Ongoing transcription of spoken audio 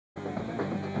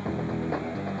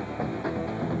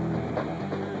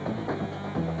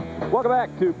Welcome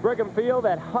back to Brigham Field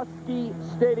at Husky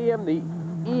Stadium, the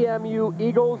EMU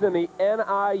Eagles and the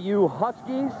NIU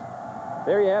Huskies.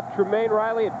 There you have Tremaine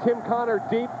Riley and Tim Connor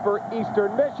deep for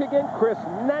Eastern Michigan. Chris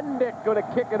Nendick going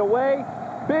to kick it away.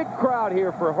 Big crowd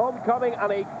here for homecoming on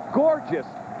a gorgeous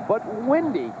but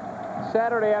windy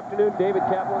Saturday afternoon. David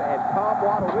Kaplan and Tom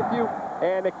Waddle with you.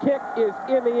 And the kick is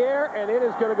in the air, and it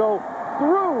is going to go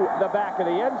through the back of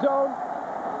the end zone.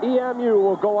 EMU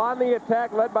will go on the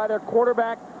attack, led by their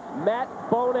quarterback, Matt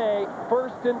Bonet,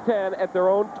 1st and 10 at their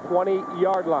own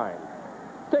 20-yard line.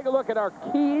 Take a look at our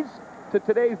keys to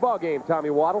today's ball game, Tommy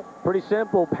Waddle. Pretty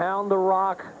simple. Pound the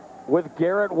rock with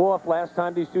Garrett Wolf. Last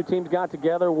time these two teams got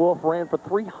together, Wolf ran for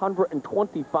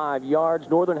 325 yards.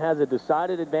 Northern has a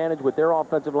decided advantage with their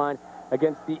offensive line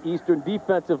against the Eastern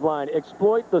defensive line.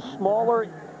 Exploit the smaller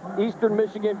Eastern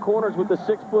Michigan corners with the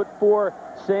 6'4"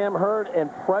 Sam Hurd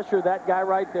and pressure that guy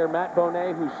right there, Matt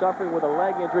Bonet, who's suffering with a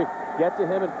leg injury. Get to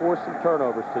him and force some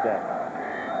turnovers today.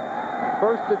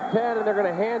 1st and 10, and they're going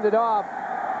to hand it off,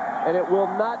 and it will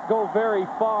not go very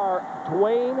far.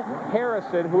 Dwayne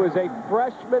Harrison, who is a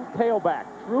freshman tailback,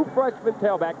 true freshman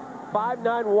tailback,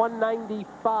 5'9",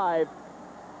 195,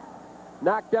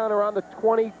 knocked down around the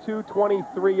 22,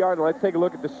 23-yard line. Let's take a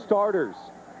look at the starters.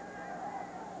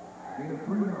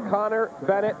 Connor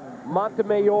Bennett,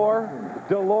 Montemayor,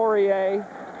 Delorier,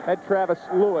 and Travis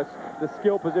Lewis. The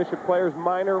skill position players,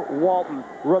 Minor, Walton,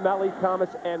 Romelli, Thomas,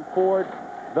 and Ford.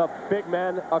 The big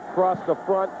men across the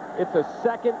front. It's a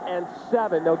 2nd and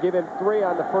 7. They'll give him 3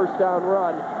 on the 1st down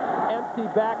run. Empty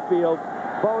backfield.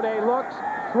 Bonet looks,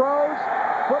 throws,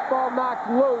 football knocked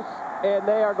loose, and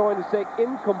they are going to say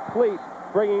incomplete,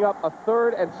 bringing up a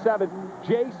 3rd and 7.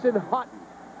 Jason Hutton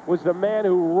was the man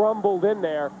who rumbled in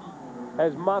there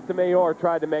as Montemayor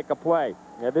tried to make a play.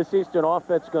 Yeah, this Eastern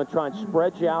offense is going to try and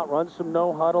spread you out, run some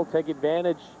no-huddle, take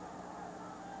advantage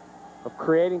of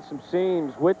creating some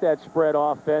seams with that spread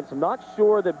offense. I'm not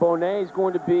sure that Bonet is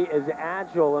going to be as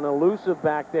agile and elusive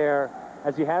back there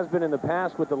as he has been in the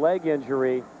past with the leg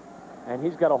injury, and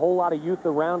he's got a whole lot of youth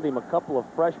around him, a couple of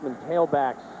freshman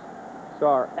tailbacks. So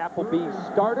our Applebee's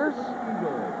starters.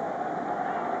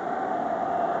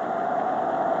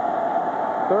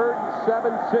 3rd and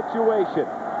 7 situation.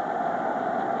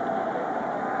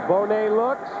 Bonet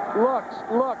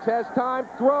looks, has time,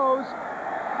 throws.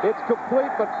 It's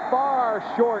complete, but far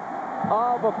short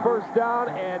of a 1st down,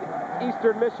 and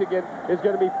Eastern Michigan is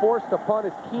going to be forced to punt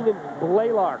as Keenan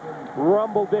Blaylark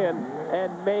rumbled in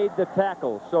and made the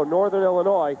tackle. So Northern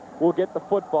Illinois will get the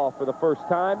football for the first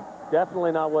time.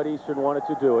 Definitely not what Eastern wanted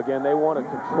to do. Again, they want to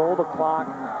control the clock,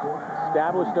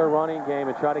 establish their running game,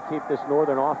 and try to keep this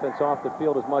Northern offense off the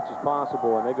field as much as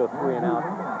possible, and they go 3 and out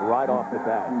right off the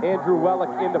bat. Andrew Wellick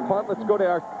in the punt. Let's go to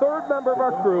our 3rd member of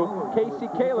our crew, Casey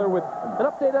Kaler, with an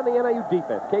update on the NIU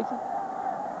defense. Casey?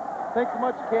 Thanks so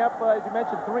much, Cap. As you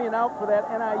mentioned, 3 and out for that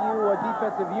NIU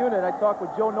defensive unit. I talked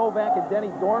with Joe Novak and Denny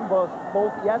Dornbus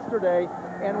both yesterday,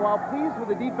 and while pleased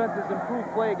with the defense's improved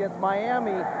play against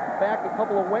Miami back a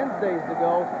couple of Wednesdays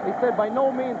ago, they said by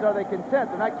no means are they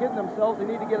content. They're not kidding themselves. They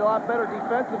need to get a lot better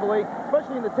defensively,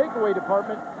 especially in the takeaway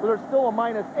department, where they're still a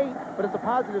 -8, but it's a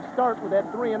positive start with that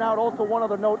 3 and out. Also, one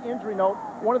other note, injury note,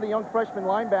 one of the young freshman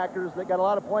linebackers that got a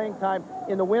lot of playing time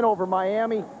in the win over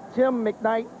Miami, Tim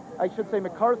McKnight, I should say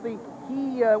McCarthy,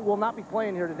 he will not be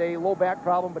playing here today. Low back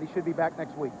problem, but he should be back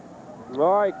next week.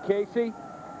 All right, Casey.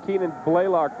 Keenan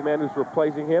Blaylark, the man who's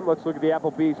replacing him. Let's look at the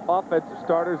Applebee's offensive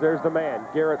starters. There's the man,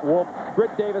 Garrett Wolf.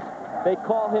 Britt Davis, they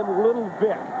call him Little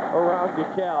Vic around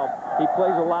DeKalb. He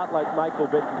plays a lot like Michael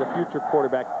Vick. He's a future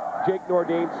quarterback. Jake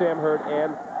Nordine, Sam Hurd,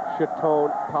 and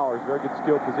Chatone Powers. Very good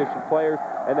skill position players.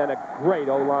 And then a great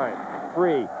O-line.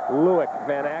 Free, Lewick,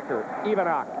 Van Acker,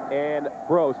 Ivanok, and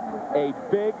Gross. A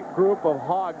big group of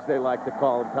hogs, they like to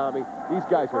call them, Tommy. These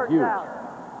guys are huge.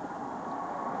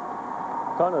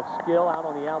 Ton of skill out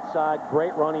on the outside.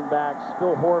 Great running backs.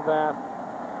 Phil Horvath.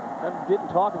 I didn't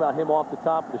talk about him off the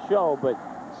top of the show, but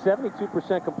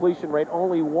 72% completion rate.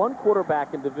 Only one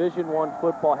quarterback in Division I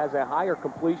football has a higher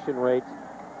completion rate.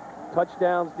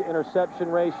 Touchdowns to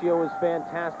interception ratio is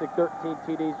fantastic. 13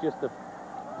 TDs to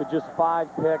just 5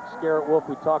 picks. Garrett Wolf,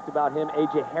 we talked about him.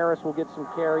 A.J. Harris will get some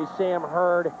carries. Sam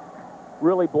Hurd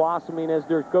really blossoming as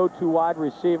their go-to wide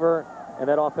receiver. And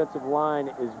that offensive line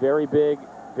is very big,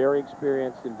 very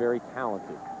experienced, and very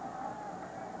talented.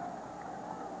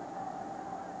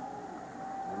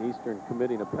 And Eastern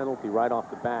committing a penalty right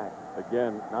off the bat.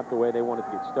 Again, not the way they wanted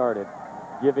to get started,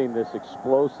 giving this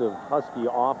explosive Husky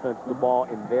offense the ball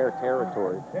in their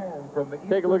territory.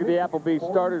 Take a look at the Applebee's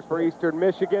starters for Eastern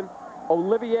Michigan.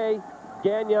 Olivier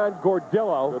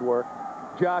Gagnon-Gordillo. Good work.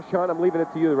 Josh Hunt, I'm leaving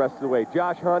it to you the rest of the way.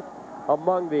 Josh Hunt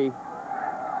among the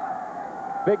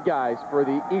big guys for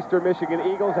the Eastern Michigan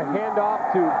Eagles. A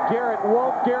handoff to Garrett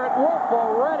Wolf. Garrett Wolf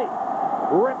already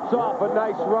rips off a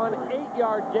nice run.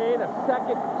 8-yard gain, a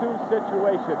 2nd-2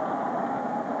 situation.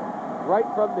 Right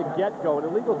from the get-go. An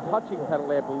illegal touching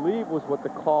penalty, I believe, was what the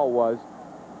call was,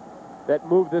 that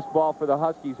moved this ball for the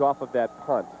Huskies off of that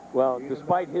punt. Well,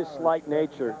 despite his slight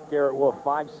nature, Garrett Wolf,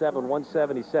 5'7",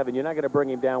 177, you're not going to bring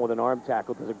him down with an arm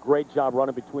tackle. Does a great job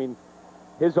running between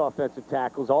his offensive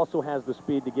tackles. Also has the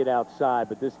speed to get outside,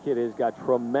 but this kid has got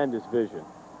tremendous vision.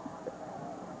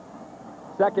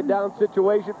 2nd down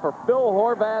situation for Phil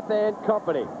Horvath and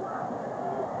company.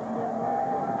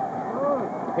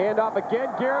 Handoff again,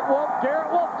 Garrett Wolf.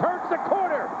 Garrett Wolf turns the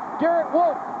corner. Garrett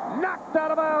Wolf knocked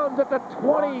out of bounds at the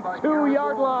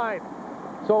 22-yard line.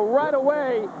 So right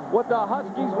away, what the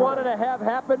Huskies wanted to have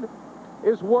happen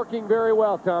is working very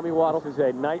well, Tommy Waddle. This is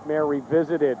a nightmare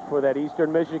revisited for that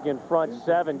Eastern Michigan front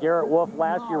 7. Garrett Wolf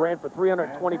last year ran for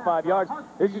 325 yards.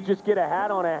 This is just get a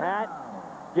hat on a hat.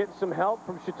 Getting some help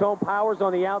from Chatone Powers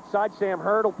on the outside. Sam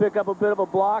Hurd will pick up a bit of a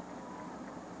block.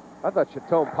 I thought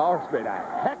Chatone Powers made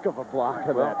a heck of a block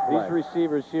on that play. These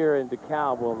receivers here in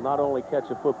DeKalb will not only catch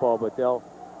a football, but they'll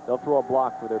throw a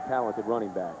block for their talented running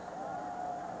backs.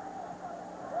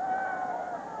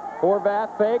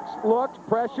 Horvath fakes, looks,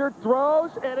 pressured, throws,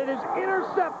 and it is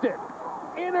intercepted.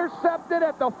 Intercepted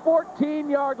at the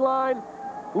 14-yard line.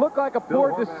 Looked like a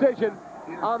poor decision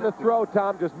on the throw.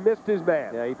 Tom just missed his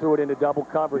man. Yeah, he threw it into double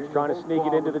coverage, trying to sneak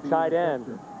it into the tight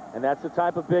end. And that's the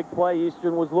type of big play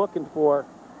Eastern was looking for.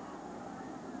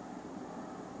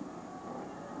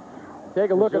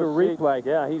 Take a look at the replay.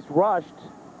 Yeah, he's rushed,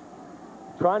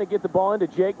 trying to get the ball into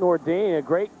Jake Nordine. A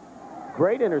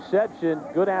great interception.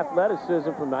 Good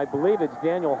athleticism from, I believe it's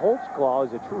Daniel Holtzclaw,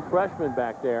 is a true freshman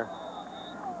back there.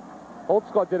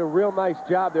 Holtzclaw did a real nice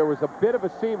job. There was a bit of a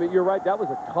seam, but you're right, that was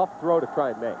a tough throw to try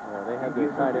and make. Yeah, they had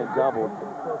their tight end doubled.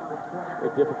 A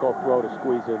difficult throw to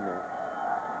squeeze in there.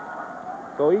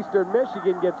 So Eastern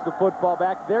Michigan gets the football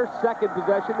back. Their 2nd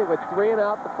possession. They went 3 and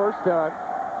out the first time.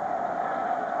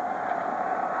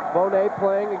 Bonet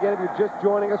playing, again, if you're just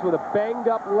joining us, with a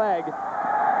banged-up leg.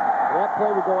 That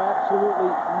play would go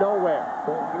absolutely nowhere.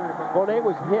 Bonet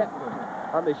was hit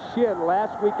on the shin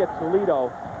last week at Toledo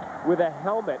with a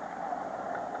helmet.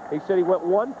 He said he went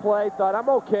one play, thought, I'm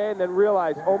okay, and then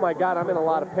realized, oh, my God, I'm in a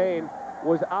lot of pain.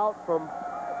 Was out from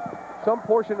some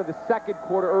portion of the 2nd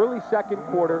quarter, early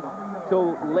 2nd quarter,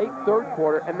 till late 3rd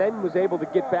quarter, and then was able to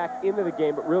get back into the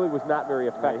game, but really was not very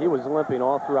effective. Yeah, he was limping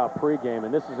all throughout pregame,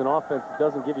 and this is an offense that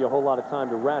doesn't give you a whole lot of time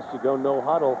to rest. You go no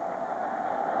huddle,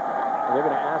 and they're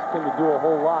going to ask him to do a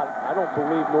whole lot. I don't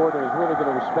believe Northern is really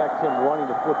going to respect him running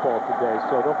the football today,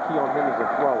 so they'll key on him as a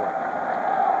thrower.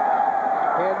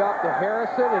 Hand off to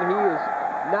Harrison, and he is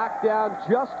knocked down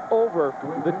just over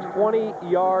the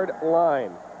 20-yard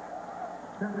line.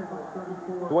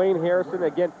 Dwayne Harrison,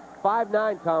 again,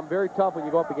 5'9", Tom, very tough when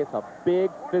you go up against a big,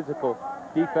 physical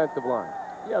defensive line.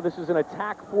 Yeah, this is an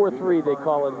attack 4-3, they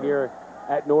call it here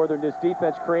at Northern. This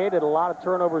defense created a lot of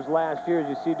turnovers last year, as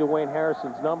you see Dwayne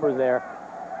Harrison's number there.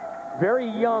 Very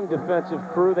young defensive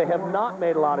crew. They have not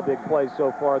made a lot of big plays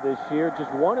so far this year.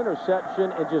 Just 1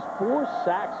 interception and just 4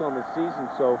 sacks on the season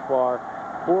so far.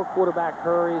 4 quarterback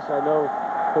hurries. I know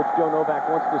Coach Joe Novak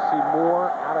wants to see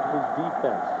more out of his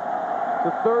defense.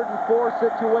 It's a 3rd and 4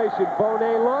 situation.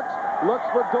 Bonet looks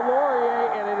for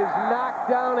Delorier, and it is knocked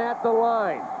down at the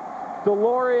line.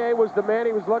 Delorier was the man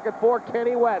he was looking for.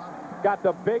 Kenny West got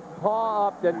the big paw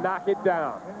up to knock it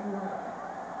down.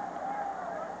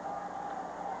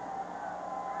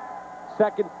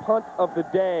 2nd punt of the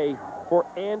day for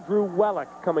Andrew Wellick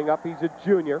coming up. He's a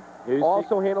junior.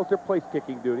 Also handles their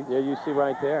place-kicking duties. Yeah, you see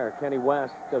right there, Kenny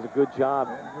West does a good job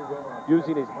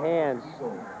using his hands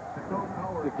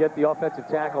to get the offensive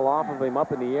tackle off of him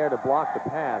up in the air to block the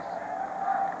pass.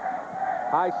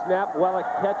 High snap, Wellick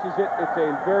catches it. It's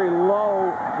a very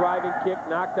low driving kick,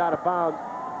 knocked out of bounds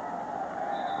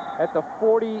at the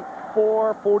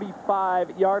 44,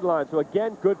 45-yard line. So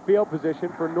again, good field position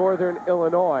for Northern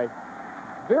Illinois.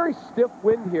 Very stiff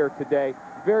wind here today.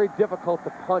 Very difficult to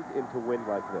punt into wind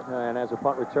like this. And as a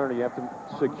punt returner, you have to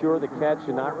secure the catch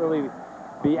and not really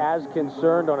be as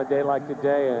concerned on a day like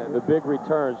today. The big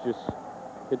returns, just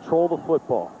control the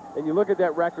football. And you look at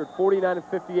that record,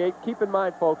 49-58. Keep in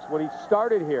mind, folks, when he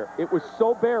started here, it was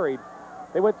so buried,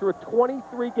 they went through a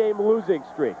 23-game losing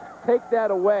streak. Take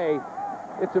that away,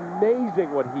 it's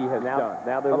amazing what he has done.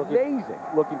 Now they're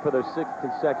looking for their 6th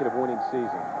consecutive winning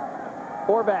season.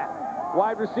 Horvath.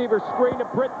 Wide receiver screen to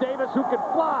Britt Davis, who can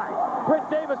fly. Britt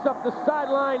Davis up the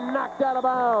sideline, knocked out of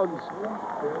bounds.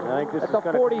 I think this is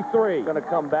 43. Going to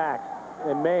come back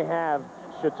and may have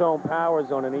Chatone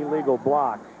Powers on an illegal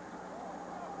block.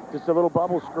 Just a little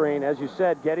bubble screen, as you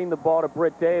said, getting the ball to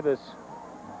Britt Davis,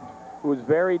 who is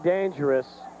very dangerous.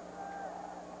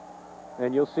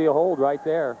 And you'll see a hold right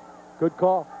there. Good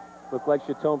call. Looked like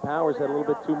Chatone Powers had a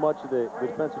little bit too much of the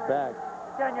defensive bag.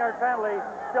 10-yard penalty,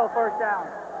 still first down.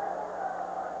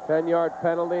 10-yard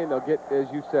penalty, and they'll get,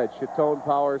 as you said, Chatone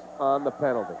Powers on the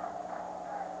penalty.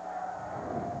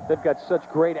 They've got such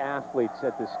great athletes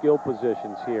at the skill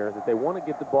positions here that they want to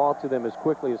get the ball to them as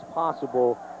quickly as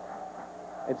possible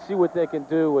and see what they can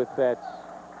do with that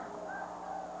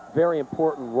very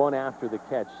important run after the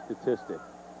catch statistic.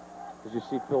 As you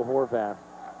see, Phil Horvath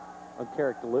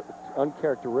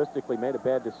uncharacteristically made a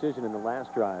bad decision in the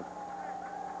last drive.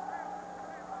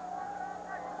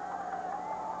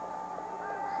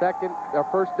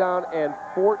 First down and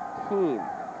 14.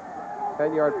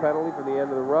 10-yard penalty from the end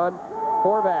of the run.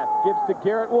 Horvath gives to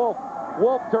Garrett Wolf.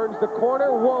 Wolf turns the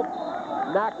corner. Wolf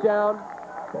knocked down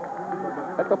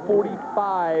at the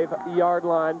 45-yard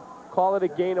line. Call it a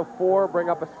gain of 4. Bring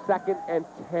up a 2nd and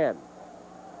 10.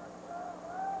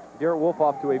 Garrett Wolf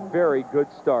off to a very good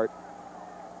start.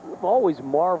 We've always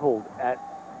marveled at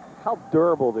how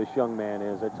durable this young man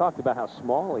is. I talked about how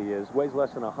small he is, weighs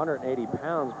less than 180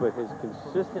 pounds, but has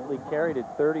consistently carried it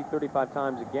 30, 35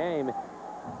 times a game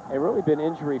and really been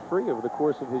injury-free over the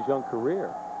course of his young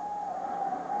career.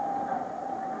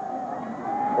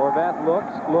 Horvath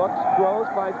looks, throws,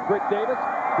 finds Britt Davis.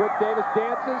 Britt Davis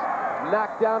dances,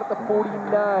 knocked down at the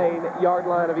 49-yard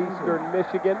line of Eastern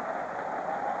Michigan.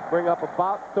 Bring up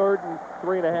about 3rd and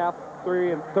 3.5,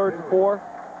 3 and 3rd and 4.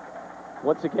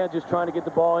 Once again, just trying to get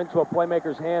the ball into a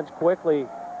playmaker's hands quickly.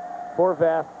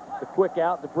 Horvath, the quick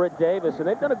out to Britt Davis, and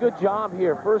they've done a good job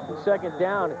here, 1st and 2nd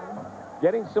down,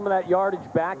 getting some of that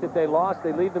yardage back that they lost.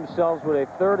 They leave themselves with a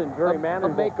 3rd and very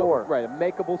manageable 4. Right, a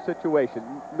makeable situation.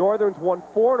 Northern's won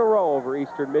 4 in a row over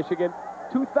Eastern Michigan.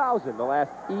 2000, the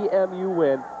last EMU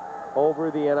win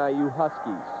over the NIU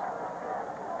Huskies.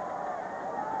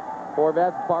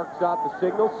 Horvath barks out the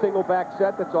signal, single back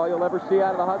set. That's all you'll ever see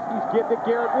out of the Huskies. Give to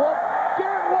Garrett Wolf.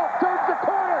 Garrett Wolf turns the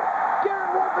corner.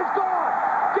 Garrett Wolf is gone.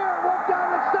 Garrett Wolf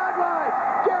down the sideline.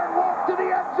 Garrett Wolf to the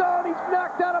end zone. He's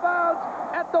knocked out of bounds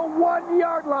at the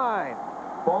 1-yard line.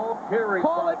 Ball carried.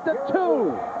 Call it the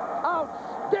 2.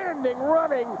 Outstanding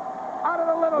running out of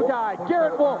the little guy,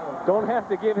 Garrett Wolf. Don't have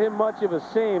to give him much of a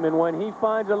seam, and when he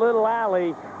finds a little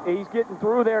alley, he's getting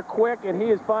through there quick, and he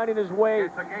is finding his way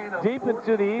deep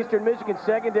into the Eastern Michigan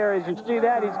secondary. As you see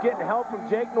that, he's getting help from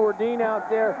Jake Nordine out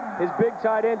there, his big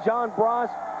tight end, John Bross,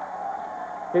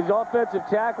 his offensive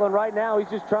tackle, and right now he's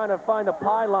just trying to find a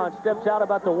pylon, steps out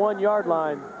about the 1-yard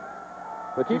line.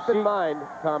 But keep in mind,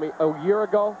 Tommy, a year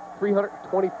ago,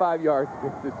 325 yards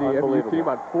against the EMU team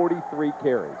on 43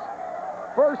 carries.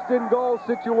 1st and goal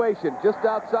situation, just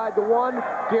outside the 1.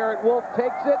 Garrett Wolf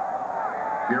takes it.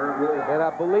 Garrett Wolf. And I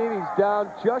believe he's down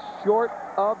just short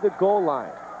of the goal line.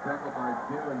 Tackled by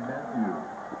Jalen Matthews.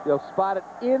 They'll spot it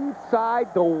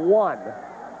inside the 1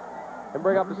 and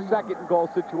bring up a 2nd and goal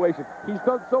situation. He's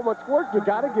done so much work, you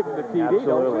got to give him the TD,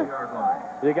 Absolutely. don't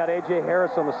you? They got A.J.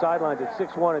 Harris on the sidelines at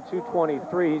 6'1" and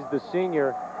 223. He's the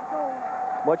senior.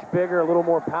 Much bigger, a little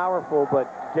more powerful, but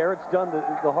Garrett's done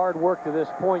the hard work to this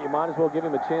point. You might as well give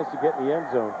him a chance to get in the end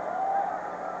zone.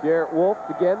 Garrett Wolf,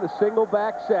 again, the single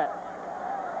back set.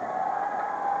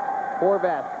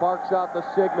 Horvath barks out the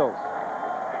signals.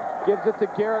 Gives it to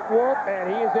Garrett Wolf, and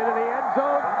he is into the end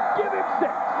zone. Give him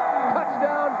 6.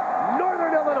 Touchdown,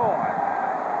 Northern Illinois.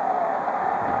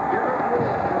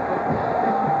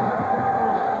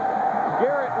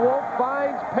 Garrett Wolf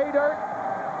finds pay dirt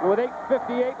with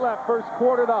 8:58 left, 1st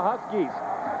quarter. The Huskies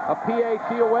a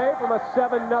PAT away from a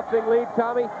 7-0 lead.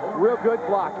 Tommy, real good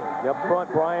blocking. Up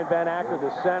front, Brian Van Acker,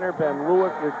 the center, Ben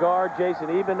Lewick, the guard, Jason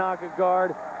Ebenach, a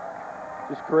guard.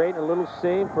 Just creating a little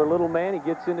seam for a little man. He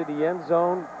gets into the end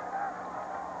zone.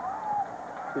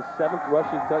 His 7th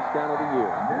rushing touchdown of the year.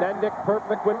 Nendick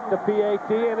perfect with the PAT,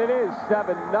 and it is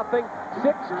 7-0.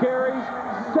 6 carries,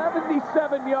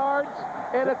 77 yards,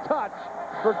 and a touch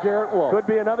for Garrett Wolf. Could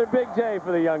be another big day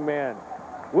for the young man.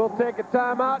 We'll take a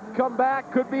timeout and come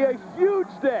back. Could be a huge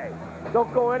day.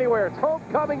 Don't go anywhere. It's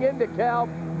homecoming into Cal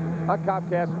on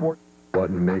Comcast Sports. What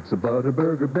makes a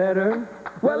Butterburger better?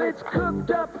 Well, it's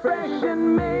cooked up fresh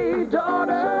and made to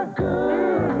order. So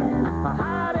good,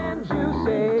 hot and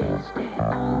juicy.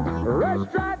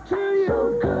 Rushed right to you.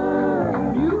 So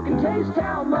good, you can taste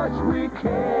how much we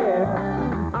care.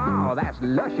 Oh, that's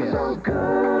luscious. So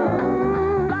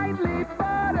good, lightly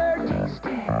buttered.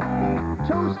 Tasty.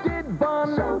 Toasted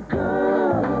bun. So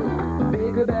good,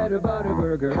 bigger, better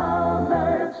Butterburger.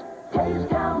 Culver's,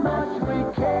 taste how much we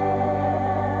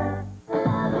care.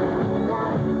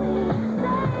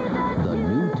 The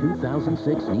new 2000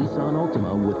 2006 Nissan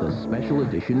Altima with a special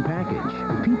edition package.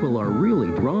 People are really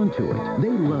drawn to it. They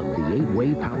love the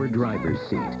 8-way power driver's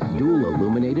seat, dual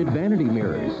illuminated vanity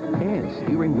mirrors, and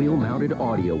steering wheel mounted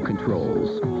audio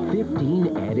controls.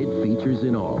 15 added features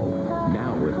in all.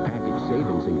 Now with package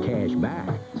savings and cash back,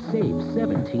 save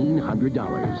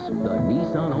 $1,700. The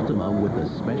Nissan Altima with the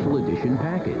special edition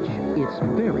package. It's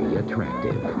very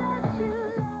attractive.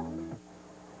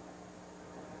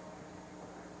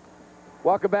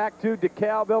 Welcome back to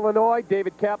DeKalb, Illinois.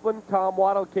 David Kaplan, Tom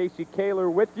Waddle, Casey Kaler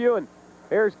with you. And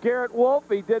here's Garrett Wolf.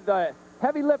 He did the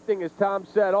heavy lifting, as Tom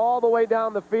said, all the way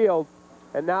down the field.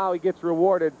 And now he gets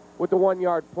rewarded with the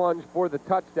 1-yard plunge for the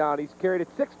touchdown. He's carried it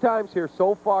 6 times here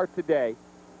so far today.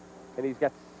 And he's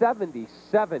got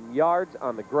 77 yards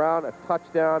on the ground, a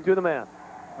touchdown. Do the math.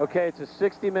 Okay, it's a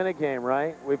 60-minute game,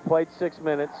 right? We've played 6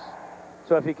 minutes.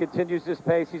 So if he continues this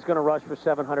pace, he's going to rush for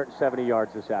 770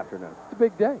 yards this afternoon. It's a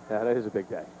big day. That is a big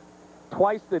day.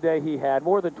 Twice the day he had,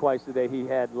 more than twice the day he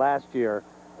had last year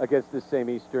against this same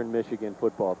Eastern Michigan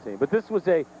football team. But this was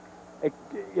a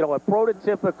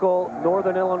prototypical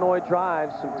Northern Illinois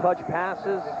drive, some touch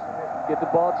passes, get the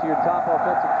ball to your top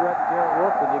offensive threat, Garrett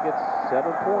Wolf, and you get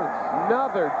 7 points.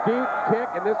 Another deep kick,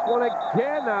 and this one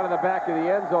again out of the back of the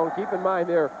end zone. Keep in mind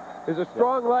there's a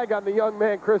strong leg on the young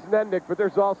man, Chris Nendick, but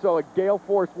there's also a gale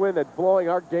force wind that's blowing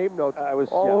our game notes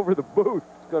all over the booth.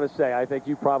 I was going to say, I think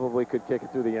you probably could kick it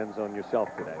through the end zone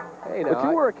yourself today. Hey, but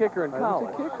you were a kicker in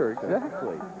college. I was a kicker,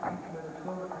 exactly.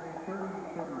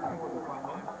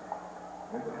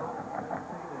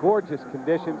 Gorgeous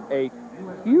conditions, a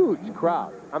huge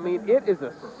crowd. I mean, it is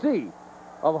a sea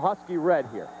of Husky red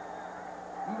here.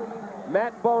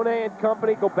 Matt Bonet and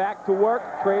company go back to work,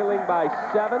 trailing by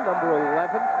 7, number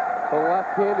 11, the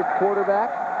left-handed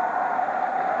quarterback.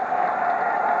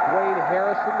 Dwayne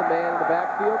Harrison, the man in the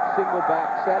backfield, single back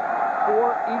set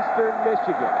for Eastern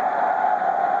Michigan.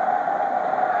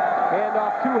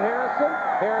 Handoff to Harrison.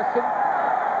 Harrison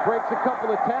breaks a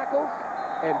couple of tackles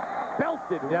and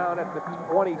belted down at the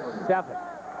 27.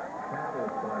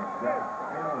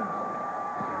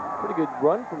 Pretty good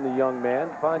run from the young man.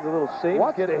 Finds a little seam.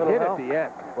 What's the hit at the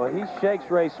end? Well, he shakes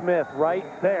Ray Smith right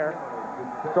there.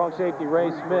 Strong safety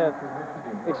Ray Smith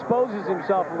exposes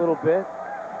himself a little bit.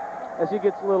 As he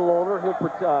gets a little older, he'll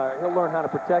learn how to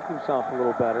protect himself a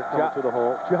little better. Coming to the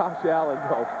hole. Josh Allen,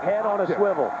 though. Head on a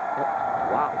swivel.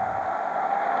 Wow.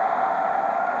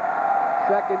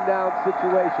 Second down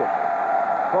situation.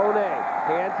 Bonet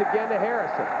hands again to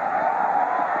Harrison.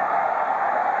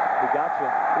 He got you.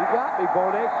 He got me.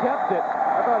 Bonet kept it.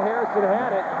 I thought Harrison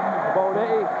had it.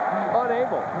 Bonet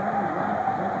unable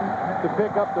to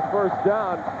pick up the first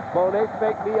down. Bonet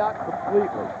faked me out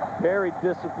completely. Very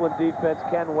disciplined defense.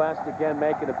 Ken West again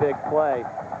making a big play.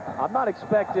 I'm not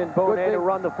expecting Bonet to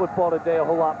run the football today a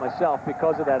whole lot myself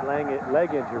because of that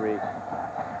leg injury.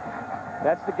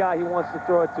 That's the guy he wants to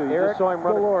throw it to. You just saw him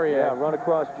run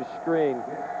across your screen.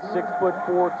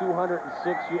 6'4",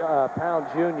 206-pound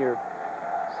junior.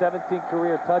 17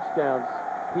 career touchdowns.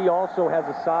 He also has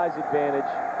a size advantage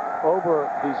over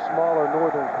the smaller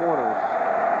northern corners.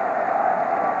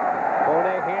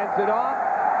 Bonet hands it off.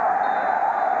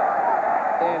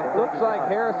 And it looks like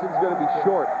Harrison's going to be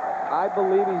short. I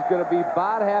believe he's going to be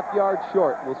about a half-yard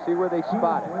short. We'll see where they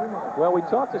spot it. Well, we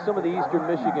talked to some of the Eastern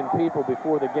Michigan people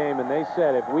before the game, and they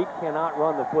said if we cannot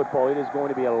run the football, it is going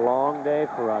to be a long day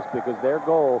for us because their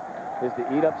goal is to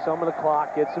eat up some of the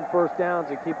clock, get some first downs,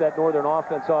 and keep that Northern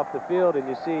offense off the field. And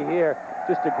you see here,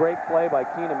 just a great play by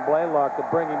Keenan Blaylock to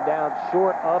bring him down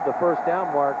short of the first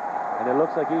down mark. And it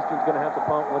looks like Eastern's going to have to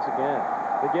punt once again.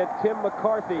 They get Tim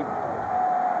McCarthy,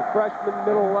 the freshman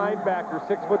middle linebacker,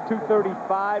 6'2",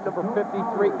 235, number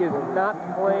 53, is not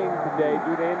playing today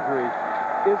due to injury.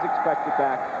 Is expected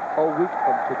back a week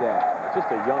from today. Just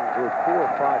a young group, 4 or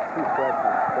 5 true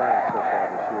freshmen playing so far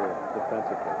this year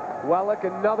defensively. Wellick,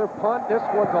 another punt. This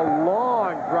one's a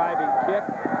long driving kick.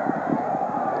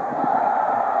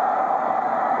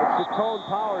 It's Chacon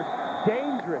Powers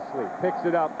dangerously picks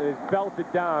it up and is belted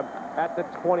down at the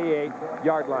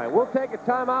 28-yard line. We'll take a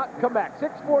timeout and come back.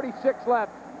 6:46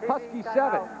 left. Huskies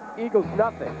 7, Eagles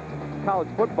nothing. College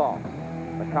football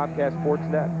on Comcast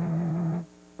Sportsnet.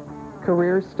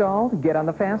 Career stalled? Get on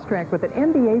the fast track with an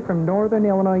MBA from Northern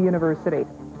Illinois University.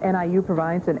 NIU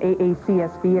provides an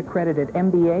AACSB-accredited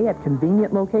MBA at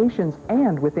convenient locations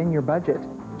and within your budget.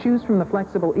 Choose from the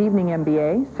flexible evening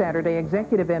MBA, Saturday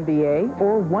executive MBA,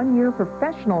 or 1-year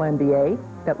professional MBA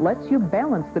that lets you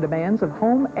balance the demands of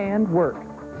home and work.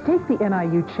 Take the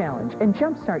NIU challenge and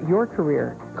jumpstart your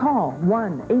career. Call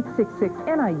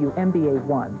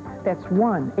 1-866-NIU-MBA1. That's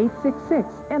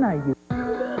 1-866-NIU.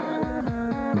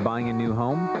 Buying a new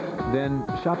home? than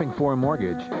shopping for a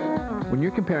mortgage. When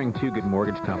you're comparing two good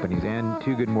mortgage companies and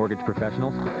two good mortgage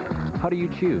professionals, how do you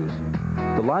choose?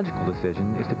 The logical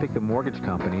decision is to pick the mortgage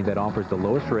company that offers the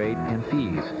lowest rate and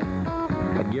fees.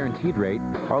 At Guaranteed Rate,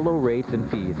 our low rates and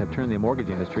fees have turned the mortgage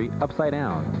industry upside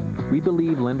down. We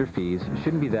believe lender fees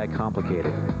shouldn't be that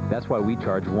complicated. That's why we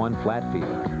charge one flat fee.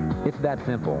 It's that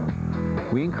simple.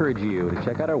 We encourage you to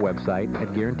check out our website at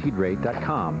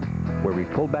guaranteedrate.com, where we've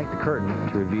pulled back the curtain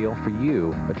to reveal for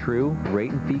you a true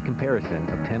rate and fee comparison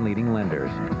of 10 leading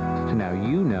lenders. So now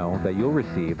you know that you'll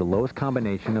receive the lowest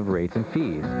combination of rates and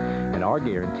fees. And our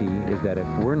guarantee is that if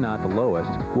we're not the lowest,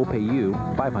 we'll pay you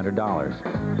 $500.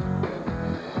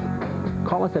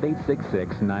 Call us at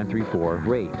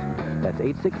 866-934-RATE. That's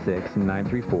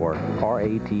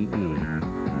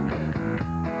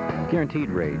 866-934-RATE. Guaranteed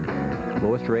Rate.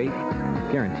 Lowest rate,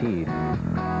 guaranteed.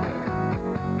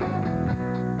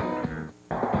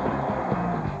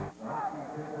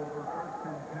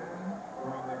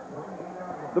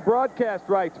 The broadcast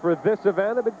rights for this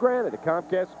event have been granted to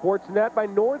Comcast Sportsnet by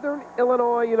Northern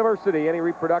Illinois University. Any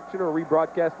reproduction or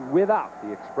rebroadcast without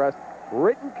the express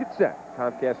written consent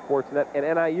of Comcast Sportsnet and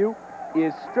NIU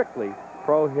is strictly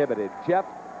prohibited. Jeff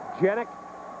Jenick,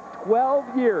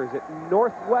 12 years at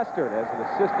Northwestern as an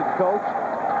assistant coach.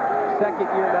 Second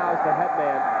year now as the head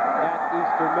man at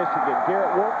Eastern Michigan.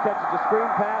 Garrett Wolf catches a screen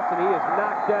pass, and he is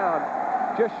knocked down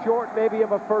just short maybe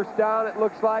of a first down, it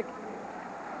looks like.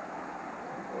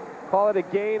 Call it a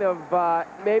gain of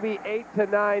maybe 8 to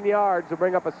 9 yards to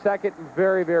bring up a second and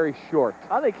very, very short.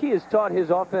 I think he has taught his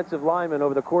offensive linemen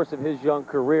over the course of his young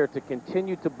career to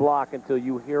continue to block until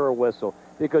you hear a whistle,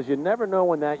 because you never know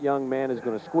when that young man is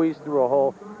going to squeeze through a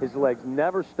hole. His legs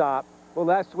never stop. Well,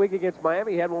 last week against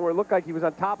Miami, he had one where it looked like he was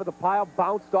on top of the pile,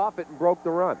 bounced off it, and broke the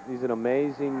run. He's an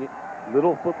amazing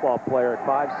little football player at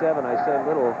 5'7". I say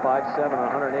little, 5'7",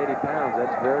 180 pounds.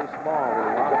 That's very small with a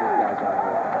lot of these guys out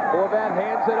there. Horvath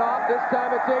hands it off. This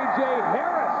time it's A.J.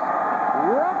 Harris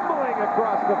rumbling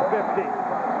across the 50.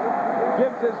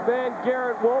 Gives his man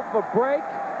Garrett Wolf a break.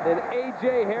 And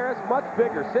A.J. Harris, much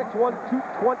bigger, 6'1",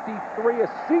 223, a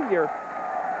senior,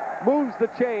 moves the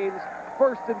chains.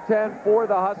 First and 10 for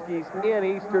the Huskies in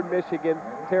Eastern Michigan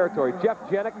territory. Jeff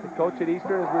Jenick, the coach at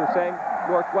Eastern, as we were saying,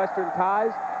 Northwestern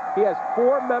ties. He has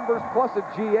 4 members plus a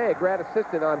GA, a grad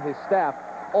assistant on his staff,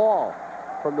 all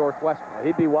from Northwestern.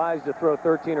 He'd be wise to throw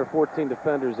 13 or 14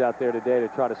 defenders out there today to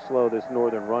try to slow this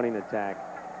Northern running attack.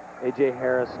 A.J.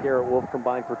 Harris, Garrett Wolf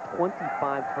combined for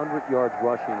 2,500 yards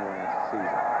rushing last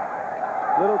season.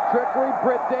 Little trickery.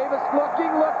 Britt Davis looking.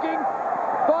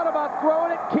 Thought about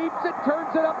throwing it, keeps it,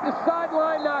 turns it up the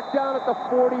sideline, knocked down at the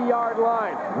 40-yard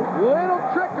line. Little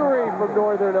trickery from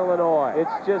Northern Illinois.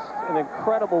 It's just an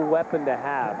incredible weapon to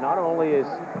have. Not only is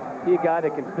he a guy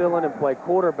that can fill in and play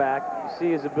quarterback, you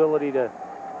see his ability to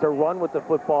run with the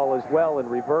football as well in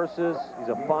reverses. He's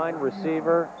a fine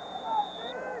receiver.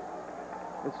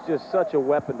 It's just such a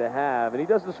weapon to have. And he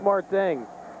does the smart thing.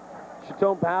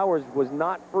 Chatone Powers was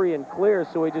not free and clear,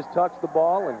 so he just touched the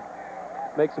ball and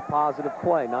makes a positive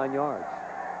play, 9 yards.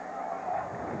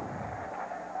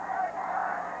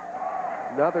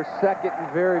 Another second and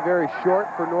very, very short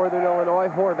for Northern Illinois.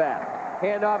 Horvath.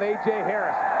 Handoff A.J.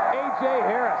 Harris. A.J.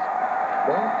 Harris.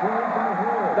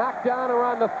 Knocked down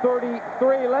around the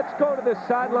 33. Let's go to the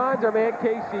sidelines. Our man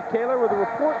Casey Kaler with a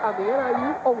report on the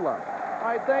NIU O-line. All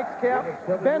right, thanks, Cap.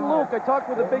 Ben Luke, I talked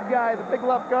with the big guy, the big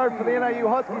left guard for the NIU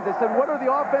Huskies. I said, what are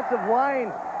the offensive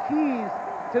line keys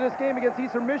to this game against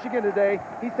Eastern Michigan today?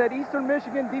 He said Eastern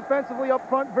Michigan defensively up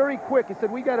front very quick. He said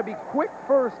we got to be quick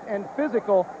first and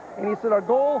physical. And he said our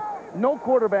goal, no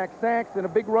quarterback sacks in a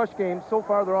big rush game. So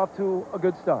far they're off to a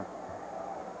good start.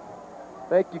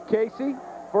 Thank you, Casey.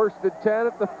 First and 10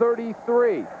 at the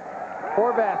 33.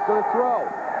 Horvath going to throw.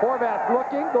 Horvath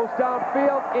looking, goes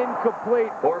downfield,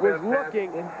 incomplete. Was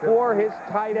looking for his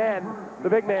tight end, the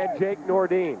big man, Jake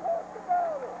Nordine.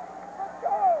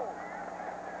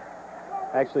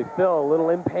 Actually, Phil, a little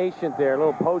impatient there. A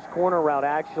little post-corner route,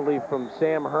 actually, from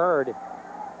Sam Hurd.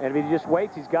 And if he just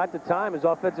waits, he's got the time. His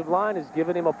offensive line is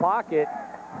giving him a pocket.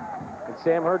 And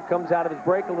Sam Hurd comes out of his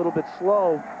break a little bit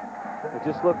slow. It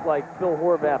just looked like Phil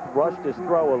Horvath rushed his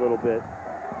throw a little bit.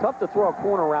 Tough to throw a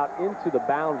corner route into the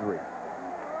boundary.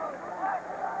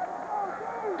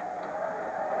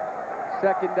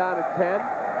 Second down and 10.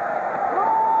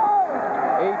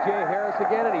 A.J. Harris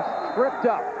again, and he's tripped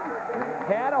up.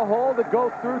 Had a hole to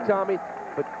go through, Tommy,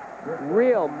 but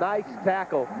real nice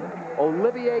tackle.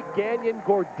 Olivier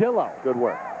Gagnon-Gordillo. Good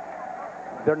work.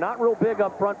 They're not real big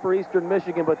up front for Eastern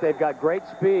Michigan, but they've got great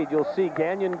speed. You'll see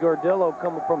Gagnon-Gordillo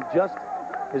coming from just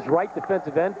his right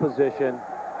defensive end position.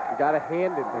 got a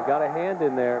hand in there. They got a hand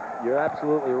in there. You're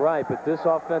absolutely right. But this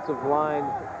offensive line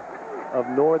of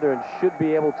Northern should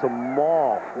be able to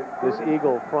maul this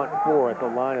Eagle front four at the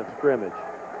line of scrimmage.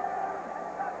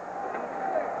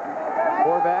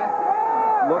 Horvath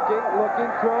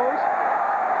looking, throws,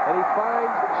 and he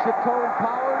finds Chatone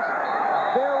Powers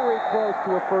very close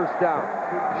to a first down.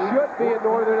 Should be a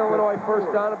Northern Illinois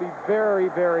first down. It'll be very,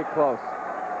 very close.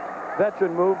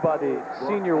 Veteran move by the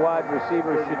senior wide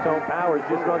receiver, Chatone Powers,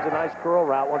 just runs a nice curl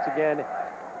route. Once again,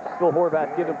 Phil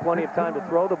Horvath given plenty of time to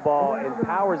throw the ball, and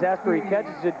Powers, after he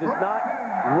catches it, does not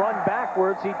run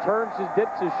backwards. He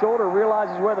dips his shoulder,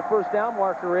 realizes where the first down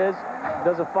marker is,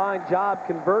 does a fine job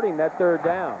converting that third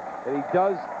down. And he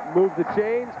does move the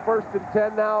chains. 1st and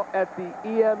 10 now at the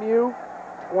EMU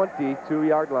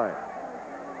 22-yard line.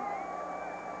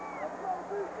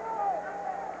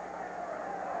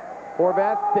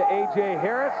 Horvath to A.J.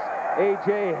 Harris.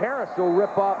 A.J. Harris will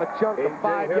rip off a chunk of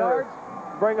 5 yards,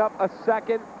 bring up a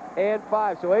 2nd and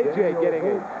 5. So A.J. getting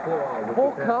a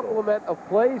full complement of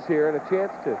plays here and a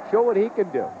chance to show what he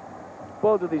can do.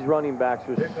 Both of these running backs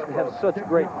have such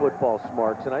great football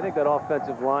smarts, and I think that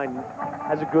offensive line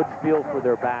has a good feel for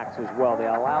their backs as well. They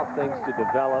allow things to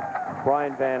develop.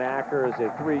 Brian Van Acker is a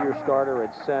 3-year starter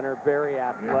at center, very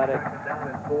athletic,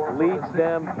 leads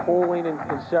them pulling in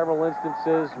several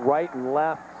instances, right and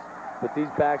left, but these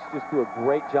backs just do a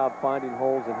great job finding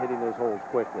holes and hitting those holes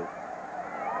quickly.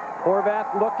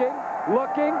 Horvath looking,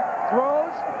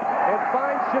 throws, and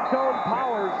finds Chatone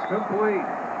Powers. Complete.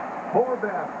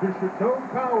 Horvath to Chatone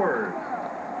Powers.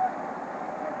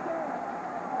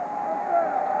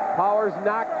 Powers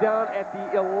knocked down at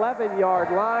the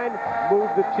 11-yard line,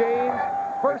 moved the chains.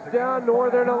 First down,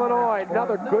 Northern Illinois.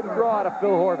 Another good draw out of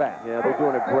Phil Horvath. Yeah, they're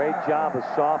doing a great job of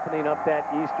softening up that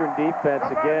Eastern defense.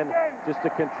 Again, just a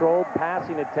controlled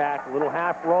passing attack. A little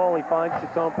half roll. He finds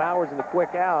Chatone Powers in the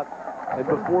quick out. And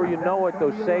before you know it,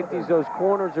 those safeties, those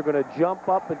corners are going to jump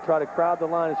up and try to crowd the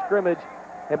line of scrimmage.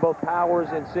 And both Powers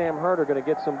and Sam Hurd are going to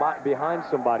get somebody behind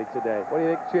somebody today. What do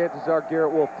you think chances are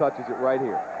Garrett Wolf touches it right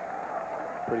here?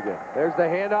 Pretty good. There's the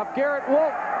handoff. Garrett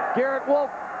Wolf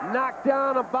knocked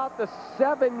down about the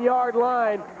 7-yard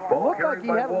line. It looked like he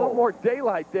had a little more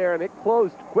daylight there, and it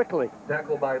closed quickly.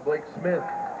 Tackled by Blake Smith.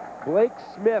 Blake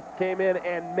Smith came in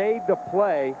and made the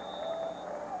play.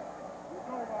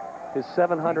 His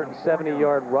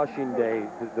 770-yard rushing day,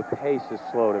 the pace has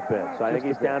slowed a bit. So I think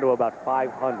he's down to about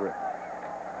 500.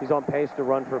 He's on pace to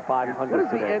run for 500 What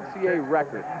is the today. NCAA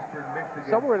record?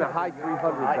 Somewhere in the high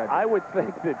 300s. I would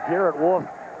think that Garrett Wolf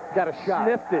got a shot.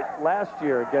 Sniffed it last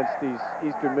year against these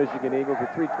Eastern Michigan Eagles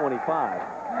with 325.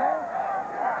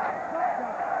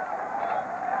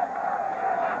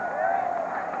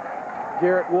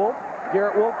 Garrett Wolf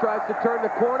tries to turn the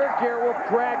corner. Garrett Wolf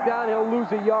dragged down. He'll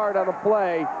lose a yard on the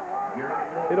play.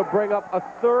 It'll bring up a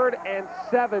 3rd and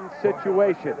 7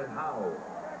 situation.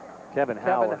 Kevin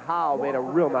Howe made a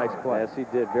real nice play. Yes, he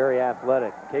did. Very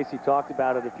athletic. Casey talked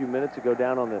about it a few minutes ago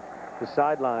down on the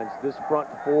sidelines. This front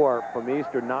four from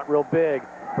Eastern, not real big,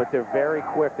 but they're very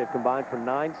quick. They've combined for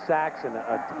 9 sacks and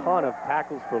a ton of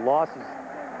tackles for losses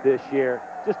this year.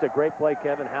 Just a great play,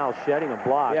 Kevin Howe shedding a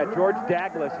block. Yeah, George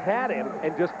Douglas had him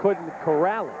and just couldn't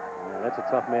corral him. Yeah, that's a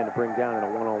tough man to bring down in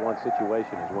a one-on-one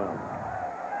situation as well.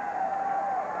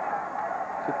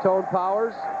 Chatone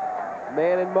Powers,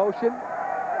 man in motion.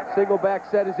 Single back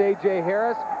set is A.J.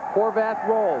 Harris. Horvath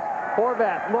rolls.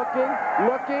 Horvath looking,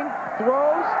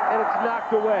 throws, and it's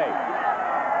knocked away.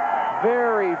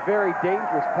 Very, very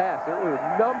dangerous pass. There were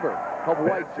a number of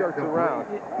white shirts around.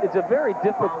 It's a very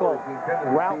difficult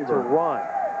route to run.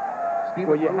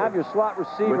 Where you have your slot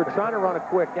receiver trying to run a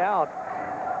quick out.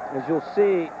 As you'll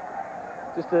see,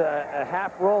 just a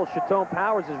half roll. Chatone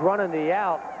Powers is running the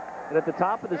out. And at the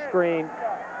top of the screen,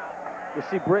 you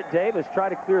see Britt Davis try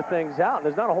to clear things out.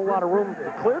 There's not a whole lot of room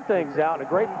to clear things out. And a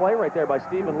great play right there by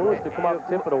Stephen Lewis to come up and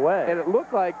tip it away. And it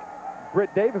looked like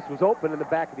Britt Davis was open in the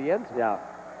back of the end zone. Yeah.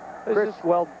 It's just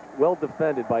well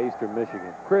defended by Eastern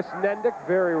Michigan. Chris Nendick,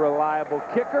 very reliable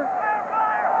kicker,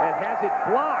 and has it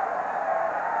blocked.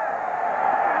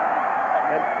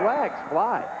 And flags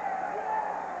fly.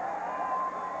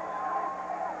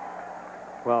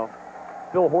 Well,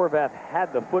 Phil Horvath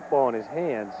had the football in his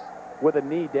hands with a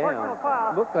knee down.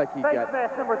 Looked like he got...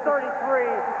 Smith, number 33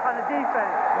 on the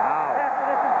defense. Wow. After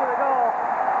this is for the goal,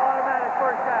 automatic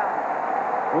first down.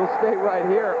 We'll stay right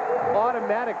here.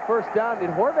 Automatic first down. Did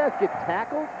Horvath get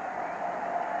tackled?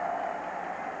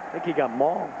 I think he got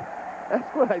mauled.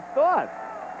 That's what I thought.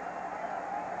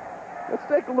 Let's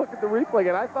take a look at the replay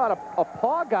again. I thought a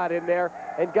paw got in there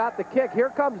and got the kick. Here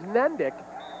comes Nendick.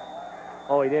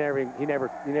 Oh, he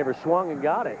never swung and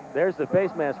got it. There's the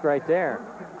face mask right there.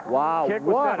 Wow, Kick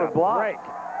was what never a blocked. break.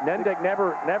 Nendick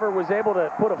never was able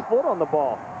to put a foot on the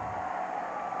ball.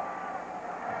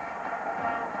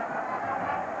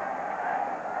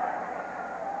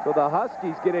 So the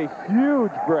Huskies get a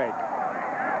huge break.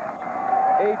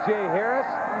 A.J. Harris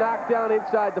knocked down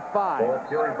inside the 5. Ball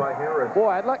carried by Harris.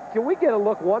 Boy, can we get a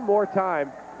look one more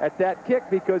time at that kick,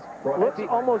 because Looks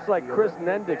almost like Chris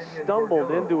Nendick stumbled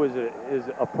into his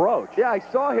approach. yeah, I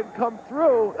saw him come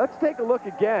through. Let's take a look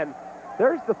again.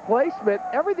 There's the placement.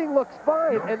 Everything looks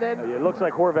fine, and then It looks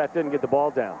like Horvath didn't get the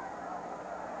ball down.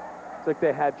 It's like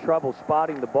they had trouble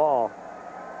spotting the ball.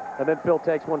 And then Phil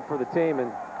takes one for the team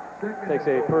and takes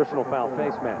a personal foul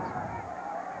face mask.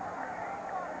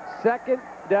 second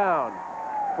down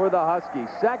for the Huskies.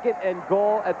 2nd and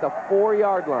goal at the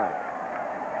 4-yard line.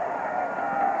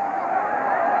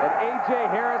 And A.J.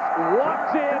 Harris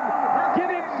walks in, get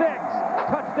it 6.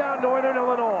 Touchdown, Northern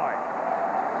Illinois.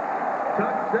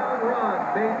 Touchdown run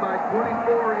made by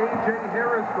 24 A.J.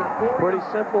 Harris for 4. Pretty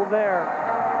simple there.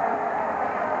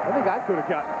 I think I could have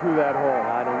gotten through that hole.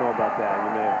 I don't know about that.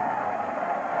 You may have.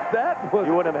 That was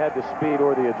You wouldn't have had the speed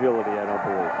or the agility, I don't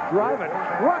believe. drive a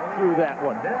truck through that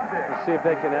one. Let's see if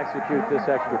they can execute this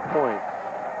extra point.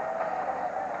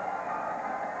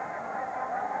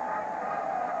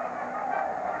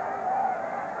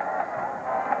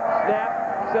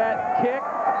 Snap, set, kick.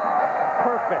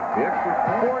 Perfect. The extra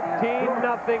point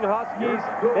 14-0 Huskies.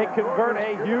 They convert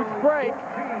a huge break.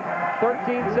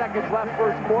 13 seconds left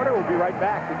first quarter. We'll be right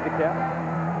back with the cap.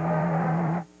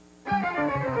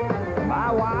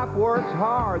 My wife works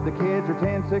hard, the kids are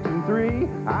 10, 6, and 3.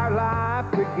 Our life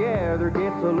together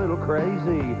gets a little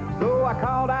crazy. So I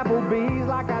called Applebee's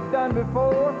like I've done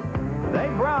before. They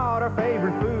brought our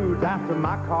favorite foods out to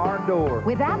my car door.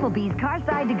 With Applebee's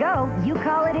Carside to Go, you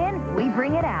call it in, we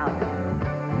bring it out.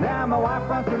 Now my wife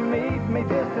wants to meet me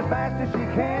just as fast as she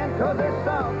can, 'cause there's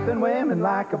something women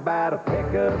like about a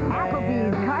pickup man.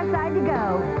 Applebee's Carside to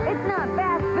Go. It's not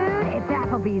fast food, it's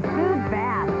Applebee's food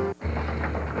fast.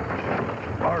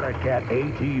 Arctic Cat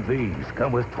ATVs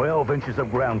come with 12 inches of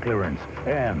ground clearance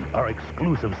and our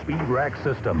exclusive speed rack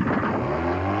system.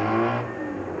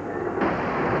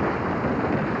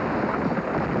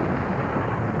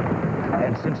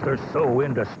 And since they're so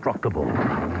indestructible,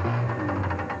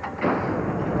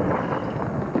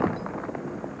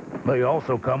 they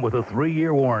also come with a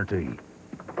 3-year warranty.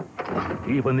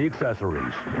 Even the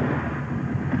accessories.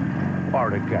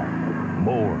 Arctic Cat,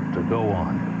 more to go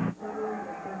on.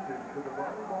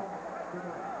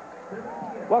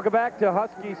 Welcome back to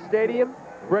Husky Stadium,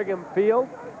 Brigham Field.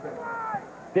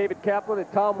 David Kaplan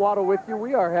and Tom Waddle with you.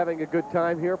 We are having a good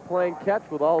time here playing catch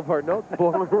with all of our notes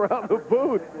blowing around the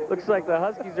booth. Looks like the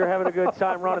Huskies are having a good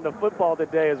time running the football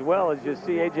today as well, as you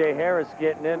see A.J. Harris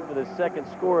getting in for the 2nd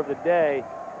score of the day.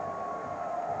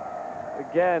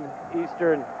 Again,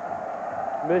 Eastern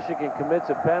Michigan commits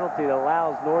a penalty that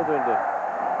allows Northern to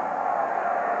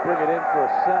bring it in for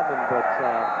a 7, but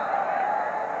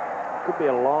could be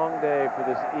a long day for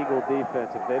this Eagle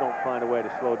defense if they don't find a way to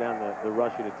slow down the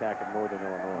rushing attack of Northern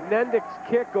Illinois. Nendick's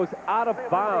kick goes out of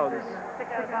bounds. The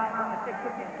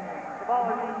ball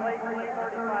is in late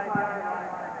 35-yard line.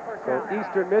 So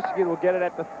Eastern Michigan will get it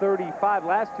at the 35.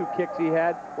 Last 2 kicks he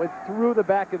had went through the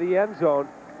back of the end zone.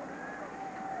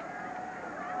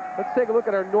 Let's take a look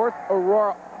at our North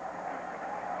Aurora.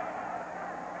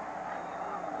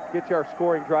 Get you our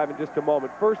scoring drive in just a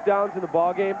moment. First downs in the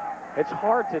ball game. It's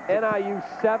hard to NIU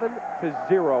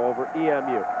 7-0 over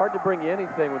EMU. Hard to bring you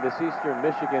anything with this Eastern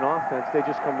Michigan offense. They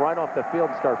just come right off the field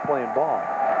and start playing ball.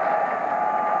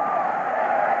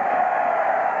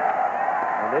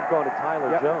 And they've gone to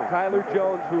Tyler Jones. Tyler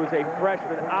Jones, who is a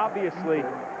freshman. Obviously,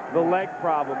 the leg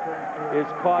problem is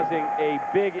causing a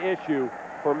big issue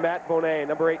for Matt Bonet.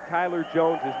 Number 8, Tyler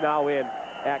Jones, is now in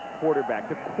at quarterback.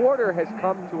 The quarter has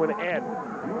come to an end.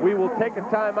 We will take a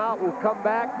timeout. We'll come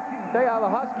back. Tell you how the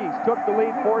Huskies took the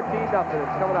lead 14-0.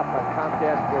 It's coming up on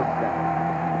Comcast Sports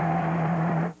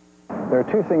Network. There are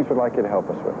 2 things we'd like you to help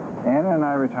us with. Anna and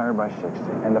I retired by 60,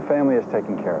 and the family is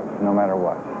taken care of, no matter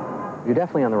what. You're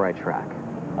definitely on the right track.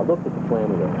 I looked at the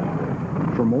plan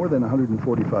there. For more than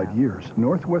 145 years,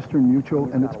 Northwestern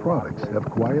Mutual and its products have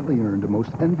quietly earned a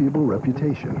most enviable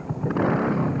reputation.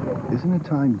 Isn't it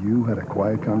time you had a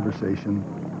quiet conversation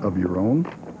of your own?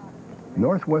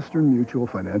 Northwestern Mutual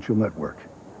Financial Network,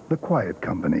 the quiet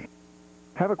company.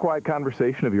 Have a quiet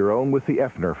conversation of your own with the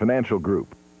Effner Financial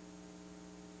Group.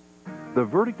 The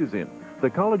verdict is in. The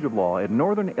College of Law at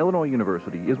Northern Illinois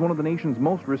University is one of the nation's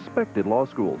most respected law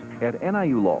schools. At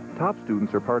NIU Law, top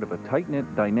students are part of a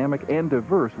tight-knit, dynamic, and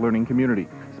diverse learning community.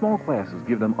 small classes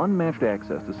give them unmatched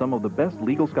access to some of the best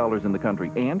legal scholars in the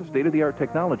country, and state-of-the-art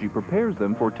technology prepares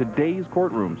them for today's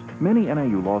courtrooms. Many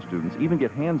NIU law students even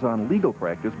get hands-on legal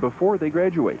practice before they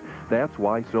graduate. That's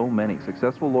why so many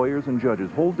successful lawyers and judges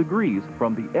hold degrees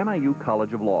from the NIU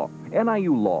College of Law.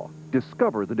 NIU Law.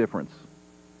 Discover the difference.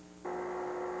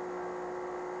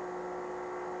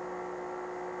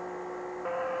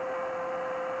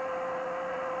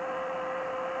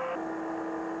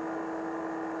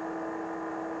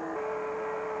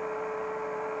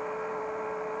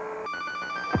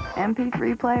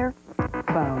 MP3 player?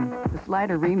 Phone. The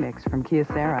Slider remix from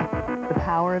Kyocera. The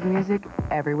power of music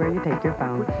everywhere you take your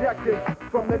phone. Projected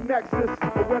from the nexus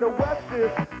of where the West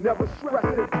is, never stress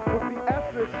it with the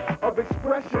essence of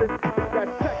expression. It's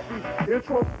that sexy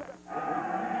intro.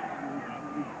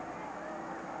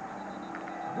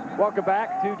 Welcome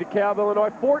back to DeKalb, Illinois.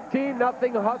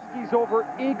 14-0 Huskies over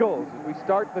Eagles. As we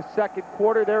start the second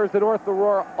quarter, there is the North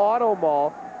Aurora Auto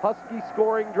Mall. Husky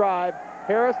scoring drive.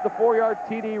 Harris, the 4-yard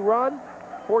TD run.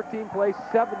 14 plays,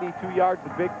 72 yards. The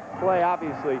big play,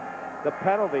 obviously, the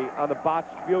penalty on the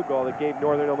botched field goal that gave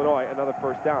Northern Illinois another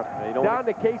first down. Down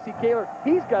to Casey Kaler.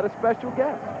 He's got a special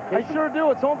guest. I sure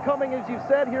do. It's homecoming, as you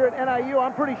said, here at NIU.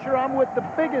 I'm pretty sure I'm with the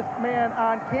biggest man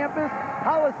on campus,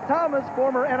 Hollis Thomas,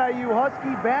 former NIU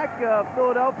Husky, back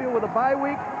Philadelphia with a bye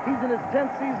week. He's in his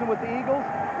 10th season with the Eagles.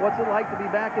 What's it like to be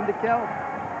back in DeKalb?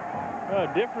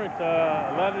 Different.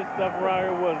 A lot of this stuff around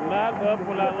here was not up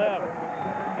when I left.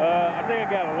 I think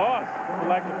I got lost for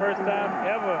like the first time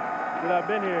ever that I've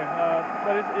been here.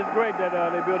 But it's great that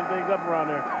they're building things up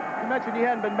around there. You mentioned you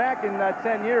hadn't been back in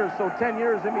 10 years, so 10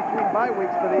 years in between bye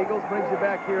weeks for the Eagles brings you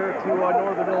back here to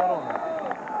Northern Illinois.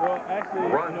 Well,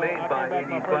 actually, I came back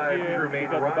my first year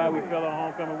because the bye week fell on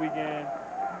homecoming weekend.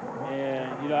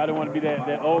 And, I didn't want to be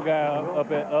that old guy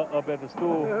up at the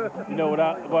school, with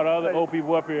other old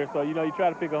people up here. So, you try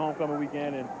to pick a homecoming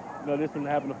weekend, and, this one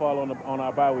happened to fall on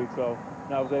our bye week. So,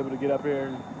 I was able to get up here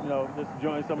and, just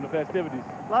join some of the festivities.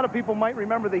 A lot of people might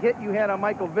remember the hit you had on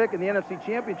Michael Vick in the NFC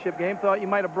Championship game. Thought you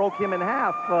might have broke him in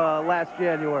half last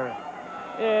January.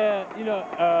 Yeah,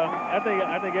 I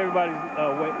think everybody's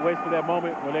waits for that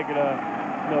moment where they could,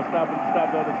 stop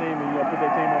the other team and, put their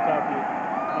team on top of you.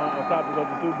 On top of the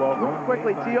Super Bowl.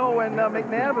 Quickly, T.O. and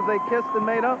McNabb, have they kissed and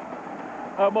made up?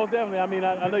 Most definitely. I mean,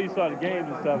 I know you saw the games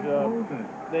and stuff.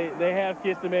 They have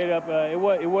kissed and made up. It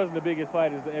wasn't the biggest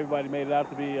fight as everybody made it out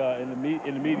to be in the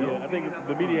media. I think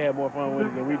the media had more fun with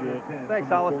it than we did. Thanks,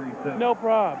 Hollis. No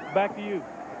problem. Back to you.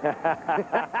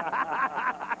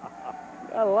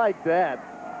 I like that.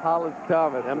 Hollis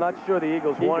Thomas. I'm not sure the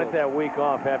Eagles wanted that week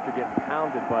off after getting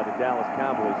pounded by the Dallas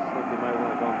Cowboys. I think they might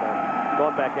want to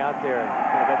gone back out there and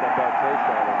kind of got that bad taste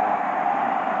out of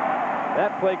them.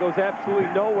 That play goes absolutely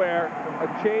nowhere. A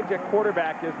change at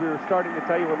quarterback, as we were starting to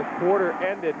tell you when the quarter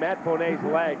ended. Matt Bonet's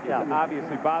leg is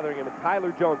obviously bothering him. And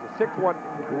Tyler Jones, a 6'1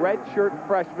 redshirt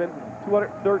freshman,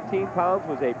 213 pounds,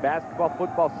 was a basketball,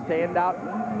 football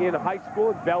standout in high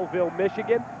school in Belleville,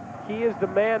 Michigan. He is the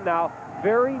man now,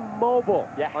 very mobile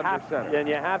under center. And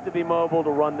you have to be mobile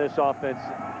to run this offense.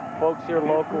 Folks here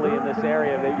locally in this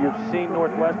area, that you've seen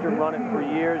Northwestern running for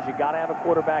years. You got to have a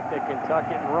quarterback that can tuck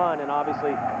it and run, and obviously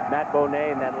Matt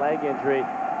Bonet and that leg injury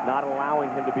not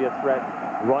allowing him to be a threat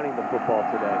running the football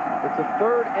today. It's a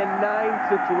 3rd and 9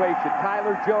 situation.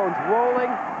 Tyler Jones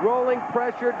rolling,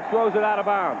 pressured, throws it out of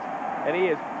bounds. And he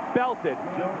is belted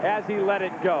as he let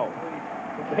it go.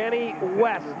 Kenny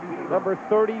West, number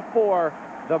 34,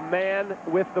 the man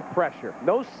with the pressure.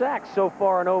 No sacks so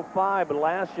far in 05, but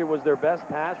last year was their best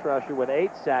pass rusher with 8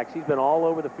 sacks. He's been all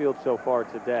over the field so far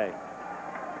today.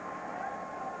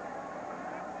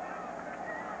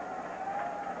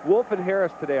 Wolf and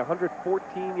Harris today,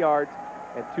 114 yards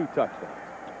and 2 touchdowns.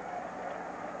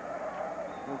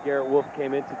 Garrett Wolf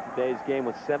came into today's game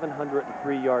with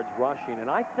 703 yards rushing, and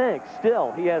I think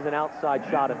still he has an outside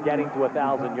shot of getting to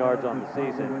 1,000 yards on the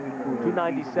season.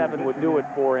 297 would do it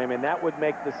for him, and that would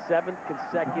make the 7th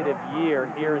consecutive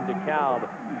year here in DeKalb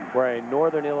where a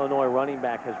Northern Illinois running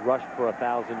back has rushed for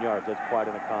 1,000 yards. That's quite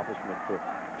an accomplishment for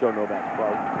Joe Novak's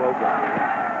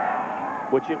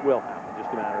program, which it will happen,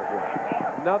 just a matter of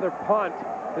when. Another punt.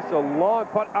 This is a long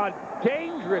punt. A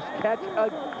dangerous catch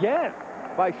again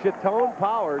by Chatone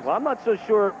Powers. Well, I'm not so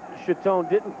sure Chatone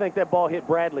didn't think that ball hit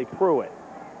Bradley Pruitt.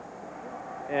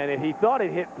 And if he thought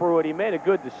it hit Pruitt, he made a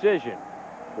good decision.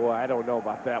 Boy, I don't know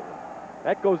about that one.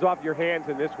 That goes off your hands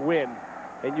in this wind,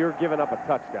 and you're giving up a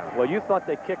touchdown. Well, you thought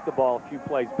they kicked the ball a few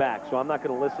plays back, so I'm not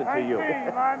going to listen to you.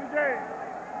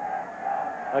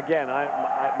 Again,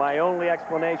 my only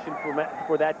explanation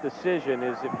for that decision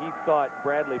is if he thought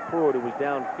Bradley Pruitt, who was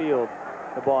downfield,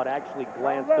 the ball had actually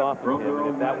glanced off of him. And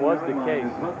if that was the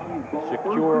case,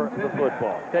 secure the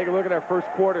football. Take a look at our first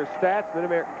quarter stats.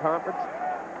 Mid-American Conference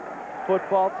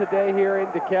football today here in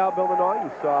DeKalb, Illinois.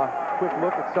 You saw a quick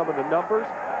look at some of the numbers.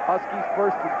 Huskies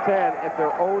first and 10 at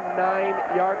their own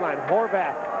 9-yard line.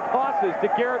 Horvath tosses to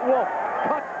Garrett Wolf,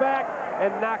 cuts back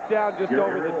and knocked down just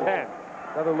over the 10.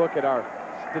 Another look at our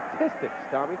statistics,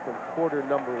 Tommy, from quarter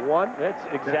number 1. That's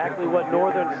exactly what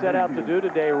Northern set out to do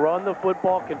today. Run the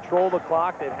football, control the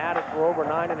clock. They've had it for over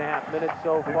 9.5 minutes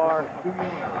so far.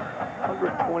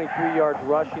 123 yards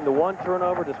rushing. The one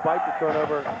turnover, despite the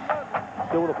turnover,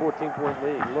 still with a 14-point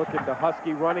lead. Look at the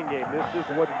Husky running game. This is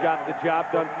what got the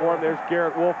job done for him. There's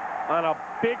Garrett Wolf on a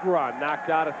big run, knocked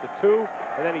out at the 2,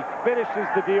 and then he finishes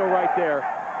the deal right there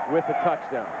with a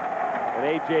touchdown. And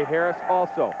A.J. Harris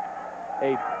also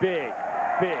a big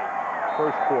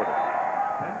first quarter.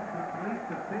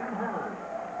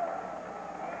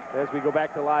 As we go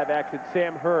back to live action,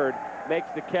 Sam Hurd makes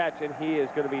the catch, and he is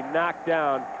going to be knocked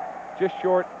down just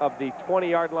short of the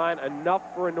 20-yard line, enough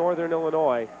for a Northern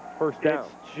Illinois first down.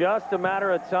 It's just a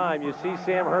matter of time. You see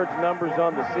Sam Hurd's numbers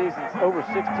on the season, over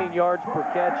 16 yards per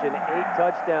catch and 8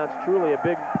 touchdowns. Truly a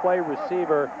big play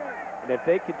receiver. And if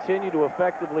they continue to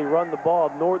effectively run the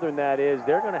ball, Northern that is,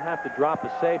 they're going to have to drop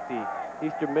a safety.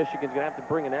 Eastern Michigan's going to have to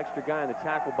bring an extra guy in the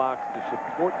tackle box to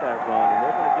support that run, and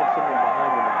they're going to get someone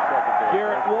behind them in the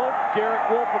secondary. Garrett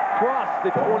Wolf across the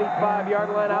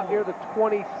 25-yard line out near the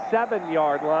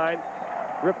 27-yard line.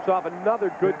 Rips off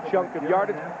another good chunk of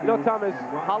yardage. You know,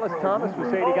 Hollis Thomas was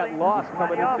saying he got lost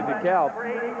coming into DeKalb,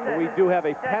 and we do have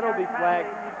a penalty flag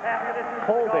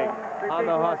holding on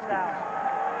the Huskies.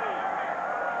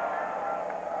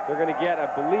 They're going to get, I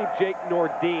believe, Jake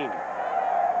Nordine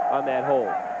on that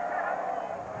hold.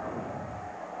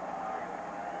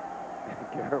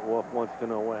 Garrett Wolf wants to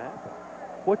know what happened.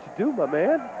 What you do, my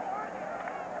man?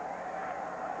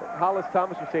 Hollis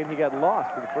Thomas was saying he got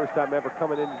lost for the first time ever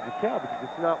coming into DeKalb because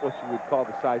it's not what you would call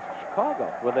the size of Chicago.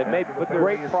 Well, they made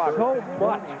great progress. So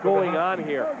much going on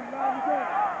here.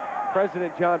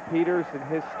 President John Peters and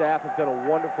his staff have done a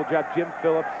wonderful job. Jim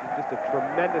Phillips is just a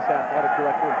tremendous athletic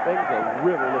director, and things are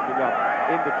really looking up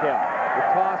in DeKalb. The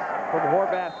toss from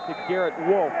Horvath to Garrett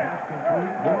Wolf.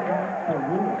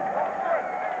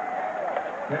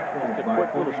 Just a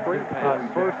quick little screen pass.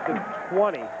 First and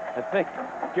 20. I think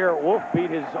Garrett Wolf beat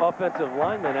his offensive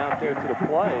lineman out there to the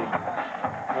play.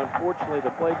 Unfortunately,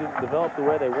 the play didn't develop the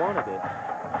way they wanted it.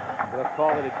 They'll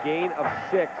call it a gain of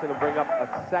 6, and it'll bring up a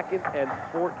 2nd and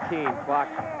 14. Clock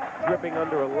dripping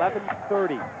under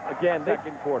 11:30. Again,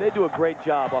 they do a great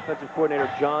job, offensive coordinator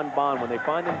John Bond, when they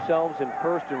find themselves in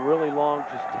first and really long,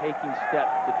 just taking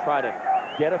steps to try to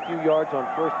get a few yards on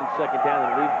first and second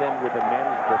down and leave them with a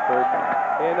manageable third down.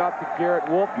 And off to Garrett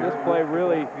Wolf. This play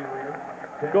really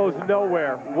goes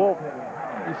nowhere. Wolf,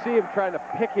 you see him trying to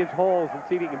pick his holes and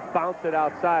see if he can bounce it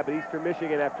outside, but Eastern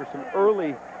Michigan, after some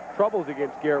early troubles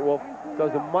against Garrett Wolf,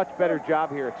 does a much better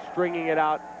job here at stringing it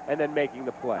out and then making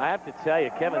the play. I have to tell you,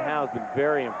 Kevin Howe's been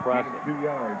very impressive.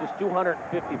 Just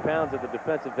 250 pounds at the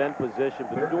defensive end position,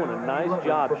 but doing a nice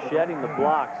job shedding the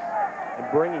blocks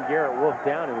and bringing Garrett Wolf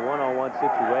down in one-on-one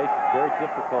situations. Very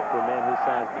difficult for a man his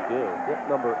size to do. Yep,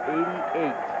 number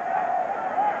 88.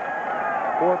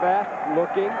 Horvath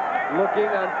looking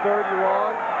on 3rd and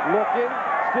long,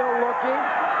 still looking,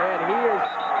 and he is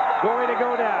going to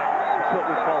go down. That's what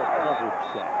we call a coverage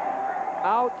set.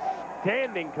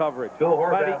 Outstanding coverage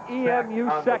by the EMU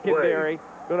secondary.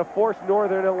 Going to force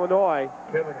Northern Illinois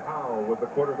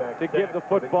to give the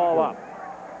football up.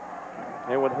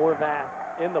 And with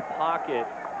Horvath in the pocket,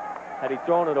 had he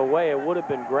thrown it away, it would have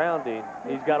been grounding.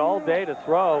 He's got all day to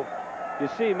throw. You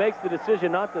see, he makes the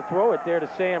decision not to throw it there to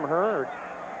Sam Hurd.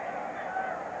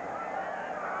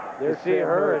 There's Sam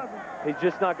Hurd. He's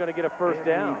just not going to get a first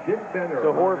down.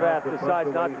 So Horvath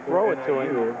decides not to throw it to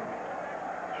him.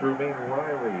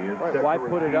 Right, why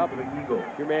put it up?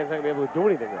 Your man's not going to be able to do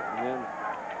anything with it. And then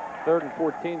 3rd and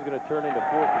 14 is going to turn into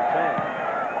 4th and 10.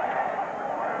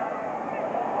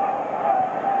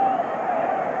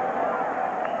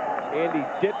 Andy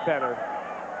Dittbetter,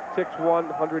 6'1",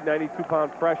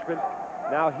 192-pound freshman.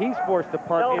 Now he's forced to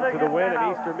punt into the win,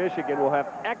 and Eastern Michigan will have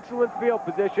excellent field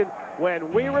position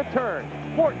when we return.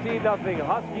 14-0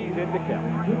 Huskies in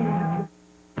DeKalb.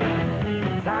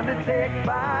 Time to take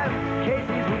 5.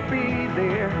 Casey's will be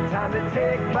there. Time to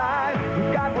take 5.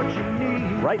 We've got what you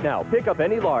need. Right now, pick up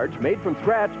any large,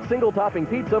 made-from-scratch, single-topping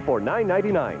pizza for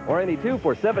 $9.99 or any 2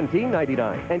 for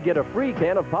 $17.99. And get a free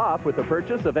can of pop with the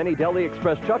purchase of any Deli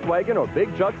Express Chuck Wagon or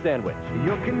Big Chuck sandwich.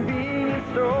 Your convenience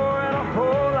store and a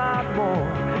whole lot more.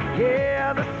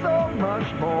 Yeah, there's so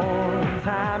much more.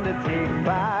 Time to take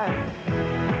 5.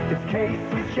 It's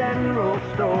Casey's General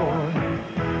Store.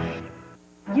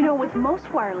 You know, with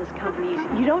most wireless companies,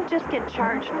 you don't just get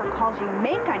charged for calls you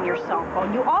make on your cell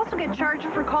phone. You also get charged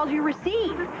for calls you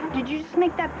receive. Did you just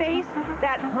make that face?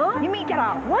 That, huh? You mean get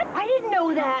a what? I didn't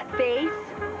know that face.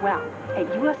 Well,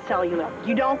 at US Cellular,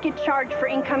 you don't get charged for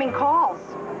incoming calls.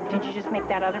 Did you just make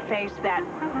that other face? That,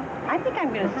 I think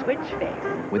I'm going to switch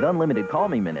face. With unlimited Call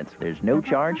Me minutes, there's no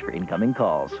charge for incoming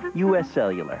calls. US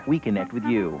Cellular, we connect with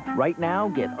you. Right now,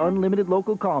 get unlimited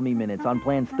local Call Me minutes on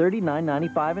plans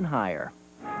 $39.95 and higher.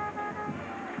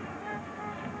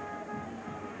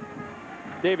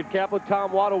 David Kaplan,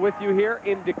 Tom Waddle with you here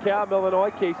in DeKalb,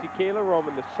 Illinois. Casey Kaler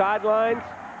roaming the sidelines.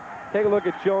 Take a look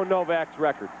at Joe Novak's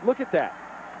records. Look at that.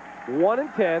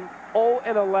 1-10,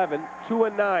 0-11,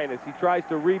 2-9 as he tries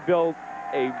to rebuild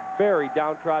a very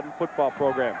downtrodden football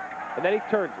program. And then he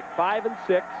turns it.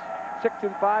 5-6,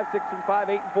 6-5,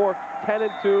 6-5, 8-4,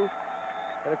 10-2.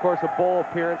 And of course a bowl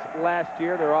appearance last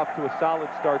year. They're off to a solid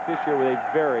start this year with a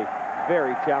very,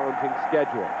 very challenging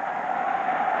schedule.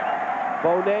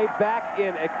 Bonet back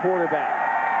in at quarterback.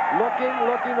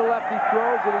 Looking to left, he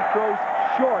throws, and he throws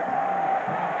short.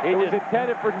 It was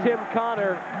intended for Tim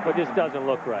Connor. But this doesn't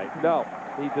look right. No,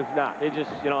 he does not. It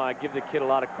just, you know, I give the kid a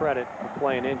lot of credit for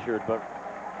playing injured, but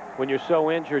when you're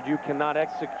so injured, you cannot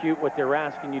execute what they're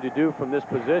asking you to do from this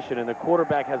position, and the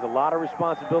quarterback has a lot of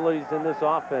responsibilities in this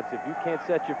offense. If you can't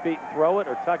set your feet and throw it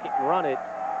or tuck it and run it,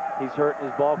 he's hurting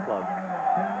his ball club.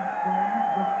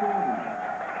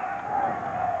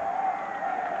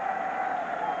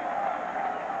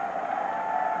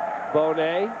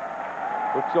 Bonet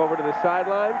looks over to the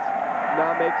sidelines,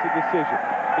 now makes a decision.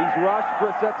 He's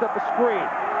rushed, sets up a screen.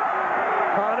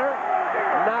 Connor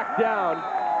knocked down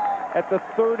at the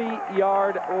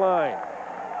 30-yard line.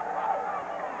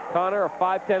 Connor, a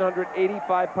 5'10",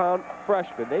 185-pound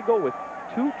freshman. They go with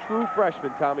two true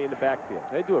freshmen, Tommy, in the backfield.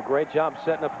 They do a great job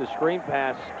setting up the screen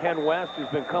pass. Ken West, who's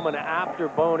been coming after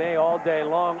Bonet all day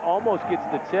long, almost gets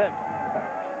the tip.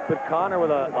 But Connor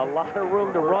with a lot of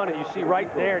room to run, and you see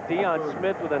right there Deion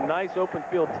Smith with a nice open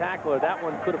field tackler. That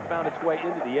one could have found its way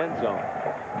into the end zone.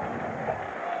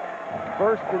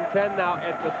 1st and 10 now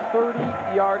at the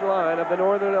 30-yard line of the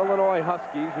Northern Illinois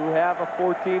Huskies, who have a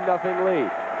 14-0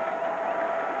 lead.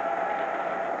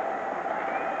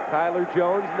 Tyler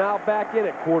Jones now back in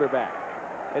at quarterback,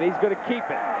 and he's going to keep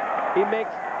it. He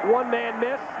makes one man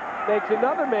miss, makes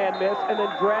another man miss, and then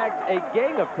drags a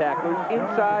gang of tacklers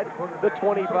inside the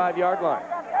 25-yard line.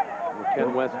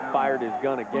 Ken West fired his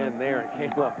gun again there and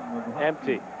came up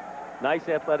empty. Nice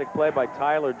athletic play by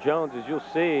Tyler Jones, as you'll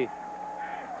see.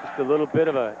 Just a little bit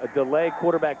of a delay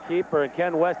quarterback keeper, and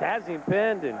Ken West has him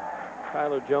pinned, and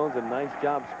Tyler Jones a nice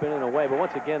job spinning away. But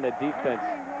once again, the defense,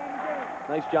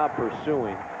 nice job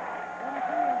pursuing.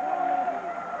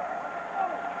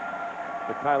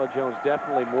 But Tyler Jones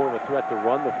definitely more of a threat to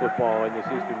run the football in this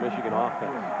Eastern Michigan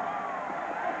offense.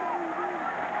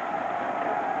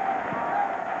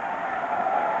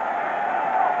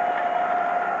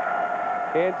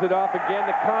 Hands it off again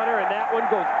to Connor, and that one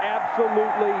goes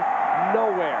absolutely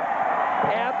nowhere.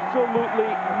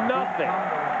 Absolutely nothing.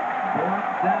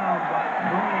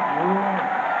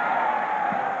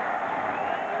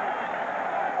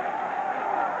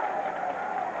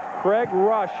 Craig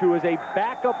Rush, who is a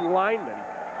backup lineman,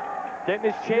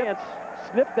 getting his chance,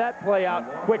 snipped that play out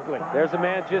quickly. There's a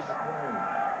man just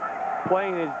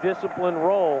playing his disciplined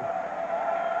role.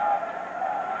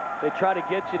 They try to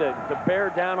get you to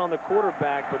bear down on the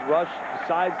quarterback, but Rush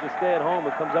decides to stay at home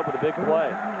and comes up with a big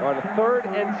play. On a 3rd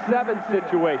and 7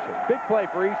 situation. Big play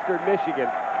for Eastern Michigan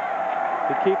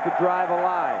to keep the drive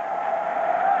alive.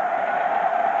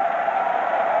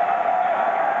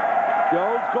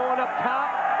 Jones going up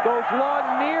top, goes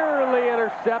long, nearly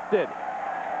intercepted.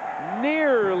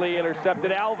 Nearly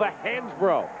intercepted. Alva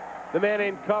Hansbrough, the man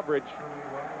in coverage.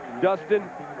 Dustin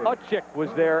Utchik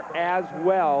was there as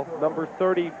well, number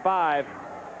 35.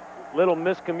 Little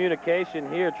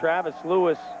miscommunication here. Travis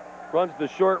Lewis runs the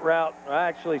short route,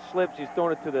 actually slips. He's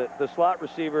throwing it to the slot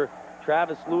receiver.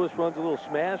 Travis Lewis runs a little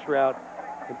smash route.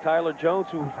 And Tyler Jones,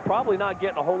 who's probably not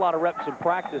getting a whole lot of reps in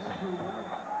practice,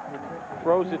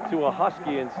 throws it to a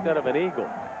Husky instead of an Eagle.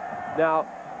 Now,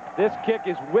 this kick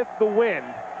is with the wind.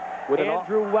 With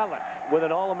Andrew Wellick. With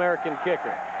an All-American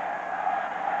kicker.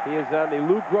 He is on the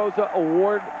Lou Groza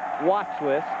Award watch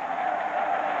list.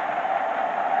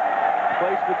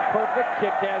 Placement's perfect.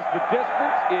 Kick has the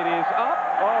distance. It is up.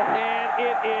 Oh, and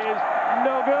it is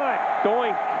no good.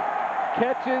 Doink.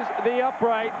 Catches the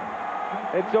upright.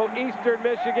 And so Eastern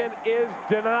Michigan is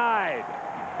denied.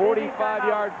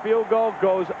 45-yard field goal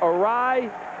goes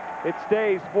awry. It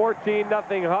stays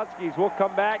 14-0 Huskies. We'll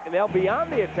come back, and they'll be on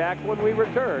the attack when we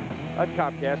return on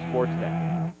Comcast Sports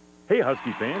Net. Hey,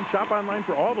 Husky fans, shop online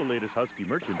for all the latest Husky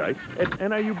merchandise at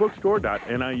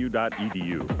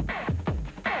niubookstore.niu.edu.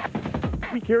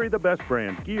 We carry the best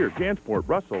brands, gear, Jansport,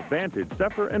 Russell, Vantage,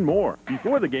 Zephyr, and more.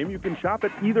 Before the game, you can shop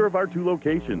at either of our 2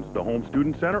 locations, the Home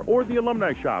Student Center or the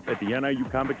Alumni Shop at the NIU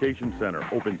Convocation Center.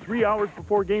 Open 3 hours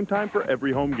before game time for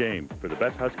every home game. For the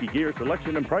best Husky gear,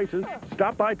 selection, and prices,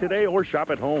 stop by today or shop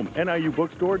at home.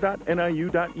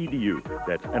 niubookstore.niu.edu.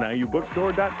 That's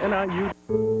niubookstore.niu.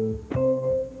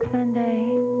 Sunday,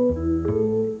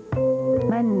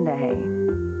 Monday,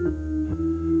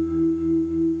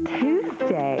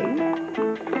 Tuesday,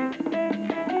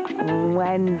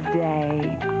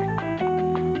 Wednesday.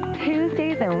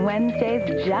 Tuesdays and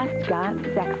Wednesdays just got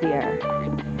sexier.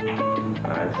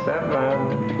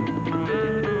 7.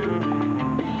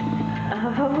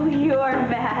 Oh, you're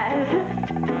mad.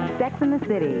 Sex in the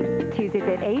City, Tuesdays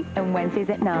at 8 and Wednesdays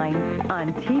at 9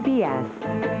 on TBS.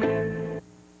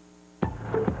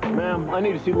 Ma'am, I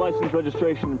need to see license,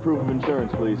 registration, and proof of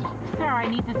insurance, please. Sir, I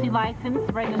need to see license,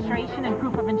 registration, and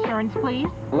proof of insurance, please.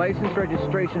 License,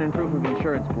 registration, and proof of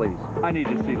insurance, please. I need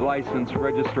to see license,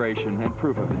 registration, and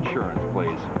proof of insurance,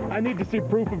 please. I need to see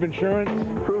proof of insurance.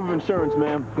 Proof of insurance,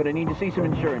 ma'am. But I need to see some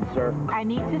insurance, sir. I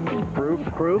need to see Proof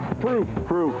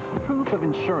of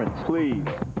insurance, please.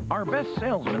 Our best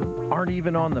salesmen aren't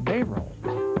even on the payroll.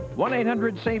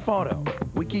 1-800-SAFE-AUTO.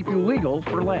 We keep you legal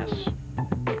for less.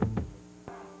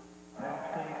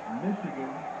 Michigan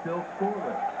still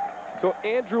scoreless. So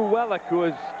Andrew Wellick, who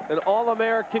is an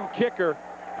All-American kicker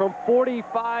from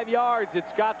 45 yards.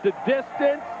 It's got the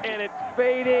distance, and it's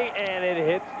fading, and it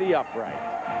hits the upright.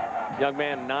 Young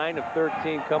man, 9 of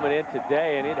 13 coming in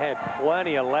today, and it had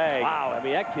plenty of leg. Wow, I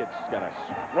mean, that kid's got a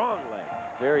strong leg.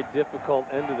 Very difficult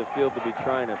end of the field to be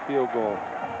trying a field goal.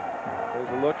 There's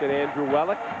a look at Andrew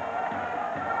Wellick,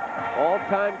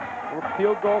 all-time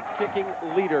field goal kicking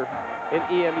leader in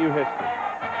EMU history.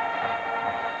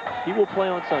 He will play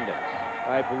on Sundays.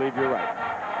 I believe you're right.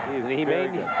 We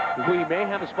may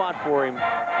have a spot for him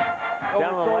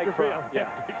down on the lake front.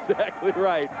 Yeah, exactly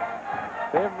right.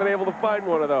 They haven't been able to find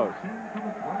one of those.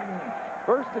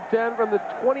 First and 10 from the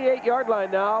 28-yard line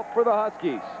now for the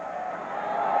Huskies.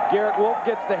 Garrett Wolf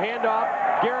gets the handoff.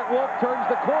 Garrett Wolf turns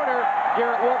the corner.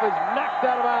 Garrett Wolf is knocked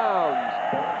out of bounds.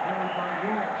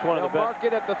 It's one of the best. Mark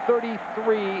it at the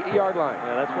 33-yard line.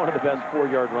 Yeah, that's one of the best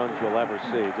 4-yard runs you'll ever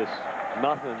see. Just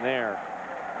nothing there.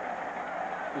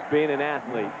 Just being an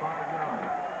athlete.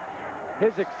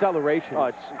 His acceleration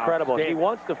it's incredible. He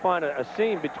wants to find a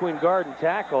seam between guard and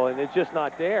tackle, and it's just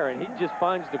not there. And he just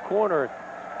finds the corner,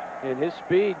 and his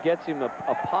speed gets him a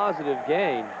positive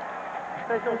gain.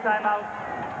 Official timeout.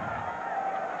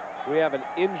 We have an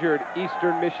injured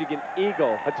Eastern Michigan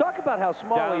Eagle. I talk about how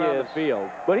small he is, the field,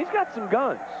 but he's got some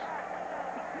guns.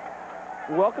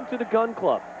 Welcome to the gun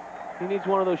club. He needs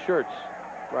one of those shirts.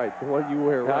 Right, the one you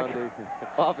wear around the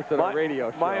office at a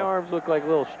radio show. My arms look like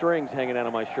little strings hanging out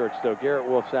of my shirts, though. Garrett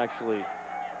Wolf's actually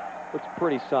looks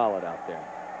pretty solid out there.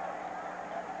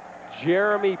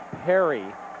 Jeremy Perry,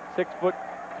 6 foot,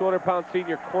 200-pound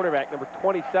senior cornerback, number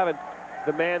 27,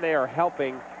 the man they are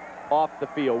helping off the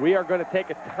field. We are going to take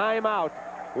a timeout.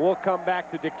 We'll come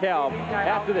back to DeKalb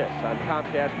after this on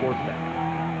Comcast Sports Net.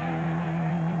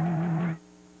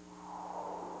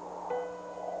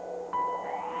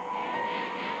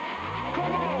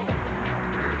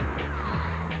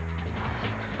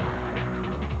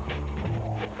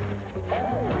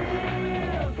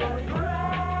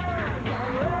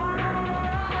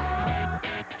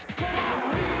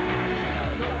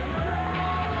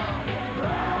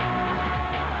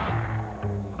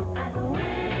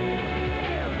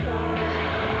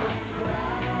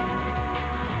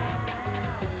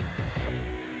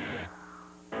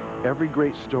 Every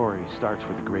great story starts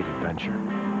with a great adventure.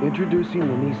 Introducing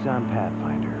the Nissan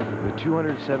Pathfinder, with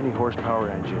 270 horsepower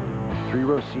engine,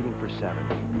 3-row seating for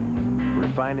 7,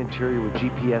 refined interior with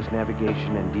GPS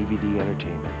navigation and DVD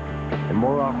entertainment, and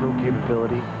more off-road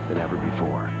capability than ever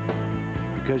before.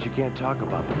 Because you can't talk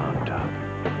about the mountaintop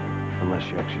unless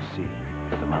you actually see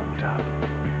the mountaintop.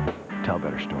 Tell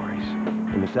better stories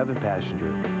in the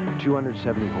 7-passenger,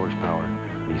 270 horsepower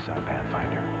Nissan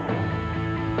Pathfinder.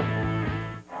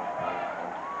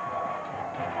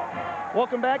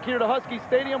 Welcome back here to Husky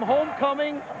Stadium.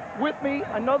 Homecoming with me,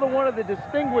 another one of the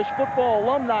distinguished football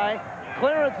alumni.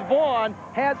 Clarence Vaughn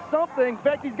has something. In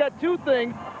fact, he's got 2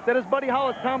 things that his buddy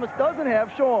Hollis Thomas doesn't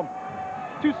have. Show him.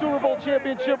 2 Super Bowl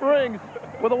championship rings.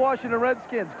 with the Washington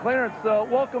Redskins. Clarence,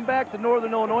 welcome back to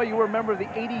Northern Illinois. You were a member of the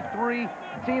 '83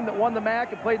 team that won the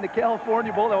MAC and played in the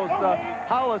California Bowl. That was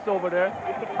Hollis over there.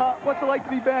 What's it like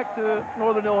to be back to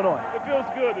Northern Illinois? It feels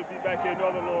good to be back here in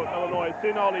Northern Illinois.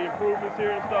 Seeing all the improvements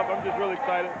here and stuff, I'm just really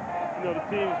excited. You know, the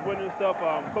team's winning and stuff.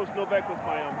 Coach Novak was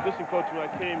my position coach when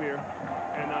I came here.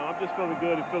 And I'm just feeling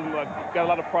good and feeling like got a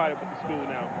lot of pride about the school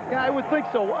now. Yeah, I would think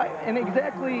so. And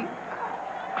exactly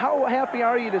how happy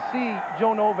are you to see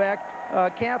Joe Novak?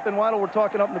 Camp and Waddle were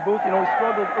talking up in the booth. You know, he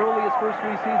struggled early his first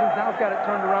 3 seasons. Now he's got it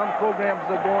turned around. The program's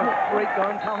going great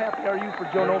guns. How happy are you for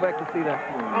Joe Novak to see that?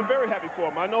 I'm very happy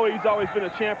for him. I know he's always been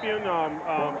a champion.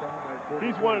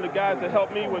 He's one of the guys that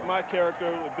helped me with my character,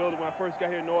 with building when I first got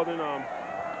here in Northern.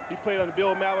 He played under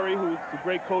Bill Mallory, who's a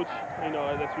great coach, you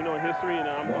know, that we know in history. And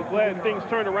I'm glad things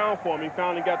turned around for him. He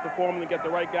finally got the foreman and got the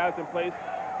right guys in place,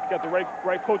 got the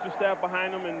right coaching staff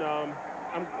behind him, and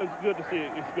it's good to see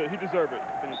it. It's good. He deserved it,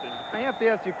 if anything. I have to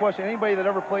ask you a question. Anybody that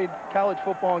ever played college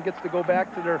football and gets to go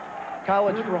back to their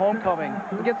college for homecoming,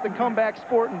 gets to come back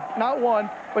sporting not 1,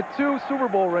 but 2 Super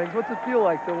Bowl rings. What's it feel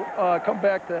like to come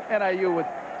back to NIU with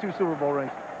 2 Super Bowl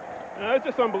rings? It's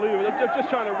just unbelievable. They're just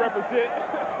trying to represent.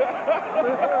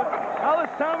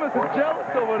 Hollis Thomas is jealous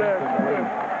over there.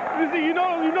 You see, you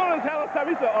know this Hollis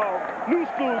Thomas. He's a new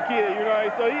school kid, you know,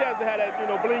 so he has to have that, you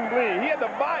know, bling bling. He had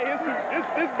to buy his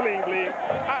bling bling.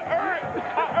 I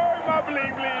earned my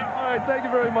bling bling. All right, thank you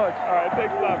very much. All right,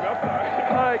 thanks a lot. I'm sorry.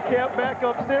 All right, Camp, back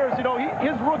upstairs. You know,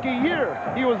 his rookie year,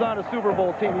 he was on a Super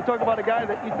Bowl team. You talk about a guy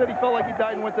that he said he felt like he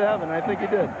died and went to heaven. I think he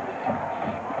did.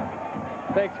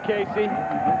 Thanks, Casey.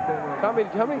 How many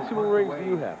Super Bowl rings do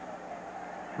you have?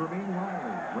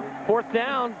 4th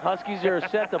down. Huskies are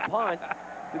set to punt.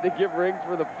 Did they give rings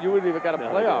for the? You wouldn't even got a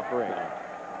playoff ring. No.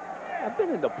 I've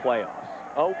been in the playoffs.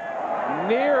 Oh,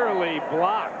 nearly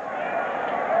blocked.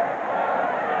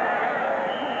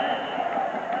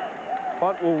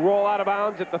 Punt will roll out of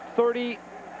bounds at the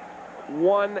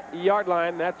 31-yard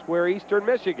line. That's where Eastern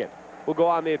Michigan will go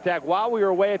on the attack. While we were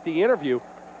away at the interview,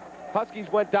 Huskies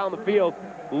went down the field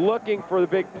looking for the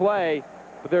big play,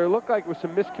 but there looked like there was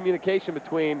some miscommunication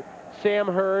between Sam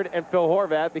Hurd and Phil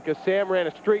Horvath, because Sam ran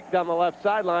a streak down the left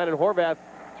sideline and Horvath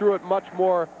threw it much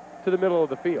more to the middle of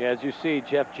the field. Yeah, as you see,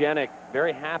 Jeff Jenick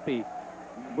very happy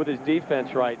with his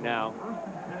defense right now.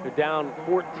 They're down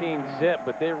 14-zip,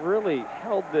 but they really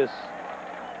held this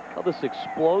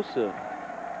explosive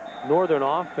Northern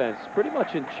offense pretty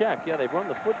much in check. Yeah, they've run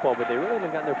the football, but they really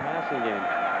haven't gotten their passing game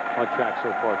on track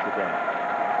so far today.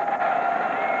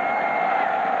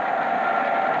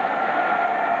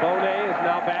 Bonet is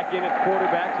now back in at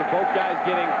quarterback, so both guys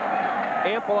getting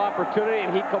ample opportunity,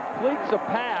 and he completes a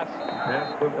pass.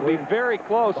 It'll be very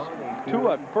close to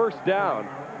a first down.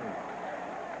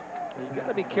 You got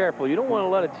to be careful. You don't want to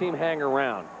let a team hang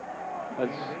around.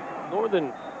 As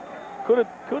Northern could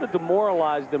have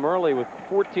demoralized them early with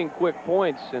 14 quick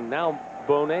points, and now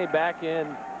Bonet back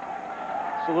in.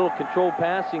 It's a little controlled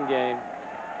passing game,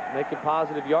 making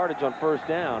positive yardage on first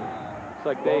down. Looks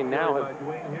like they now have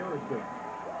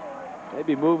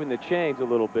maybe moving the chains a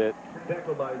little bit.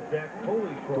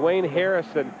 Dwayne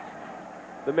Harrison,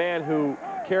 the man who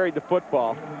carried the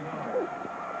football.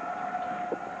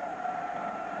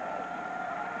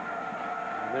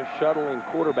 And they're shuttling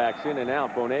quarterbacks in and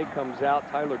out. Bonet comes out.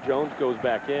 Tyler Jones goes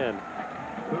back in.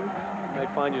 You may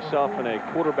find yourself in a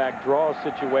quarterback draw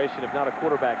situation, if not a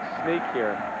quarterback sneak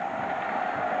here.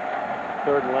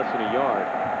 3rd and less than a yard.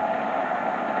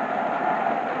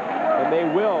 And they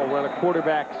will run a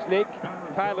quarterback sneak,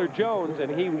 Tyler Jones,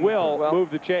 and he will move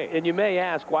the chain. And you may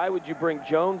ask, why would you bring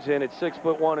Jones in at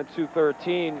 6'1" and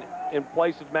 213 in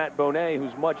place of Matt Bonet,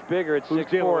 who's much bigger at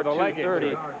 6'4",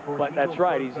 230? But that's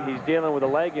right, he's dealing with a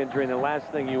leg injury, and the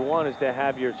last thing you want is to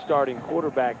have your starting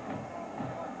quarterback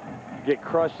get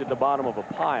crushed at the bottom of a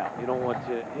pile. You don't want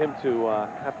him to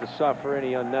have to suffer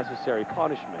any unnecessary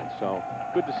punishment. So,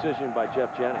 good decision by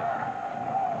Jeff Jenick.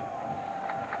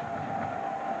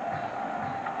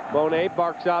 Bonet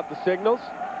barks out the signals.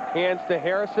 Hands to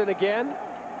Harrison again.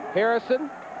 Harrison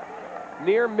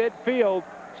near midfield.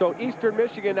 So Eastern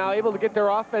Michigan now able to get their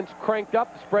offense cranked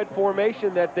up. The spread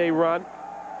formation that they run.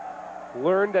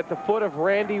 Learned at the foot of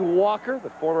Randy Walker, the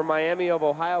former Miami of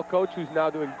Ohio coach, who's now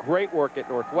doing great work at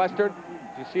Northwestern.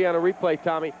 As you see on a replay,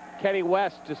 Tommy, Kenny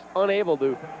West just unable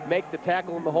to make the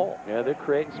tackle in the hole. Yeah, they're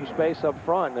creating some space up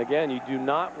front. And again, you do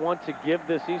not want to give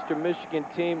this Eastern Michigan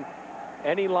team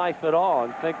any life at all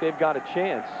and think they've got a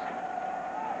chance.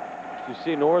 You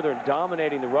see Northern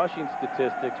dominating the rushing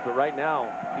statistics, but right now,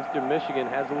 Eastern Michigan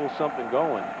has a little something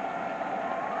going.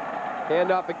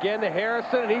 Hand off again to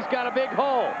Harrison, and he's got a big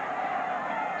hole.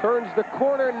 turns the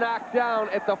corner, knocked down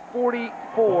at the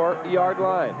 44-yard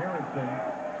line.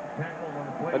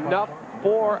 Enough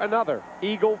for another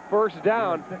Eagle first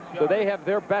down, so they have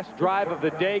their best drive of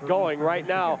the day going right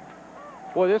now.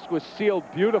 Boy, this was sealed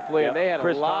beautifully, and they had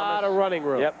a lot of running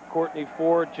room. Yep, Courtney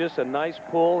Ford, just a nice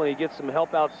pull, and he gets some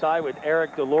help outside with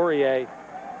Eric Delorier.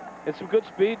 And some good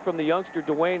speed from the youngster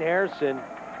Dwayne Harrison.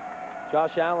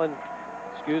 Josh Allen,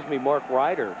 Mark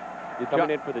Ryder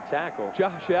coming in for the tackle.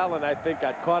 Josh Allen, I think,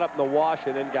 got caught up in the wash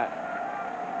and then got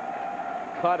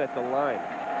cut at the line.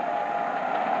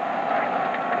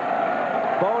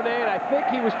 Bonet, I think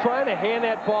he was trying to hand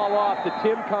that ball off to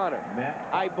Tim Connor.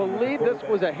 I believe this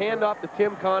was a handoff to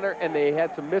Tim Connor, and they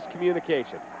had some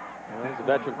miscommunication. There's a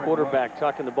veteran quarterback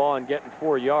tucking the ball and getting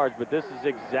 4 yards, but this is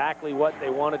exactly what they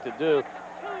wanted to do.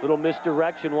 Little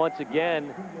misdirection once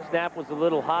again. Snap was a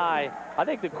little high. I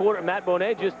think the Matt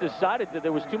Bonet just decided that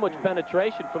there was too much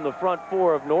penetration from the front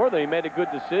four of Northern. He made a good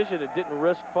decision and didn't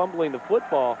risk fumbling the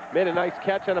football. Made a nice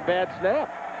catch on a bad snap.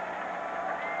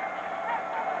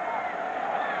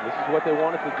 This is what they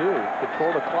wanted to do.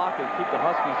 Control the clock and keep the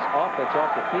Huskies offense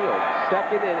off the field.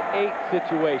 2nd and 8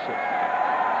 situation.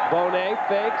 Bonet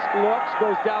fakes, looks,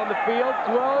 goes down the field,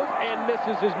 throws, and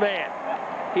misses his man.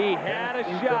 He had a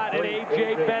shot at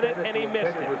A.J. Bennett, and he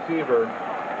missed it.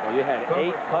 Well, you had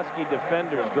 8 Husky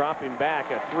defenders dropping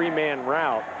back, a 3-man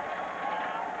route.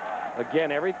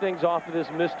 Again, everything's off of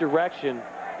this misdirection,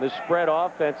 the spread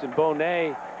offense, and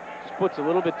Bonet just puts a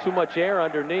little bit too much air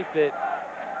underneath it.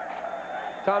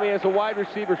 Tommy, as a wide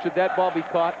receiver, should that ball be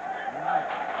caught?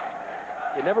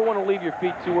 You never want to leave your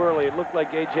feet too early. It looked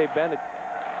like A.J. Bennett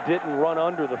didn't run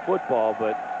under the football,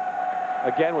 but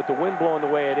again, with the wind blowing the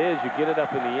way it is, you get it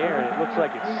up in the air, and it looks like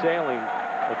it's sailing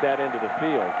at that end of the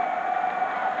field.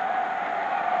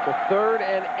 So 3rd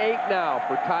and 8 now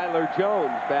for Tyler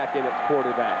Jones back in at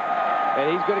quarterback.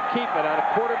 And he's going to keep it on a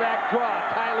quarterback draw.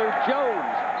 Tyler Jones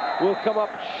will come up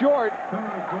short.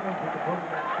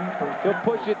 He'll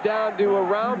push it down to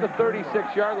around the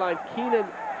 36-yard line. Keenan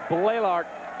Blaylock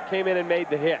came in and made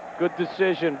the hit. Good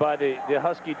decision by the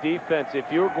Husky defense.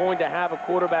 If you're going to have a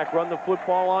quarterback run the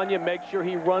football on you, make sure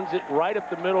he runs it right up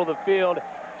the middle of the field.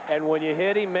 And when you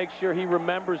hit him, make sure he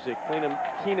remembers it.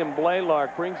 Keenan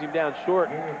Blaylock brings him down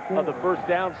short of the first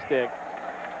down stick.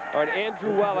 All right,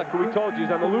 Andrew Wellick, who we told you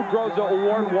is on the Lou Groza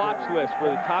Award watch list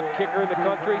for the top kicker in the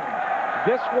country.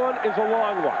 This one is a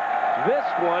long one. This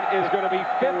one is going to be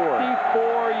 54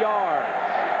 yards.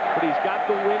 But he's got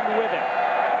the wind with him.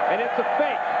 And it's a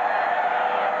fake.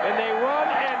 And they run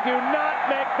and do not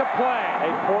make the play.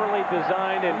 A poorly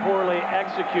designed and poorly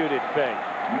executed fake.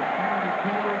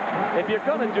 If you're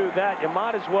going to do that, you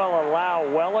might as well allow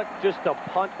Wellick just to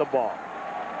punt the ball.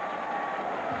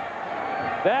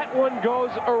 That one goes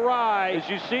awry. As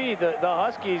you see, the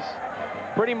Huskies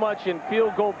pretty much in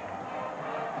field goal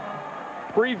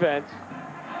prevent.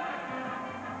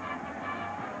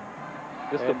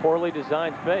 Just a poorly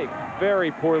designed fake.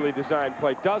 Very poorly designed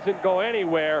play. Doesn't go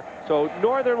anywhere. So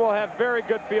Northern will have very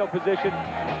good field position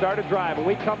to start a drive. When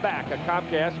we come back on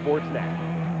Comcast Sports Net.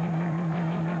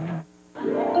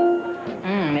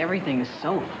 Everything is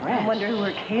so fresh. I wonder who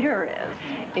her caterer is.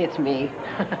 It's me.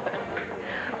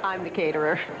 I'm the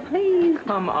caterer. Please.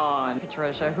 Come on,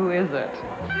 Patricia, who is it?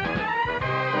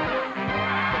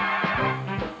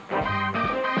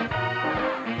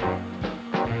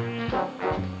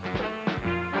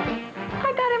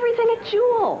 I got everything at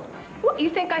Jewel. What, you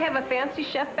think I have a fancy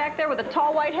chef back there with a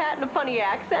tall white hat and a funny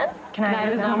accent? Can I have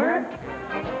his number?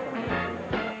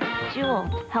 Jewel,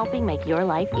 helping make your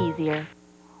life easier.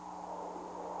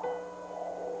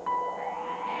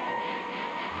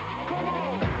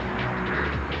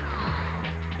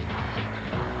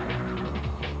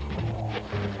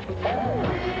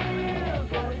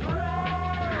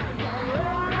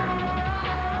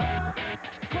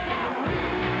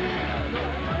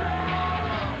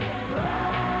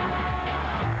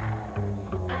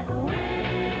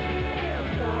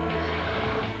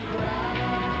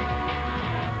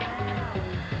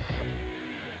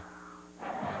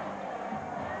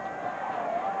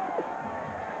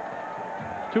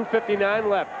 .259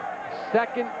 left.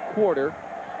 Second quarter.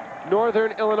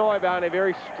 Northern Illinois behind a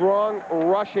very strong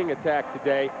rushing attack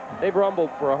today. They've rumbled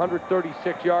for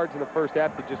 136 yards in the first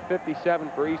half to just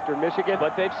 57 for Eastern Michigan.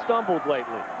 But they've stumbled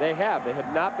lately. They have. They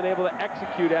have not been able to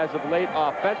execute as of late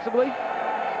offensively.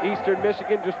 Eastern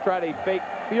Michigan just tried a fake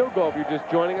field goal if you're just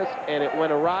joining us, and it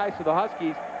went awry. So the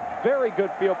Huskies, very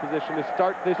good field position to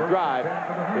start this drive.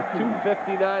 With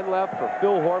 2:59 left for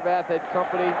Phil Horvath and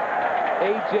company.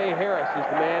 A.J. Harris is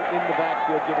the man in the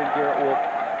backfield giving Garrett Wolf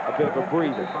a bit of a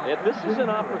breather. Yeah, this is an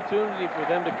opportunity for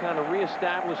them to kind of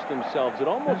reestablish themselves. It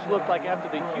almost looked like after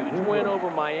the huge win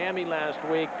over Miami last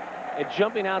week and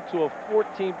jumping out to a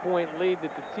 14-point lead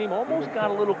that the team almost got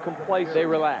a little complacent. They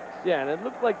relaxed. Yeah, and it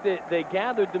looked like they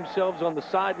gathered themselves on the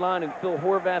sideline, and Phil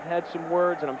Horvath had some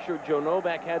words, and I'm sure Joe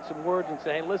Novak had some words, and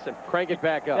say, hey, listen. Crank it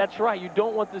back up. That's right. You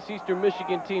don't want this Eastern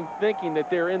Michigan team thinking that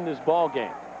they're in this ball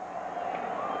game.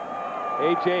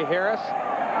 A.J. Harris.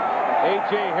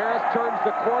 A.J. Harris turns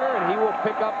the corner, and he will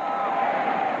pick up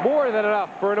more than enough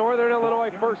for a Northern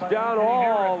Illinois first down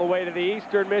all the way to the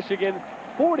Eastern Michigan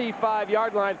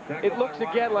 45-yard line. It looks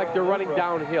again like they're running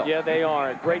downhill. Yeah, they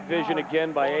are. Great vision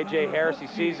again by A.J. Harris. He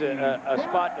sees a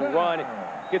spot to run.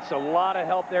 Gets a lot of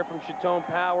help there from Chatone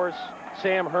Powers.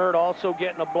 Sam Hurd also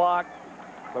getting a block.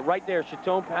 But right there,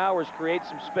 Chatone Powers creates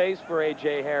some space for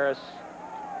A.J. Harris.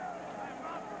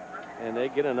 And they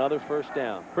get another first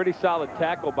down. Pretty solid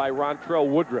tackle by Rontrell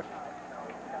Woodruff,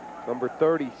 number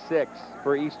 36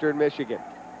 for Eastern Michigan.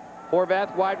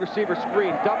 Horvath, wide receiver screen,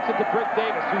 dumps it to Britt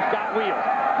Davis, who's got wheels.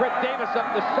 Britt Davis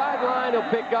up the sideline. He'll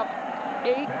pick up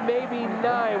 8, maybe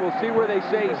 9. We'll see where they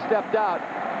say he stepped out.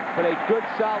 But a good,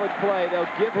 solid play. They'll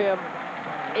give him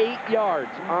 8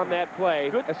 yards on that play.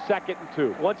 Good. A 2nd and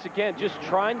 2. Once again, just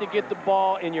trying to get the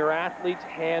ball in your athlete's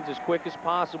hands as quick as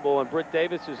possible. And Britt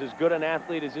Davis is as good an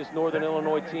athlete as this Northern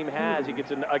Illinois team has. He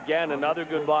gets, again, another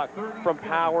good block from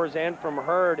Powers and from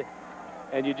Hurd.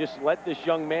 And you just let this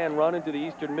young man run into the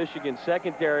Eastern Michigan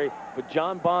secondary. But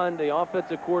John Bond, the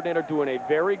offensive coordinator, doing a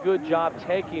very good job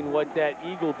taking what that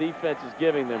Eagle defense is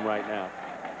giving them right now.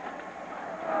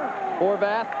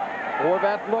 Horvath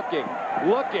looking.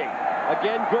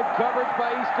 Again, good coverage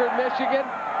by Eastern Michigan.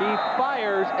 He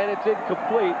fires, and it's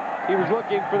incomplete. He was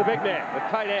looking for the big man, the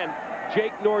tight end,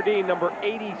 Jake Nordine, number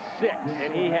 86.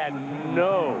 And he had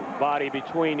no body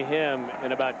between him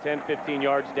and about 10, 15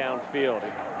 yards downfield.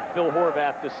 Phil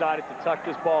Horvath decided to tuck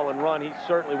this ball and run. He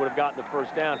certainly would have gotten the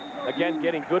first down. Again,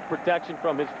 getting good protection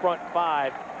from his front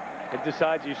 5. And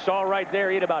decides, you saw right there,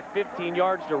 he had about 15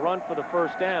 yards to run for the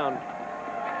first down.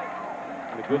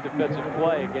 And a good defensive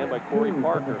play again by Corey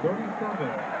Parker.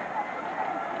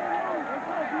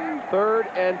 3rd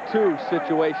and 2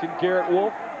 situation. Garrett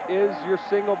Wolf is your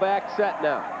single back set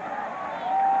now.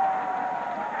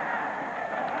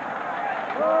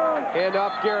 Hand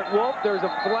off Garrett Wolf. There's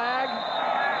a flag.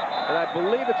 And I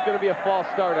believe it's going to be a false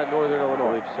start on Northern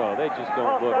Illinois. I believe so. They just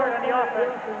don't look. Start on the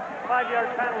offense.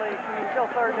 5-yard penalty.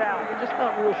 Still 3rd down. They're just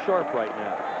not real sharp right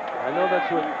now. I know that's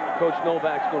what Coach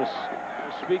Novak's going to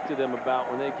speak to them about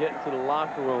when they get into the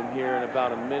locker room here in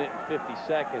about 1 minute and 50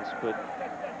 seconds. But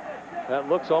that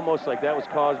looks almost like that was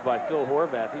caused by Phil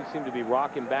Horvath. He seemed to be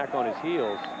rocking back on his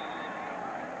heels.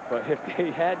 But if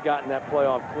they had gotten that play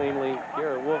off cleanly,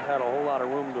 Garrett Wolf had a whole lot of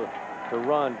room to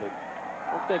run. But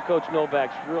I don't think Coach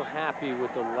Novak's real happy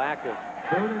with the lack of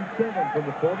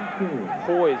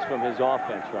poise from his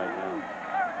offense right now.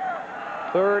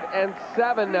 3rd and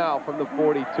 7 now from the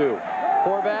 42.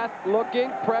 Horvath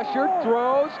looking, pressured,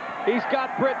 throws. He's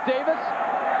got Britt Davis.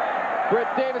 Britt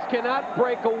Davis cannot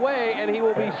break away, and he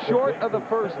will be short of the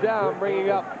first down, bringing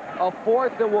up a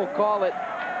 4th, and we'll call it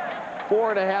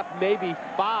 4.5, maybe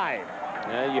 5.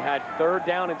 Yeah, you had 3rd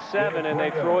down and 7, and they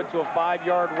throw it to a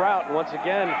 5-yard route. And once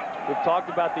again, we've talked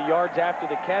about the yards after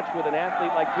the catch with an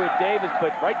athlete like Britt Davis,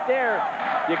 but right there,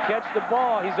 you catch the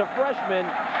ball. He's a freshman.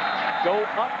 Go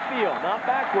upfield, not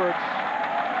backwards.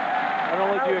 Not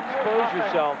only do you expose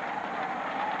yourself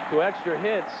to extra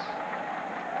hits,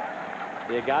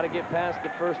 you got to get past the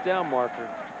first down marker.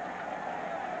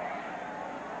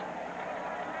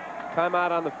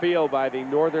 Timeout on the field by the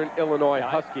Northern Illinois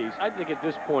Huskies. I think at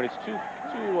this point it's too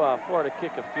far to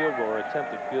kick a field goal or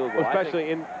attempt a field goal.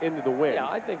 Especially into the wind. Yeah,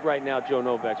 I think right now Joe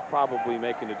Novak's probably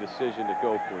making a decision to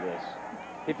go for this.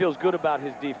 He feels good about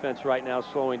his defense right now,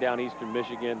 slowing down Eastern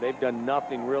Michigan. They've done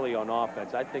nothing really on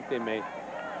offense. I think they may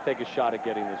take a shot at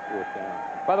getting this 4th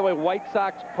down. By the way, White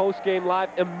Sox post-game live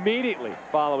immediately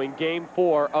following Game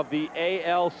 4 of the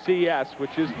ALCS,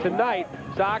 which is tonight.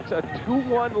 Sox a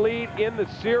 2-1 lead in the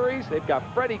series. They've got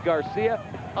Freddie Garcia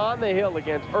on the hill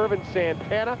against Irvin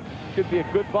Santana. Should be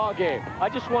a good ball game. I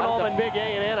just want all the Big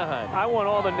A in Anaheim. I want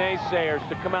all the naysayers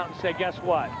to come out and say, guess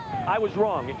what? I was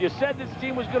wrong. If you said this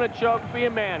team was going to choke, be a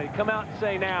man and come out and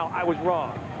say now, I was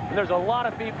wrong. And there's a lot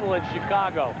of people in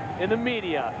Chicago, in the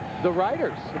media. The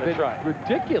writers have been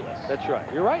ridiculous. That's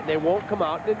right. You're right. They won't come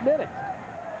out and admit it.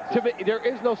 To me, there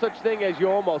is no such thing as you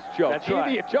almost choked. That's right.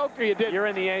 Either you choked or you didn't. You're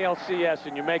in the ALCS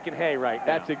and you're making hay right now.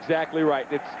 That's exactly right.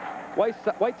 It's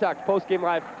White Sox post-game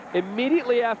live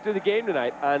immediately after the game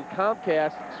tonight on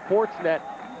Comcast Sportsnet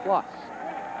Plus.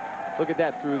 Look at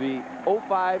that through the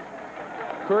 05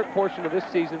 current portion of this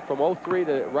season, from 03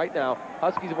 to right now,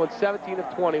 Huskies have won 17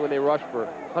 of 20 when they rushed for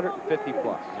 150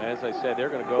 plus. As I said, they're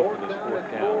going to go for this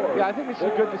 4th down. Yeah, I think this is a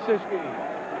good decision.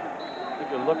 You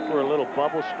can look for a little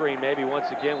bubble screen maybe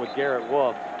once again with Garrett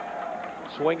Wolf.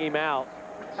 Swing him out.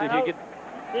 See if you can.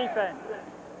 Defense.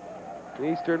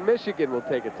 Eastern Michigan will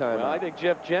take a timeout. Well, I think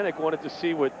Jeff Jenick wanted to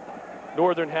see what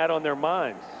Northern had on their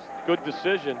minds. Good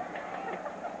decision.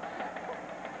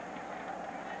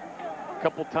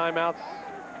 Couple timeouts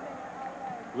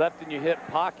left in your hip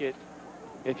pocket.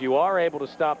 If you are able to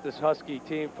stop this Husky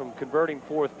team from converting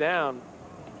 4th down,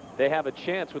 they have a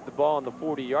chance with the ball on the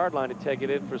 40-yard line to take it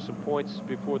in for some points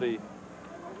before the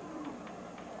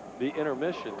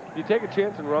intermission. You take a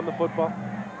chance and run the football?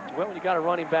 Well, when you got a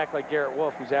running back like Garrett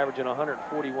Wolf, who's averaging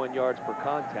 141 yards per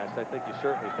contest, I think you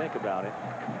certainly think about it,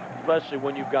 especially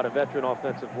when you've got a veteran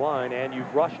offensive line and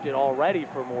you've rushed it already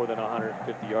for more than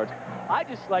 150 yards. I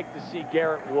just like to see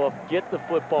Garrett Wolf get the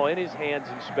football in his hands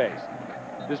in space.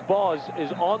 This ball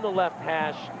is on the left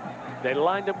hash. They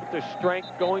lined up with their strength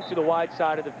going to the wide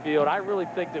side of the field. I really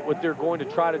think that what they're going to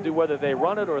try to do, whether they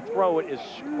run it or throw it, is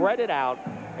spread it out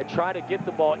and try to get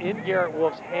the ball in Garrett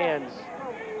Wolf's hands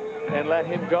and let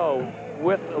him go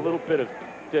with a little bit of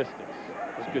distance.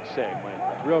 It's a good save,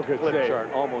 man. Real good Flip save.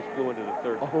 chart almost flew into the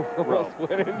 3rd row. row.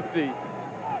 Went into the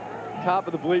top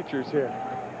of the bleachers here.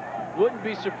 Wouldn't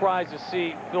be surprised to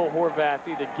see Phil Horvath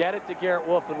either get it to Garrett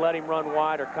Wolf and let him run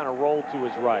wide or kind of roll to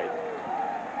his right.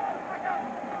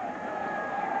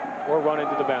 Or run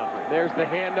into the boundary. There's the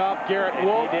handoff. Garrett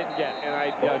Wolf. He didn't get it. And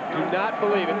I do not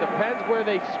believe it. Depends where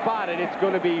they spot it. It's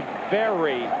going to be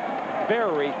very,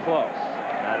 very close.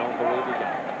 I don't believe he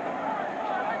got it.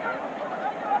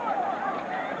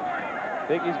 I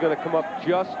think he's going to come up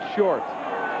just short.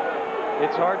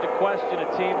 It's hard to question a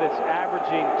team that's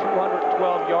averaging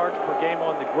 212 yards per game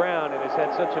on the ground and has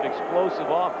had such an explosive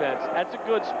offense. That's a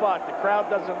good spot. The crowd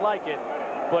doesn't like it,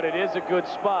 but it is a good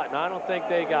spot, and I don't think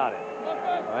they got it.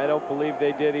 I don't believe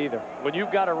they did either. When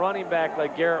you've got a running back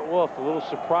like Garrett Wolf, a little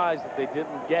surprised that they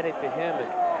didn't get it to him.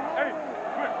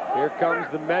 And here comes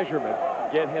the measurement.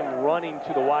 Get him running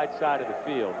to the wide side of the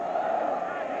field.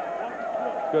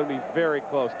 It's going to be very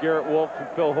close. Garrett Wolf and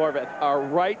Phil Horvath are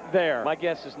right there. My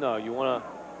guess is no. You want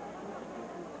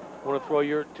to throw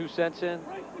your 2 cents in?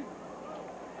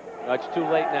 No, it's too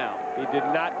late now. He did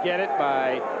not get it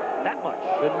by that much.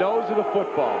 The nose of the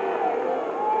football.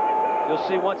 You'll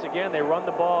see once again they run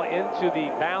the ball into the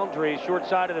boundary, short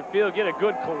side of the field. Get a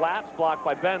good collapse block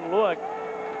by Ben Lueck.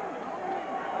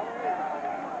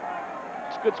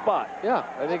 It's a good spot. Yeah,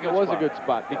 I think it was a good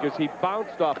spot because he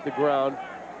bounced off the ground.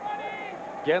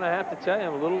 Again, I have to tell you,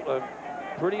 I'm a little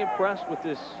pretty impressed with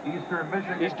this Eastern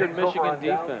Michigan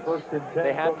defense.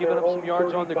 They have given up some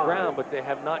yards on the ground, but they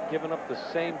have not given up the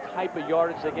same type of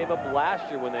yardage they gave up last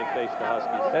year when they faced the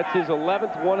Huskies. That's his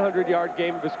 11th 100-yard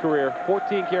game of his career.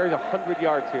 14 carries, 100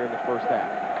 yards here in the first half.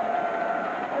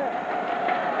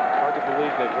 Hard to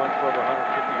believe they've run for over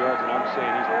 150 yards, and I'm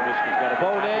saying Eastern Michigan's got a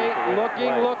Bonet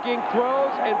looking,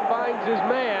 throws, and finds his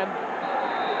man.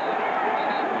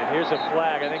 Here's a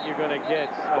flag. I think you're going to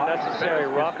get unnecessary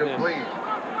roughness.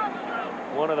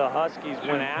 One of the Huskies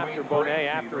went after Bonet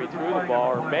after he threw the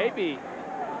ball, or maybe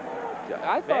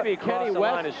he crossed the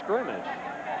line of scrimmage.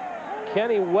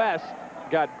 Kenny West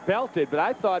got belted, but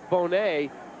I thought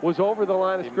Bonet was over the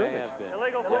line of scrimmage.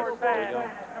 Illegal forward pass.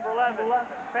 Number 11.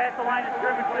 Past the line of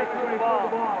scrimmage when they threw the ball.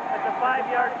 That's a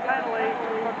 5-yard penalty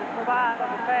from the spot of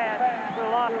the pass for the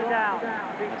loss of down.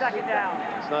 Be 2nd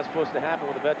down. It's not supposed to happen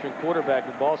with a veteran quarterback.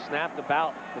 The ball snapped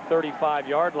about the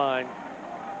 35-yard line.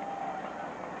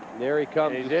 And there he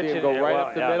comes. You see him go right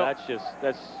up the middle.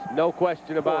 That's no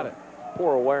question about it.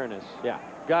 Poor awareness. Yeah.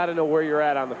 Got to know where you're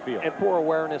at on the field. And poor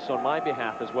awareness on my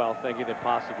behalf as well, thinking that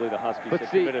possibly the Huskies had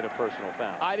committed a personal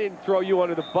foul. I didn't throw you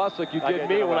under the bus like you did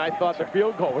me when I thought the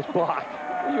field goal was blocked.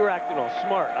 You were acting all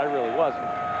smart. I really wasn't.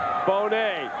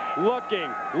 Bonet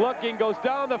looking, goes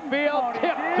down the field,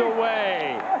 tipped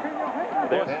away.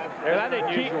 There's an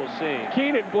unusual scene.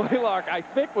 Keenan Blaylock, I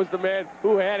think, was the man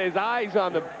who had his eyes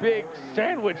on the big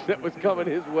sandwich that was coming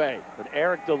his way. But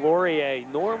Eric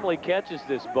Delorier normally catches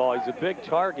this ball. He's a big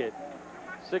target.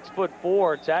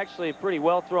 6'4". It's actually a pretty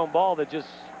well-thrown ball that just,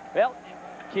 well,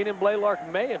 Keenan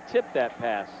Blaylock may have tipped that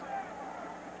pass.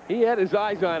 He had his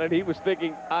eyes on it. He was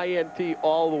thinking INT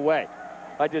all the way.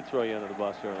 I did throw you under the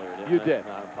bus earlier, didn't I? You did.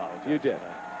 No, I apologize. You did.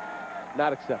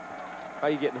 Not accepted. How are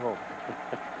you getting home?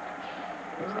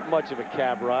 It's not much of a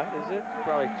cab ride, is it?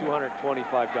 Probably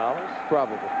 $225.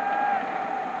 Probably.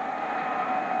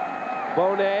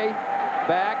 Bonet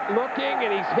back looking,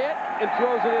 and he's hit, and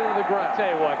throws it into the ground. I'll tell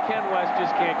you what, Ken West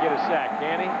just can't get a sack,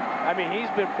 can he? I mean, he's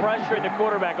been pressuring the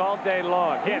quarterback all day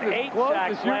long. He had 8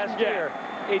 sacks last year.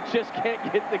 He just can't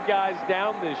get the guys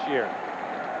down this year.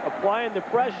 Applying the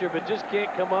pressure, but just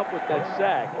can't come up with that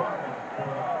sack.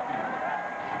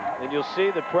 And you'll see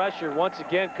the pressure once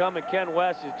again coming. Ken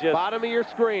West is just... Bottom of your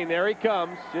screen, there he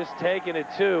comes. Just taking it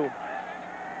to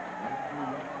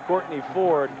Courtney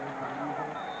Ford.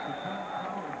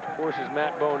 Forces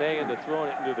Matt Bonet into throwing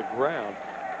it into the ground.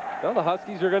 Well, the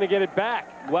Huskies are going to get it back.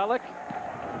 Wellick,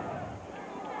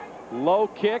 low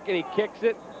kick, and he kicks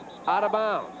it out of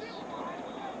bounds.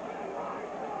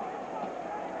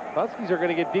 Huskies are going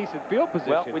to get decent field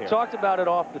position. Well, we talked about it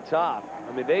off the top.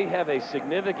 I mean, they have a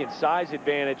significant size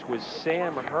advantage with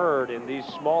Sam Hurd in these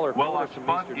smaller corners from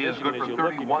Eastern Michigan. As you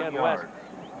look at Ken West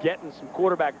getting some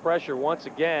quarterback pressure once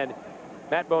again.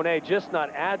 Matt Bonet just not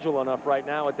agile enough right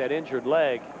now with that injured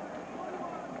leg.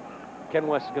 Ken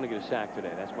West is going to get a sack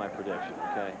today. That's my prediction,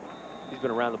 okay? He's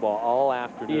been around the ball all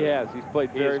afternoon. He has. He's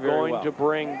played very, very well. He's going to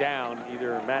bring down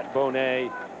either Matt Bonet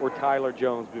or Tyler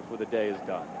Jones before the day is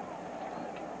done.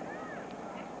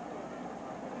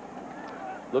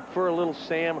 Look for a little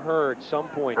Sam Hurd some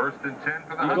point. First and 10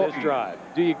 for the on this drive.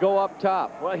 Do you go up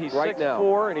top? Well, he's right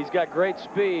 6'4", and he's got great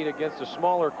speed against a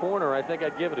smaller corner. I think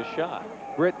I'd give it a shot.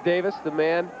 Britt Davis, the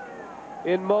man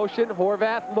in motion.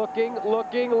 Horvath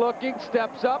looking,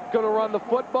 steps up, going to run the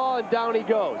football, and down he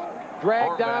goes.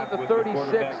 Dragged down at the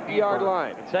 36-yard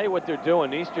line. I'll tell you what they're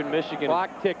doing. Eastern Michigan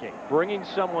clock ticking, bringing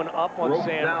someone up on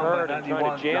Sam Hurd and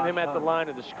trying to jam him at the line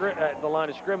of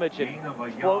scrimmage and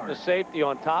floating a safety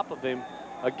on top of him.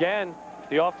 Again,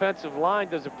 the offensive line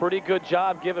does a pretty good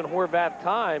job giving Horvath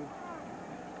time.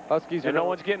 Huskies and no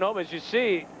one's getting home. As you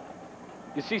see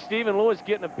Stephen Lewis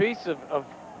getting a piece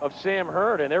of Sam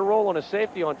Hurd, and they're rolling a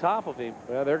safety on top of him.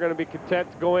 Well, they're going to be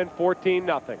content to go in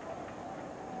 14-0.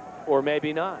 Or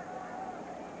maybe not.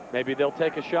 Maybe they'll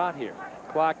take a shot here.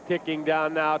 Clock ticking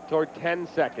down now toward 10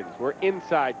 seconds. We're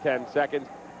inside 10 seconds.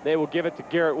 They will give it to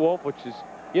Garrett Wolf, which is,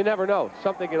 you never know.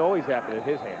 Something can always happen in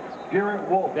his hands. Garrett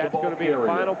Wolf, that's going to be the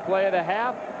final play of the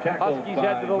half. Huskies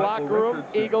head to the locker room.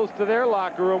 Eagles to their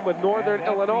locker room with Northern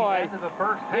Illinois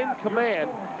in command.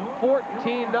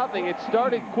 14-0. It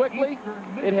started quickly.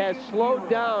 It has slowed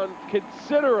down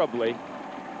considerably.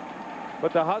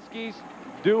 But the Huskies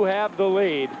do have the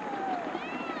lead.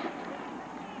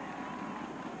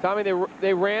 Tommy,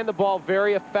 they ran the ball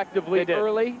very effectively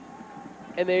early,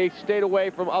 and they stayed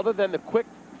away from, other than the quick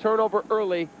turnover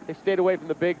early, they stayed away from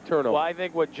the big turnover. Well, I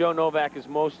think what Joe Novak is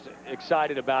most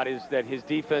excited about is that his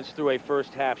defense threw a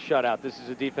first-half shutout. This is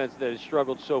a defense that has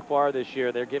struggled so far this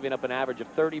year. They're giving up an average of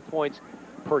 30 points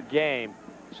per game.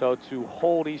 So to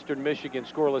hold Eastern Michigan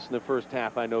scoreless in the first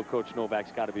half, I know Coach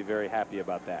Novak's got to be very happy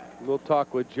about that. We'll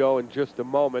talk with Joe in just a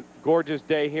moment. Gorgeous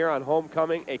day here on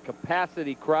homecoming, a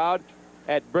capacity crowd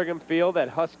at Brigham Field at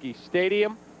Husky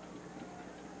Stadium.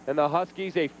 And the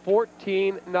Huskies a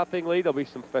 14-0 lead. There'll be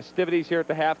some festivities here at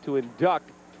the half to induct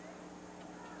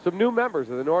some new members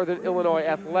of the Northern Illinois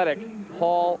Athletic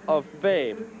Hall of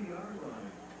Fame.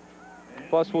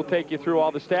 Plus, we'll take you through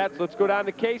all the stats. Let's go down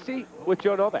to Casey with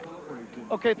Joe Novak.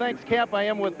 Okay, thanks, Cap. I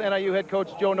am with NIU head coach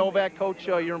Joe Novak. Coach,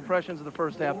 your impressions of the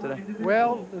first half today?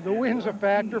 Well, the win's a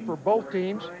factor for both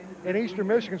teams, and Eastern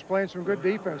Michigan's playing some good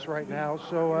defense right now.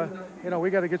 So, you know,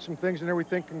 we got to get some things in there we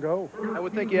think can go. I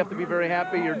would think you have to be very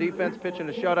happy. Your defense pitching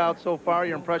a shutout so far.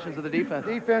 Your impressions of the defense?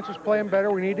 Defense is playing better.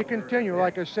 We need to continue.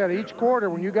 Like I said, each quarter,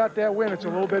 when you got that win, it's a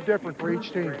little bit different for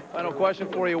each team. Final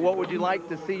question for you. What would you like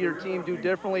to see your team do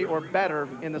differently or better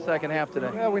in the second half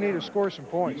today? Well, we need to score some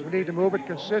points. We need to move it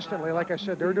consistently. Like I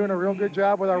said, they're doing a real good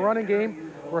job with our running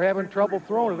game. We're having trouble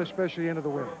throwing it, especially into the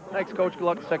win. Thanks, Coach. Good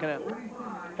luck in the second half.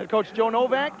 Head coach Joe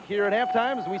Novak here at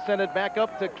halftime as we send it back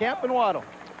up to Camp and Waddle.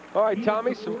 All right,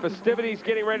 Tommy, some festivities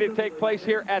getting ready to take place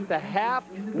here at the half.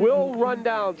 We'll run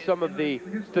down some of the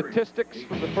statistics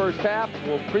from the first half.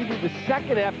 We'll preview the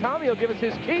second half. Tommy will give us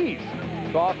his keys.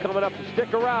 It's all coming up, so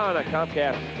stick around on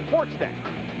Comcast Sports Day.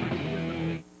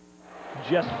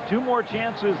 Just 2 more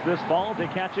chances this fall to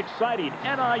catch exciting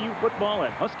NIU football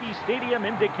at Husky Stadium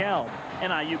in DeKalb.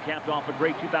 NIU capped off a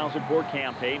great 2004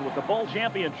 campaign with the Bowl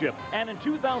Championship. And in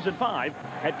 2005,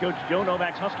 head coach Joe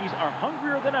Novak's Huskies are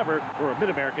hungrier than ever for a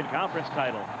Mid-American Conference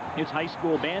title. It's High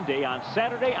School Band Day on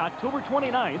Saturday, October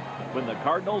 29th, when the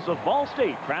Cardinals of Ball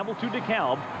State travel to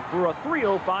DeKalb for a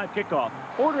 3:05 kickoff.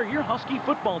 Order your Husky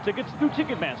football tickets through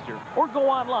Ticketmaster or go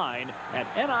online at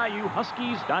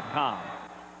NIUHuskies.com.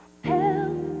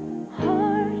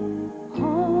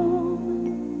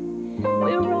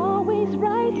 We're always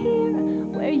right here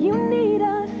where you need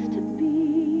us to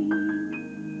be.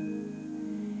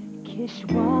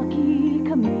 Kishwaukee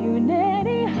Community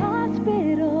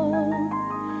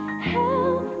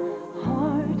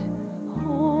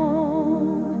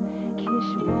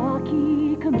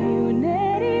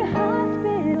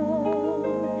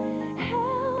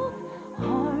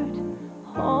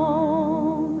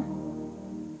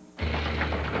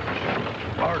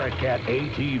Wildcat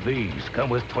ATVs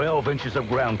come with 12 inches of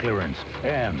ground clearance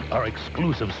and our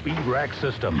exclusive speed rack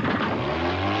system.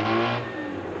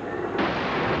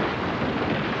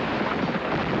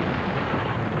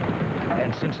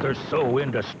 And since they're so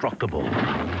indestructible,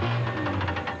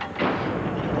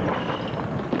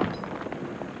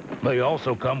 they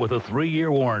also come with a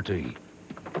 3-year warranty.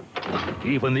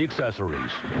 Even the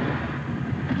accessories.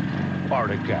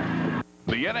 Arctic Cat.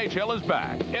 The NHL is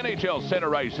back. NHL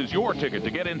Center Ice is your ticket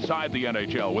to get inside the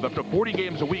NHL with up to 40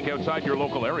 games a week outside your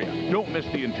local area. Don't miss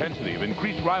the intensity of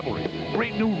increased rivalry,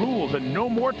 great new rules, and no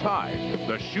more ties.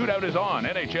 The shootout is on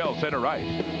NHL Center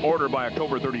Ice. Order by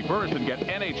October 31st and get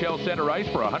NHL Center Ice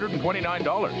for $129,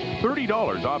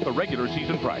 $30 off the regular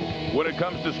season price. When it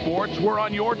comes to sports, we're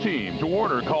on your team. To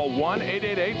order, call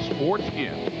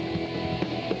 1-888-SPORTS-IN.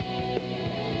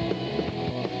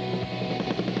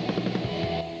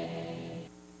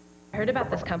 I heard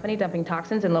about this company dumping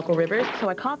toxins in local rivers, so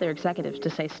I called their executives to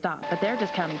say stop. But they're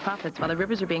just counting profits while the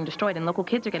rivers are being destroyed and local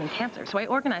kids are getting cancer. So I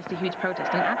organized a huge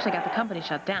protest and actually got the company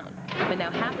shut down. But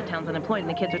now half the town's unemployed and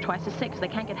the kids are twice as sick, so they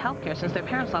can't get health care since their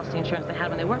parents lost the insurance they had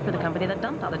when they worked for the company that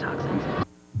dumped all the toxins.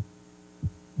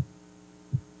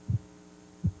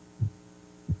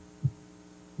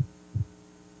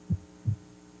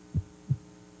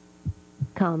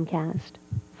 Comcast,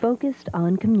 focused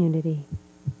on community.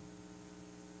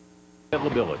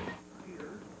 Availability.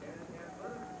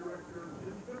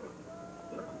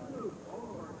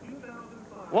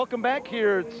 Welcome back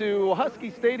here to Husky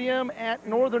Stadium at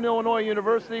Northern Illinois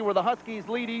University, where the Huskies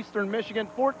lead Eastern Michigan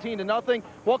 14-0.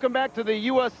 Welcome back to the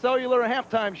U.S. Cellular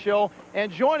halftime show. And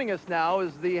joining us now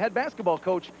is the head basketball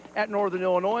coach at Northern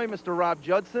Illinois, Mr. Rob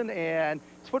Judson. And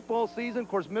it's football season, of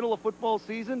course, middle of football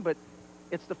season, but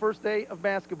it's the first day of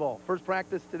basketball. First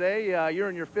practice today. You're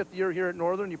in your 5th year here at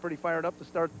Northern. You're pretty fired up to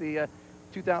start the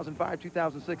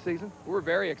 2005-2006 season? We're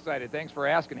very excited. Thanks for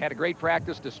asking. Had a great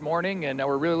practice this morning, and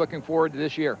we're really looking forward to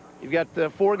this year. You've got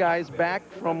 4 guys back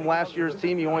from last year's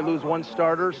team. You only lose 1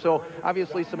 starter, so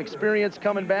obviously some experience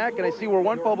coming back. And I see where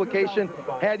one publication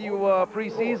had you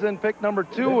preseason pick number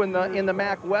 2 in the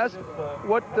MAC West.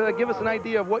 What give us an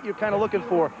idea of what you're kind of looking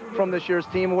for from this year's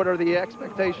team? What are the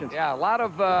expectations? Yeah, a lot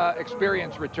of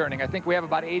experience returning. I think we have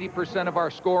about 80% of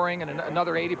our scoring and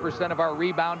another 80% of our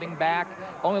rebounding back.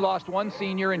 Only lost 1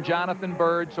 senior in Jonathan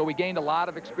Bird, so we gained a lot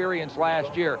of experience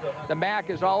last year. The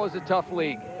MAC is always a tough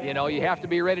league. You know, you have to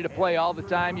be ready to play all the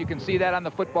time. You can see that on the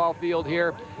football field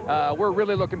here. We're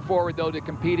really looking forward, though, to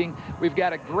competing. We've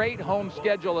got a great home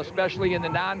schedule, especially in the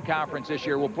non-conference this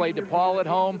year. We'll play DePaul at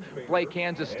home, play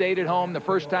Kansas State at home. The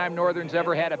first time Northern's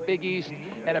ever had a Big East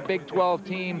and a Big 12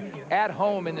 team at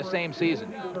home in the same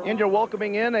season. And you're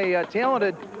welcoming in a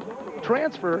talented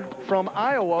transfer from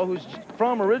Iowa, who's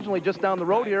from originally just down the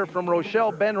road here from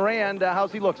Rochelle, Ben Rand.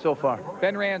 How's he look so far?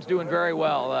 Ben Rand's doing very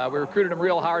well. We recruited him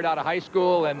real hard out of high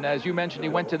school, and as you mentioned, he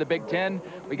went to the Big Ten.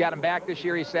 We got him back this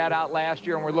year. He sat out last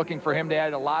year, and we're looking for him to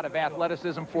add a lot of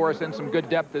athleticism for us and some good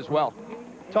depth as well.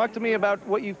 Talk to me about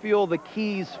what you feel the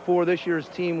keys for this year's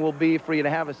team will be for you to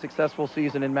have a successful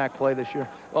season in MAC play this year.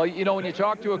 Well, you know, when you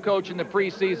talk to a coach in the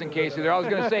preseason, Casey, they're always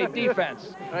going to say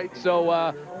defense. Right.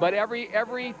 So, but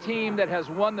every team that has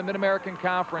won the Mid-American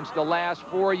Conference the last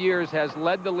 4 years has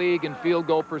led the league in field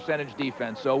goal percentage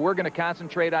defense. So we're going to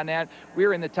concentrate on that. We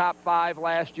were in the top 5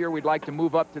 last year. We'd like to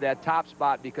move up to that top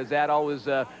spot because that always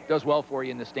does well for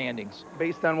you in the standings.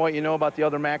 Based on what you know about the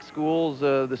other MAC schools,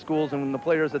 the schools and the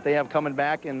players that they have coming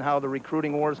back, and how the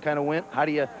recruiting wars kind of went, how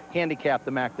do you handicap the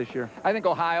MAC this year? I think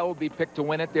Ohio will be picked to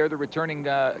win it. They're the returning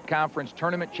conference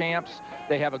tournament champs.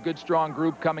 They have a good, strong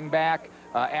group coming back.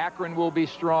 Akron will be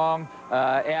strong,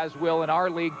 as will in our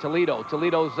league Toledo.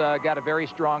 Toledo's got a very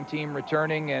strong team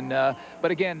returning, and but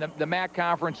again, the MAC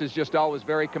conference is just always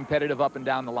very competitive up and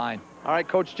down the line. All right,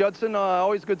 Coach Judson,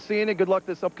 always good seeing you. Good luck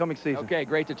this upcoming season. Okay,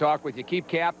 great to talk with you. Keep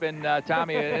Cap and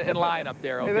Tommy in line up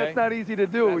there, okay? Hey, that's not easy to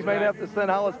do. We might have to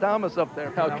send Hollis Thomas up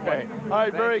there. Okay. All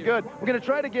right, very good. We're going to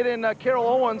try to get in Carol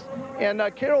Owens, and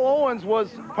Carol Owens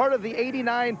was part of the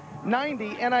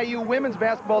 89-90 NIU women's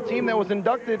basketball team that was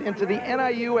inducted into the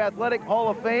NIU Athletic Hall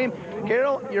of Fame.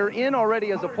 Carol, you're in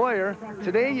already as a player.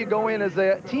 Today you go in as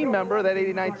a team member of that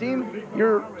 89 team.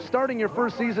 You're starting your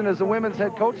first season as a women's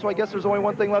head coach, so I guess there's only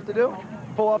one thing left to do.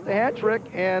 Pull off the hat trick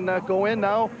and go in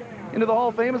now into the Hall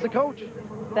of Fame as a coach.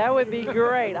 That would be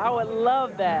great. I would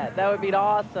love that. That would be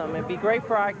awesome. It'd be great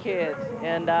for our kids.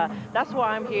 And that's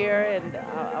why I'm here, and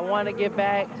I want to give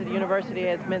back to the university.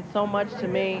 It's meant so much to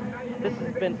me. This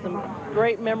has been some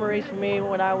great memories for me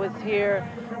when I was here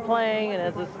playing and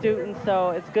as a student, so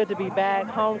it's good to be back.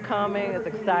 Homecoming is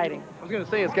exciting. I was going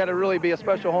to say it's got to really be a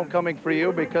special homecoming for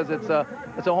you because it's a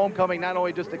homecoming not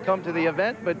only just to come to the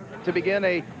event, but to begin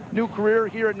a new career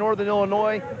here at Northern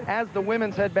Illinois as the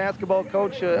women's head basketball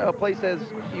coach, a place, as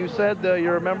you said,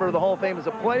 you're a member of the Hall of Fame as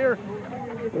a player.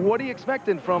 What are you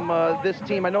expecting from this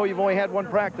team? I know you've only had one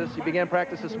practice. You began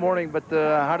practice this morning, but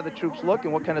how do the troops look,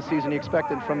 and what kind of season are you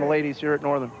expecting from the ladies here at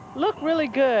Northern? Look really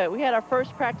good. We had our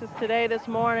first practice today this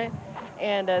morning,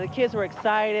 and the kids were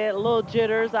excited, a little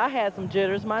jitters. I had some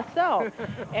jitters myself.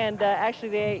 And actually,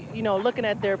 they, looking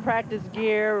at their practice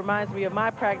gear reminds me of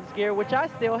my practice gear, which I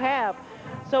still have.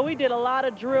 So we did a lot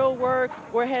of drill work.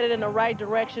 We're headed in the right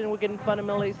direction. We're getting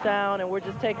fundamentally sound, and we're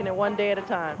just taking it one day at a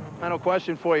time. Final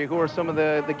question for you. Who are some of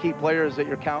the key players that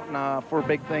you're counting for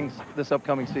big things this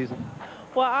upcoming season?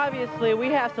 Well, obviously, we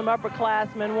have some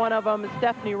upperclassmen. One of them is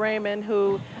Stephanie Raymond,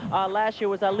 who last year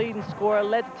was our leading scorer,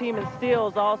 led the team in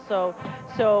steals also.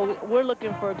 So we're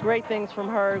looking for great things from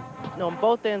her on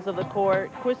both ends of the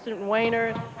court. Kristen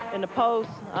Wayner in the post,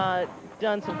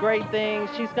 done some great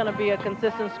things. She's going to be a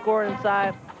consistent scorer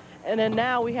inside. And then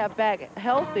now we have back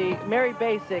healthy Mary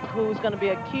Basic, who's going to be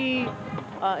a key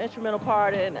instrumental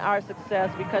part in our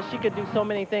success because she could do so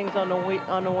many things on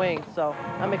the wing. So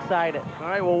I'm excited. All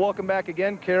right, well, welcome back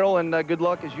again, Carol, and good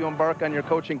luck as you embark on your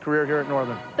coaching career here at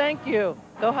Northern. Thank you.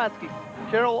 Go Huskies.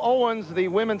 Carol Owens, the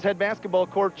women's head basketball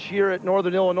coach here at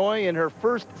Northern Illinois in her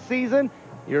first season.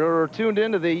 You're tuned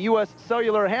into the U.S.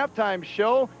 Cellular Halftime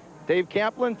Show. Dave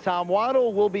Kaplan, Tom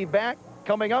Waddle will be back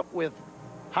coming up with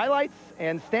highlights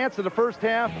and stats of the first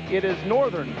half. It is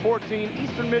Northern 14,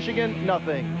 Eastern Michigan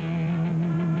nothing.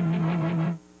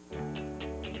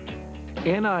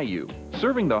 NIU,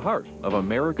 serving the heart of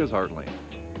America's heartland.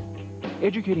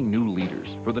 Educating new leaders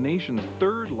for the nation's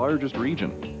third largest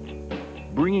region.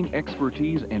 Bringing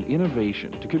expertise and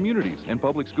innovation to communities and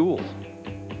public schools.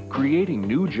 Creating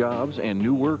new jobs and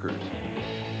new workers.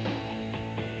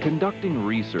 Conducting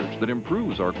research that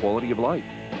improves our quality of life.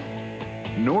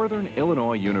 Northern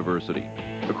Illinois University.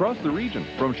 Across the region,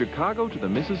 from Chicago to the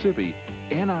Mississippi,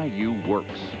 NIU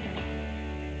works.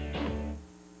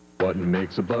 What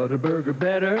makes a Butterburger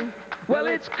better? Well,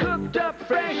 it's cooked up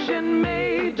fresh and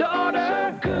made to order.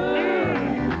 So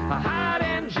good, hot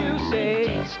and juicy.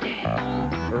 Tasty.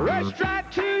 Rushed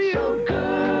right to you. So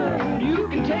good, you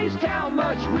can taste how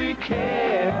much we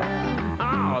care.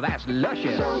 Oh, that's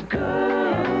luscious. So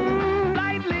good,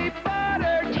 lightly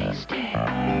buttered. Tasty.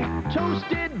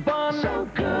 Toasted bun. So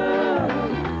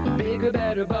good, bigger,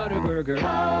 better Butterburger.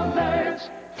 Culver's,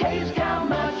 taste how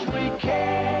much we care.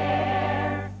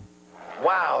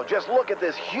 Wow, just look at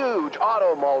this huge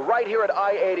auto mall right here at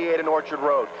I-88 and Orchard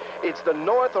Road. It's the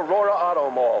North Aurora Auto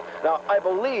Mall. Now, I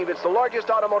believe it's the largest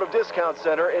automotive discount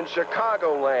center in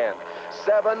Chicagoland.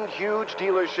 7 huge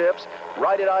dealerships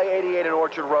right at I-88 and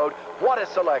Orchard Road. What a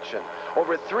selection.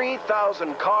 Over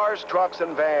 3,000 cars, trucks,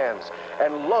 and vans.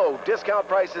 And low discount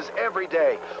prices every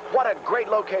day. What a great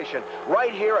location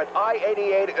right here at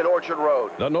I-88 and Orchard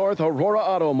Road. The North Aurora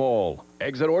Auto Mall.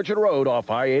 Exit Orchard Road off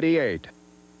I-88.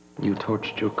 You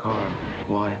torched your car.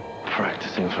 Why?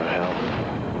 Practicing for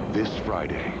hell. This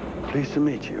Friday. Pleased to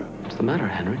meet you. What's the matter,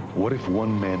 Henry? What if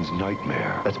one man's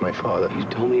nightmare... That's my father. You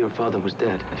told me your father was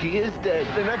dead. He is dead.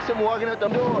 The next time walking out the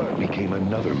door. Became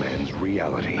another man's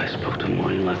reality. I spoke to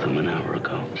Maureen less than an hour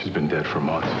ago. She's been dead for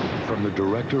months. From the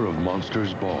director of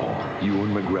Monsters Ball,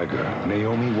 Ewan McGregor,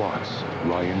 Naomi Watts,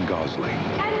 Ryan Gosling.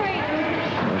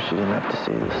 Henry! No, she didn't have to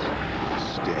see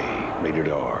this. Stay. Rated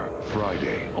R.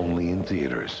 Friday, only in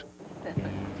theaters.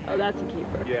 Oh, that's a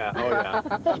keeper. Yeah, oh yeah.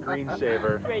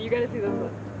 Screensaver. Wait, you gotta see this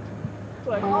one.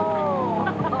 Look.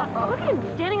 Oh. Look at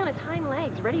him standing on his hind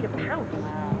legs, ready to pounce.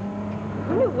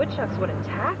 Who knew woodchucks would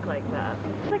attack like that?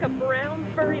 It's like a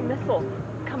brown furry missile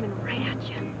coming right at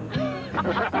you.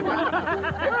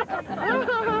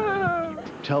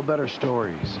 Tell better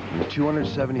stories in the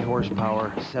 270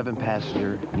 horsepower,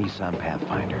 7-passenger Nissan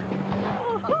Pathfinder.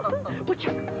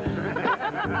 Woodchuck.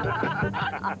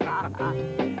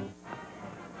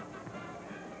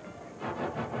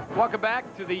 Welcome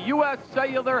back to the U.S.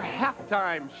 Cellular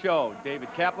Halftime Show. David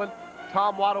Kaplan,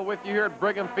 Tom Waddle with you here at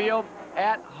Brigham Field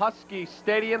at Husky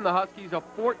Stadium. The Huskies a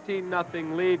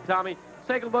 14-0 lead. Tommy, let's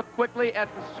take a look quickly at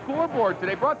the scoreboard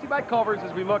today, brought to you by Culver's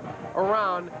as we look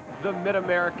around the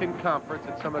Mid-American Conference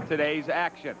at some of today's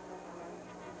action.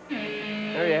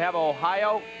 There you have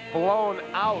Ohio blown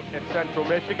out at Central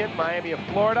Michigan. Miami of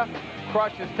Florida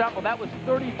crushes Temple. That was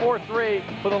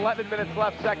 34-3 with 11 minutes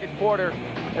left, second quarter,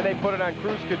 and they put it on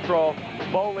cruise control.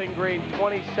 Bowling Green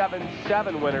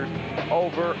 27-7 winners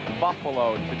over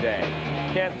Buffalo today.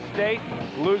 Kansas State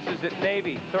loses at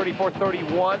Navy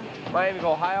 34-31. Miami of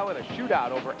Ohio in a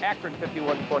shootout over Akron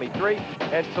 51-23.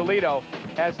 And Toledo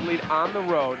has the lead on the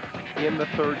road in the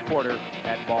third quarter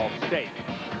at Ball State.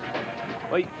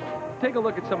 Well, take a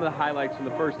look at some of the highlights in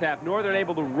the first half. Northern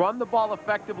able to run the ball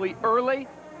effectively early.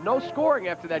 No scoring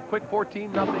after that quick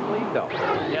 14-0 lead, though.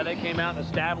 Yeah, they came out and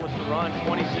established the run.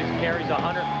 26 carries,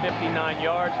 159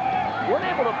 yards. Weren't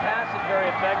able to pass it very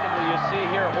effectively. You see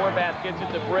here, Horvath gets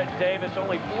it to Britt Davis.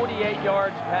 Only 48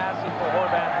 yards passing for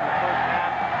Horvath in the first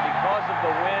half. Because of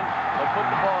the wind, they put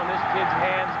the ball in this kid's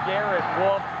hands. Garrett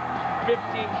Wolf,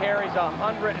 15 carries,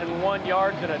 101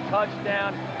 yards, and a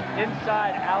touchdown.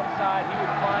 Inside, outside, he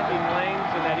was finding lanes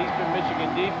in that Eastern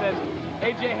Michigan defense.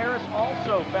 A.J. Harris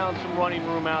also found some running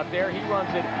room out there. He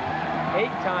runs it 8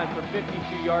 times for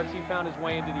 52 yards. He found his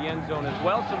way into the end zone as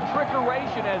well. Some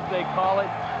trickeration, as they call it.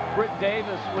 Britt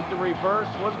Davis with the reverse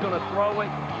was going to throw it.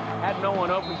 Had no one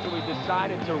open, so he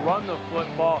decided to run the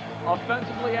football.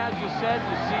 Offensively, as you said,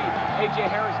 you see A.J.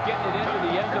 Harris getting it into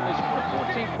the end zone. They scored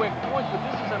 14 quick points, but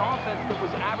this is an offense that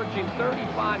was averaging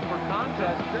 35 per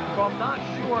contest, so I'm not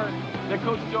sure that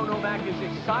Coach Joe Novak is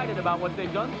excited about what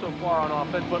they've done so far on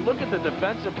offense. But look at the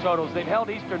defensive totals. They've held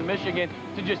Eastern Michigan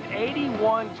to just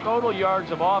 81 total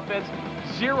yards of offense,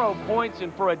 0 points,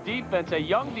 and for a defense, a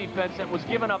young defense that was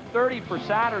giving up 30 for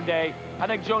Saturday, I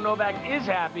think Joe Novak is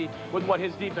happy with what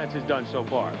his defense has done so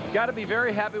far. Got to be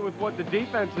very happy with what the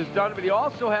defense has done, but he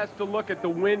also has to look at the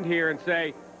wind here and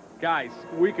say, guys,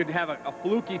 we could have a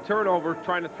fluky turnover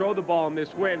trying to throw the ball in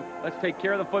this wind. Let's take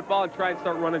care of the football and try and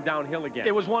start running downhill again.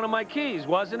 It was one of my keys,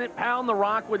 wasn't it? Pound the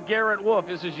rock with Garrett Wolf.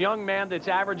 This is a young man that's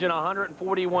averaging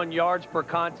 141 yards per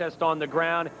contest on the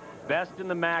ground. Best in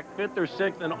the MAC, 5th or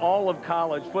 6th in all of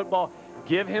college football.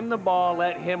 Give him the ball,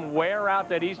 let him wear out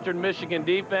that Eastern Michigan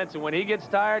defense, and when he gets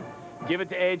tired, give it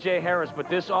to A.J. Harris. But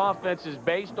this offense is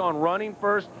based on running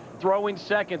first, throwing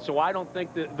second, so I don't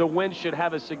think that the wind should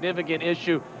have a significant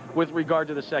issue with regard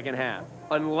to the second half.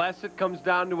 Unless it comes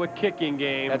down to a kicking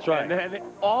game. That's right. And then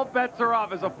all bets are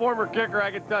off. As a former kicker,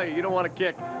 I can tell you, you don't want to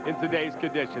kick in today's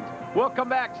conditions. We'll come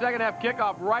back. Second half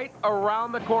kickoff right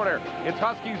around the corner. It's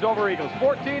Huskies over Eagles.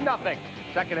 14-0.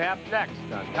 Second half next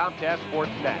on Comcast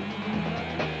Sports Net.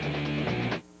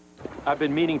 I've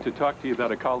been meaning to talk to you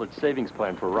about a college savings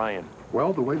plan for Ryan.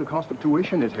 Well, the way the cost of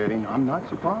tuition is heading, I'm not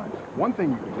surprised. One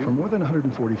thing you can do... For more than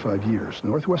 145 years,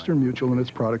 Northwestern Mutual and its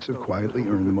products have quietly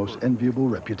earned the most enviable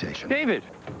reputation. David!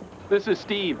 This is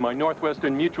Steve, my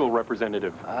Northwestern Mutual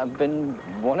representative. I've been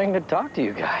wanting to talk to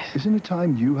you guys. Isn't it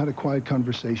time you had a quiet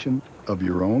conversation of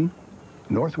your own?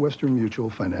 Northwestern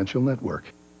Mutual Financial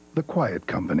Network, the quiet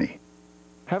company.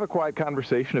 Have a quiet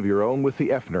conversation of your own with the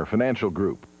Effner Financial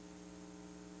Group.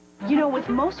 You know, with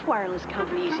most wireless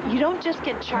companies, you don't just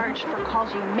get charged for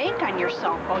calls you make on your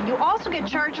cell phone. You also get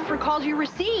charged for calls you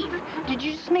receive. Did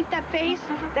you just make that face?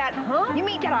 That, huh? You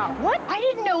mean get a what? I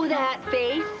didn't know that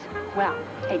face. Well,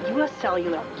 at U.S.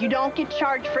 Cellular, you don't get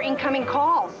charged for incoming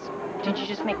calls. Did you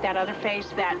just make that other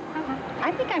face? That,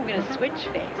 I think I'm going to switch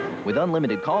face. With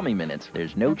unlimited Call Me Minutes,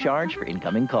 there's no charge for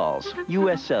incoming calls.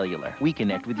 U.S. Cellular, we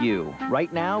connect with you.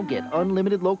 Right now, get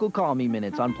unlimited local Call Me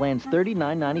Minutes on plans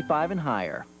 $39.95 and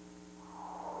higher.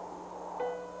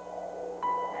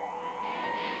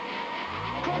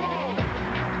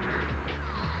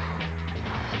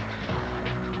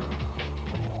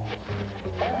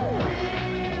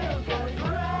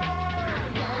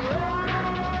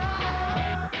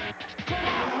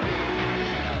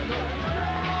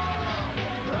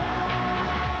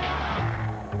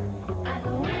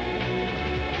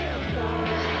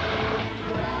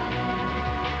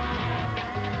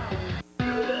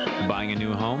 Buying a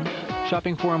new home?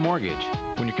 Shopping for a mortgage?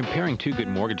 When you're comparing 2 good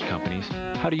mortgage companies,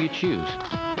 how do you choose?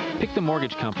 Pick the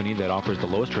mortgage company that offers the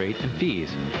lowest rate and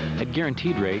fees. At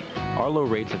Guaranteed Rate, our low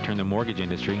rates have turned the mortgage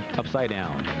industry upside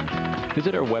down.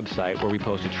 Visit our website where we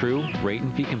post a true rate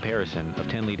and fee comparison of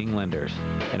 10 leading lenders.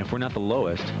 And if we're not the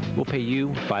lowest, we'll pay you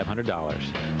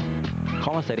 $500.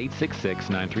 Call us at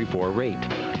 866-934-RATE.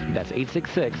 That's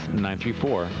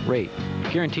 866-934-RATE.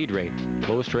 Guaranteed Rate.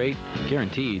 Lowest rate,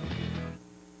 guaranteed.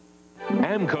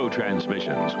 AMCO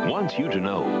Transmissions wants you to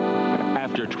know,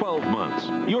 after 12 months,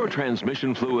 your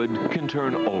transmission fluid can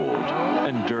turn old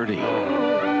and dirty.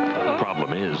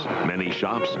 Problem is, many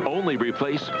shops only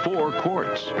replace 4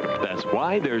 quarts. That's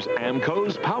why there's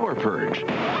AMCO's Power Purge.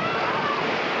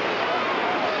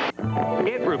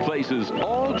 It replaces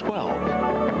all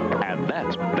 12, and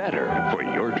that's better for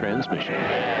your transmission.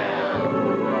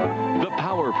 The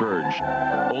Power Purge,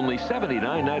 only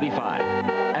 $79.95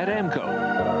 at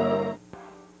AMCO.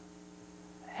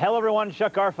 Hello, everyone.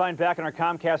 Chuck Garfien back in our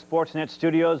Comcast Sportsnet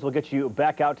studios. We'll get you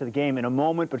back out to the game in a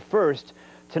moment. But first,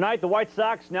 tonight, the White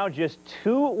Sox now just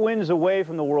 2 wins away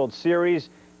from the World Series.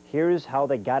 Here's how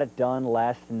they got it done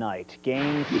last night.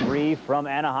 Game 3 from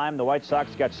Anaheim. The White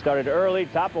Sox got started early.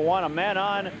 Top of 1, a man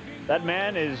on. That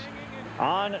man is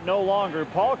on no longer.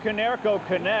 Paul Konerko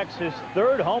connects his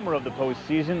 3rd homer of the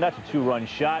postseason. That's a 2-run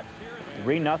shot.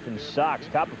 3-0 Sox.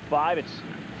 Top of 5, it's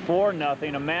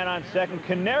 4-0. A man on second.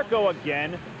 Konerko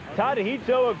again.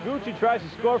 Tadahito Iguchi tries to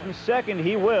score from second.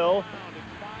 He will.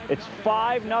 It's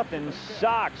 5-0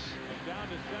 Sox.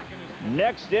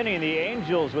 Next inning, the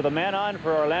Angels with a man on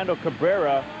for Orlando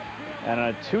Cabrera. And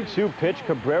a 2-2 pitch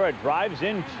Cabrera drives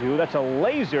into. That's a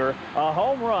laser, a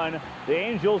home run. The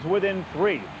Angels within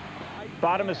 3.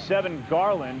 Bottom of 7,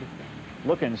 Garland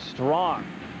looking strong.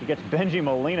 He gets Benji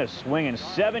Molina swinging.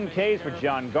 7 Ks for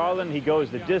John Garland. He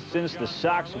goes the distance. The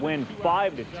Sox win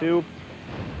 5-2.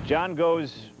 John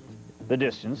goes the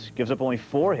distance, gives up only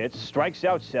 4 hits, strikes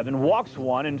out 7, walks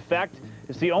 1. In fact,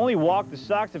 it's the only walk the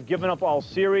Sox have given up all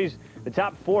series. The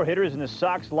top 4 hitters in the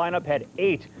Sox lineup had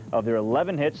 8 of their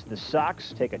 11 hits. The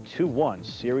Sox take a 2-1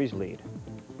 series lead.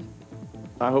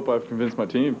 I hope I've convinced my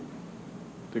team,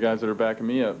 the guys that are backing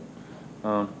me up.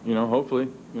 Hopefully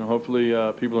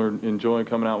people are enjoying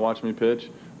coming out watching me pitch,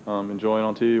 enjoying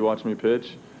on TV watching me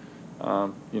pitch.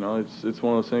 It's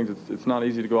one of those things. It's not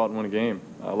easy to go out and win a game.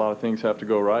 A lot of things have to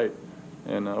go right,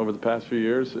 and over the past few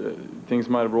years, things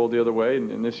might have rolled the other way.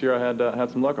 And this year, I had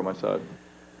some luck on my side.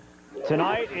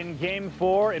 Tonight in Game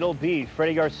 4, it'll be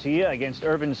Freddie Garcia against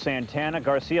Irvin Santana.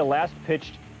 Garcia last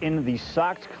pitched in the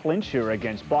Sox clincher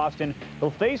against Boston. He'll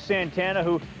face Santana,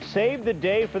 who saved the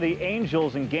day for the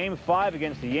Angels in Game 5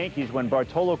 against the Yankees when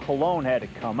Bartolo Colon had to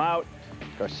come out.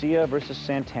 Garcia versus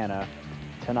Santana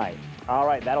tonight. All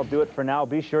right, that'll do it for now.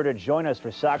 Be sure to join us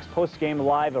for Sox Post-Game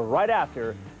Live right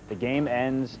after the game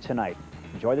ends tonight.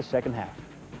 Enjoy the second half.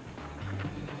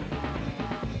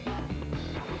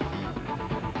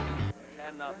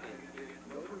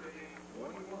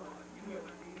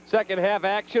 Second half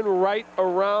action right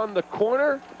around the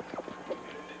corner.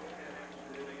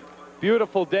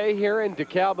 Beautiful day here in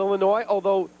DeKalb, Illinois.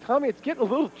 Although, Tommy, it's getting a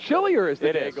little chillier as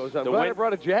the day goes on. Glad I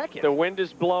brought a jacket. The wind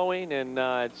is blowing, and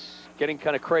it's getting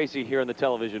kind of crazy here in the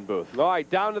television booth. All right,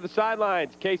 down to the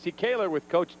sidelines. Casey Kaler with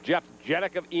Coach Jeff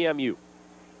Jenick of EMU.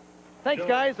 Thanks,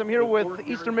 guys. I'm here with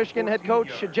Eastern Michigan head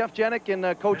coach Jeff Jenick.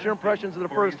 And coach, your impressions of the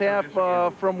first half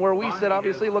from where we sit.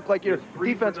 Obviously, looked like your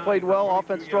defense played well.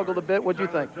 Offense struggled a bit. What do you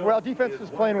think? Well, defense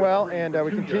is playing well, and we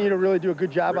continue to really do a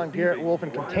good job on Garrett Wolf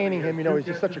and containing him. You know, he's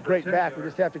just such a great back. We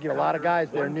just have to get a lot of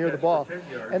guys there near the ball.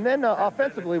 And then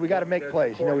offensively, we got to make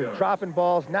plays. You know, we're dropping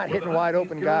balls, not hitting wide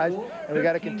open guys, and we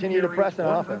got to continue to press on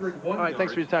offense. All right,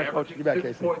 thanks for your time, coach. You bet,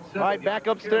 Casey. All right, back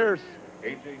upstairs.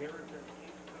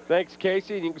 Thanks,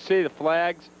 Casey. And you can see the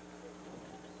flags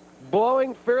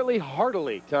blowing fairly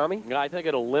heartily, Tommy. I think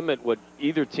it'll limit what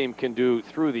either team can do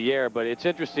through the air, but it's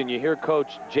interesting. You hear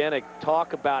Coach Jenick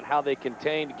talk about how they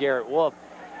contained Garrett Wolf,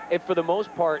 and for the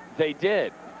most part, they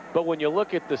did. But when you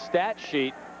look at the stat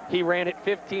sheet, he ran it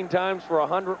 15 times for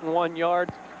 101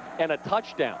 yards and a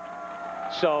touchdown.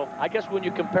 So I guess when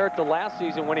you compare it to last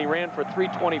season when he ran for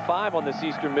 325 on this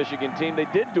Eastern Michigan team, they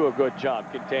did do a good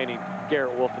job containing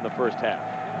Garrett Wolf in the first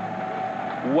half.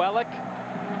 Wellick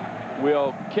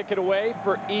will kick it away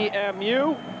for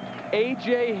EMU.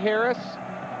 A.J. Harris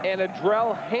and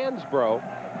Adrell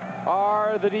Hansbrough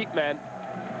are the deep men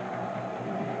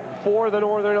for the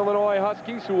Northern Illinois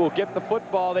Huskies, who will get the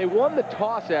football. They won the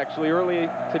toss, actually, early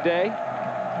today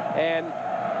and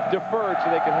deferred so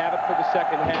they could have it for the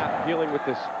second half, dealing with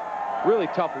this really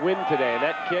tough wind today. And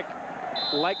that kick,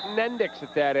 like Nendix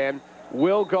at that end,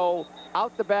 will go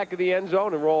out the back of the end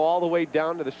zone and roll all the way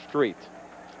down to the street.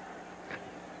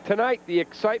 Tonight, the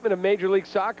excitement of Major League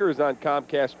Soccer is on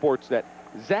Comcast Sportsnet.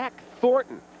 Zach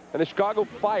Thornton and the Chicago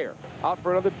Fire out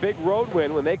for another big road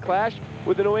win when they clash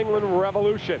with the New England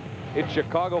Revolution. It's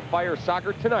Chicago Fire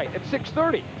Soccer tonight at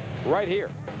 6:30, right here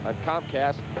on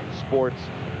Comcast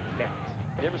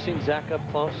Sportsnet. You ever seen Zach up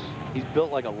close? He's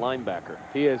built like a linebacker.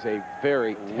 He is a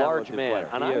very large man, player.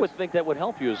 And I would think that would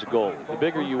help you as a goalie. The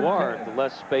bigger you are, the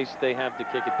less space they have to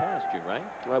kick it past you, right?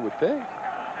 I would think.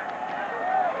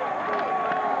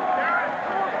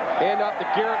 And up to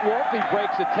Garrett Wolf. He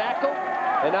breaks a tackle,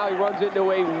 and now he runs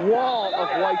into a wall of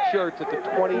white shirts at the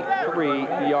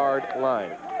 23-yard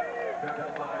line.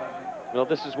 Well,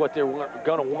 this is what they're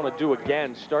going to want to do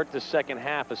again. Start the second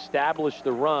half, establish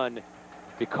the run.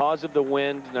 Because of the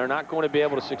wind, they're not going to be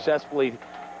able to successfully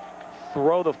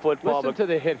throw the football. Listen to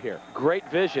the hit here. Great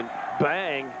vision.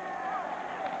 Bang.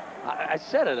 I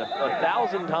said it a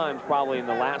 1,000 times probably in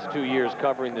the last 2 years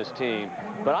covering this team,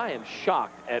 but I am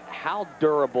shocked at how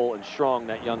durable and strong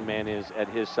that young man is at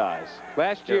his size.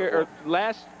 Last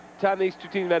time these two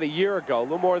teams met a year ago, a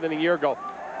little more than a year ago,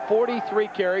 43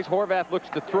 carries. Horvath looks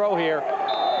to throw here,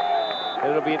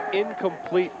 and it'll be an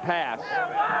incomplete pass.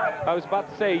 I was about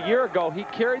to say, a year ago, he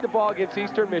carried the ball against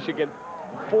Eastern Michigan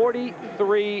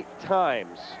 43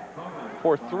 times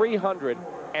for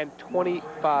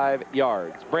 325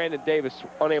 yards. Brandon Davis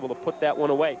unable to put that one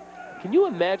away. Can you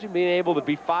imagine being able to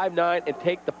be 5'9" and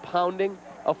take the pounding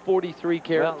of 43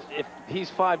 carries? Well, if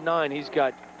he's 5'9", he's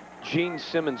got Gene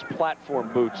Simmons platform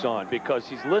boots on, because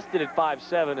he's listed at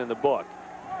 5'7" in the book.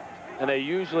 And they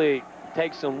usually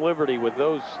take some liberty with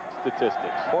those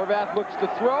statistics. Horvath looks to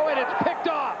throw, and it's picked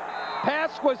off.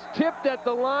 Pass was tipped at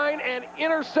the line and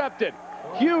intercepted.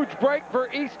 Huge break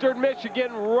for Eastern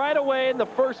Michigan right away in the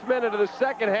first minute of the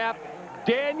second half.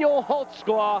 Daniel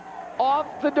Holtzclaw off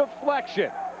the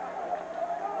deflection.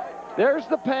 There's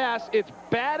the pass. It's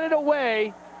batted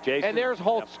away, and there's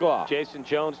Holtzclaw. Jason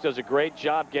Jones does a great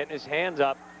job getting his hands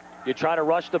up. You try to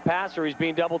rush the passer, he's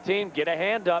being double teamed, get a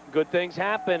hand up, good things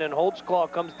happen, and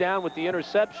Holtzclaw comes down with the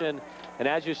interception. And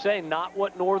as you say, not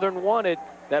what Northern wanted.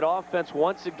 That offense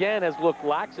once again has looked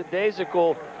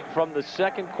lackadaisical from the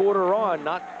second quarter on.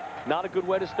 Not a good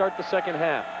way to start the second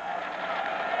half.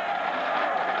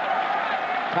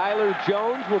 Tyler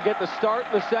Jones will get the start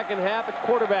in the second half at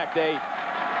quarterback. They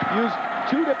used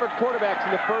two different quarterbacks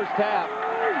in the first half.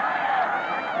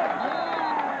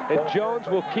 And Jones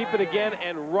will keep it again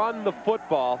and run the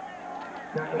football.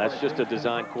 That's just a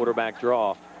design quarterback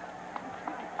draw.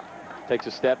 Takes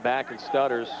a step back and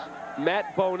stutters.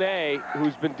 Matt Bonet,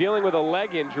 who's been dealing with a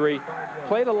leg injury,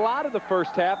 played a lot of the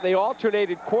first half. They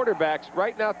alternated quarterbacks.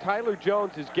 Right now, Tyler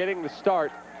Jones is getting the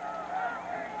start.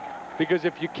 Because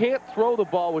if you can't throw the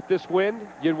ball with this wind,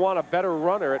 you'd want a better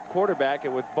runner at quarterback.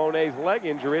 And with Bonet's leg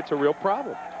injury, it's a real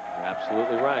problem. You're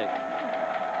absolutely right.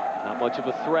 Not much of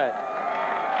a threat.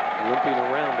 Limping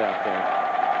around out there.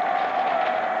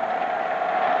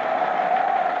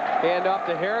 Hand off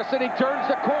to Harrison. He turns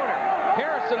the corner.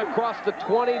 Harrison across the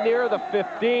 20 near the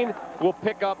 15 will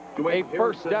pick up a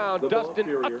first down. Dustin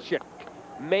Utchik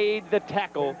made the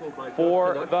tackle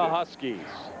for the Huskies.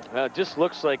 It just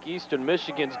looks like Eastern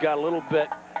Michigan's got a little bit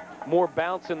more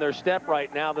bounce in their step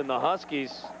right now than the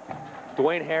Huskies.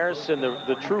 Dwayne Harrison,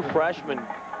 the true freshman,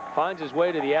 finds his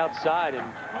way to the outside,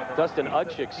 and Dustin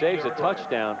Utchik saves a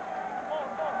touchdown.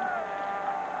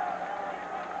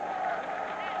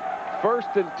 First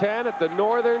and 10 at the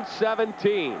Northern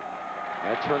 17.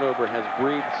 That turnover has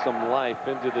breathed some life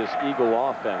into this Eagle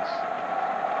offense.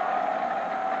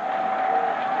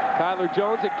 Tyler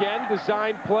Jones again,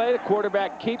 design play. The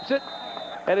quarterback keeps it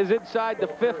and is inside the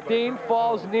 15,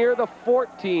 falls near the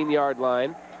 14-yard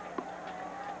line.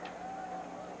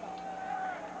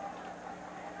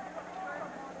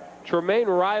 Tremaine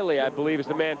Riley, I believe, is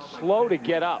the man slow to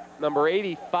get up. Number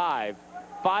 85,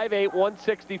 5'8",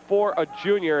 164, a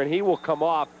junior, and he will come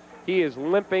off. He is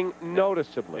limping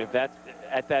noticeably. If that's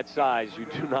at that size, you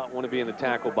do not want to be in the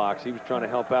tackle box. He was trying to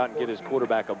help out and get his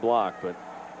quarterback a block, but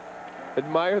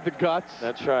admire the guts.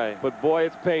 That's right. But boy,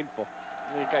 it's painful.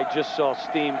 I think I just saw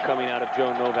steam coming out of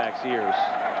Joe Novak's ears.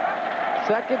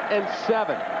 Second and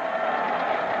 7.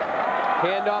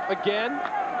 Handoff again.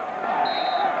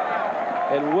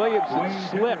 And Williamson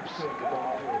slips.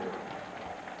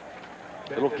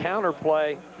 Little counter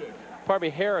play. Pardon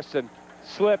me, Harrison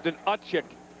slipped, and Utchik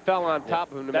fell on top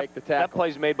of him to make the tackle. That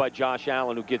play's made by Josh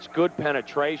Allen, who gets good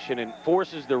penetration and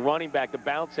forces the running back to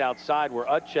bounce outside where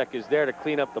Utchik is there to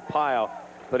clean up the pile.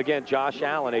 But again, Josh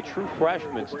Allen, a true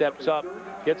freshman, steps up,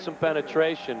 gets some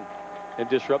penetration, and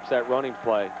disrupts that running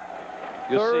play.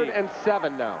 Third and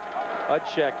 7 now.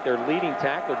 Utchik, their leading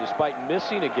tackler, despite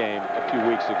missing a game a few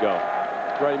weeks ago.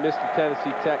 Right, he missed the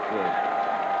Tennessee Tech game.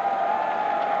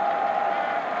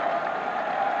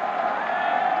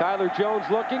 Tyler Jones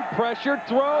looking, pressured,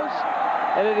 throws,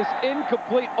 and it is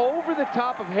incomplete over the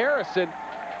top of Harrison.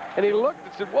 And he looked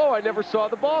and said, whoa, I never saw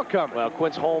the ball coming. Well,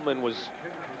 Quince Holman was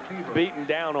beaten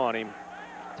down on him.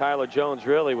 Tyler Jones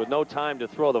really with no time to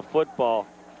throw the football.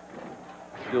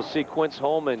 You'll see Quince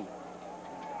Holman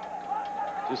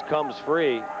just comes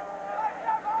free.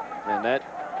 And that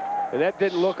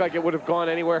didn't look like it would have gone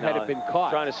anywhere had it been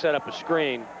caught. Trying to set up a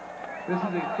screen.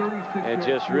 And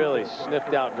just really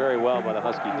sniffed out very well by the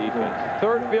Husky defense.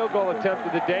 Third field goal attempt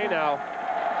of the day now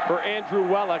for Andrew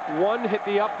Wellick. One hit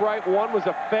the upright, one was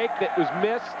a fake that was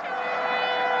missed.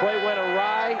 Play went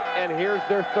awry, and here's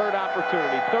their third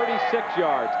opportunity. 36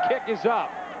 yards. Kick is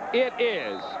up. It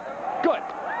is good.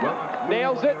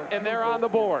 Nails it, and they're on the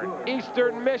board.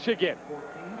 Eastern Michigan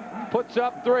puts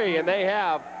up 3, and they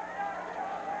have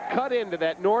cut into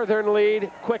that Northern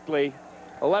lead quickly.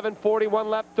 11:41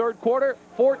 left, third quarter,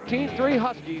 14-3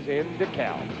 Huskies in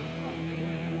DeKalb.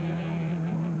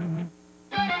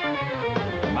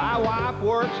 My wife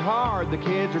works hard, the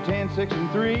kids are 10, 6,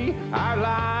 and 3. Our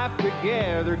life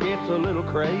together gets a little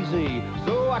crazy.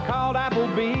 So I called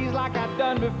Applebee's like I've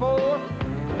done before.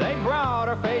 They brought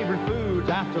our favorite foods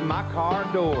out to my car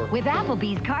door. With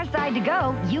Applebee's Carside to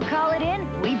Go, you call it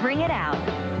in, we bring it out.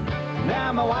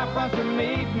 Now my wife wants to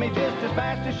meet me just as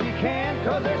fast as she can,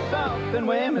 'cause there's something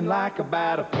women like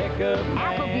about a pickup man.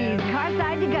 Applebee's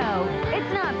Carside to Go.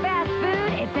 It's not fast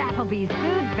food, it's Applebee's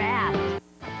food fast.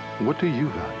 What do you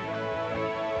value?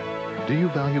 Do you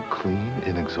value clean,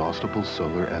 inexhaustible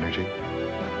solar energy?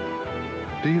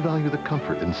 Do you value the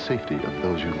comfort and safety of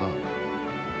those you love?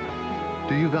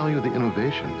 Do you value the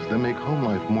innovations that make home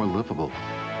life more livable,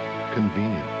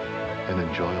 convenient, and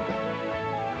enjoyable?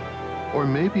 Or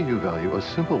maybe you value a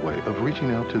simple way of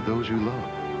reaching out to those you love.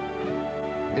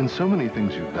 In so many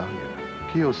things you value,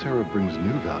 Kyocera brings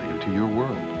new value to your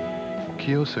world.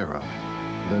 Kyocera,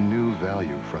 the new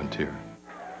value frontier.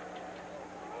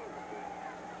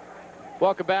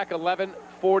 Welcome back.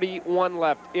 11:41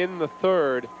 left in the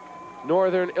third.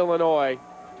 Northern Illinois,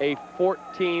 a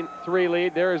 14-3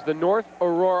 lead. There is the North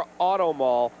Aurora Auto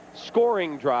Mall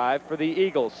scoring drive for the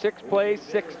Eagles. 6 plays,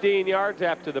 16 yards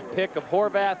after the pick of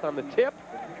Horvath on the tip.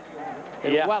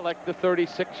 And Wellick, the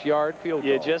 36-yard field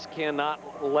goal. You just cannot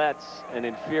let an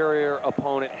inferior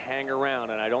opponent hang around.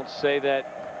 And I don't say that,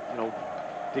 you know,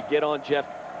 to get on Jeff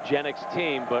Jenick's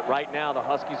team, but right now the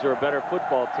Huskies are a better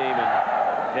football team,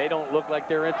 and they don't look like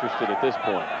they're interested at this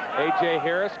point. A.J.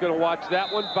 Harris going to watch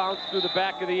that one bounce through the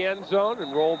back of the end zone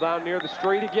and roll down near the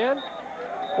street again.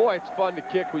 Boy, it's fun to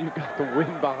kick when you've got the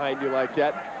wind behind you like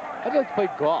that. I'd like to play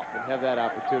golf and have that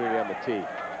opportunity on the tee.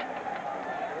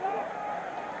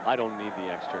 I don't need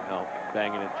the extra help.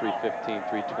 Banging at 315,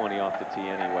 320 off the tee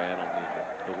anyway. I don't need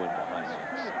the wind behind me.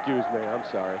 Excuse me, I'm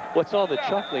sorry. What's all the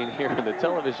chuckling here in the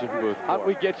television booth for? How'd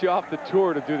we get you off the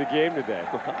tour to do the game today?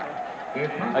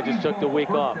 I just took the week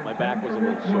off. My back was a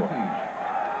little sore.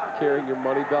 Carrying your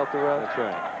money belt around? That's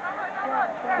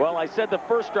right. Well, I said the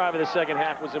first drive of the second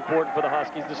half was important for the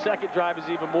Huskies. The second drive is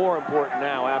even more important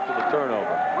now after the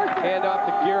turnover. Hand off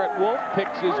to Garrett Wolf,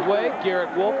 picks his way.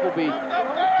 Garrett Wolf will be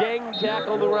gang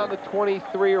tackled around the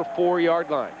 23 or 4-yard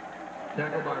line.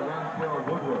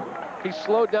 He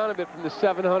slowed down a bit from the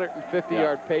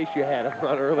 750-yard pace you had him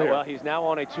on earlier. Well, he's now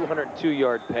on a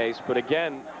 202-yard pace, but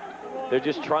again, they're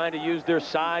just trying to use their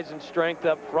size and strength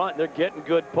up front. They're getting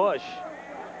good push.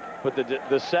 But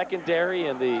the secondary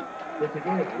and the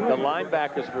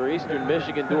linebackers for Eastern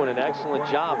Michigan doing an excellent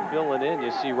job filling in.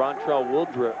 You see Rontrell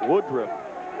Woodruff,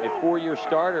 a 4-year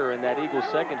starter in that Eagles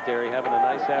secondary, having a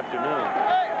nice afternoon.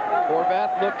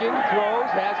 Horvath looking, throws,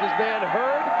 has his man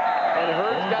Hurd, and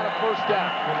Hurd's got a first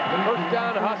down. First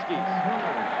down Huskies.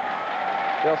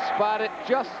 They'll spot it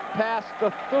just past the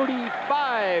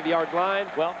 35-yard line.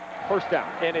 Well, first down.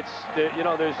 And it's, you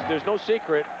know, there's no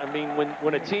secret. I mean,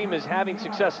 when a team is having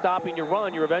success stopping your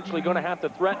run, you're eventually going to have to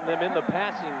threaten them in the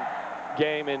passing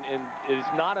game. And it's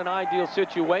not an ideal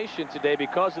situation today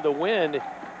because of the wind.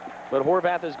 But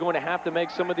Horvath is going to have to make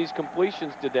some of these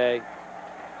completions today.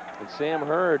 And Sam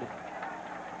Hurd,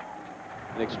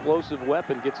 an explosive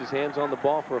weapon, gets his hands on the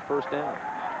ball for a first down.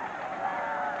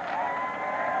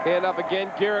 Hand up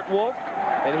again, Garrett Wolf,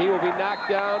 and he will be knocked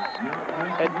down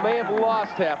and may have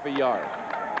lost half a yard.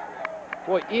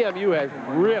 Boy, EMU has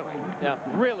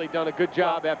really done a good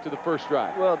job after the first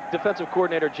drive. Well, defensive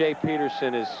coordinator Jay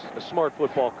Peterson is a smart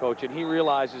football coach, and he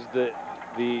realizes that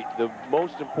the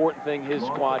most important thing his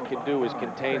squad can do is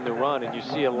contain the run. And you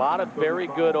see a lot of very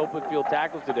good open field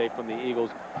tackles today from the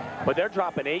Eagles, but they're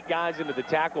dropping 8 guys into the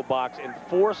tackle box and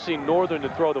forcing Northern to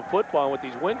throw the football. And with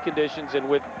these wind conditions and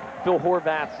with Phil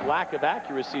Horvath's lack of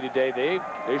accuracy today, they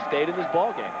stayed in this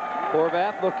ball game.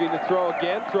 Horvath looking to throw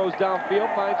again, throws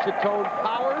downfield, finds Chatone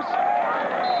Powers.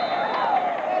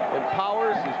 And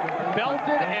Powers is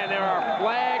belted, and there are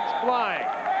flags flying.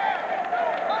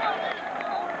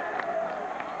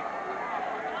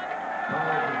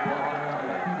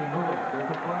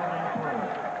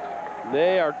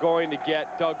 They are going to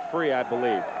get Doug Free, I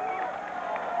believe.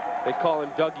 They call him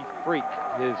Dougie Freak.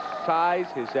 His size,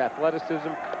 his athleticism,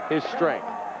 his strength.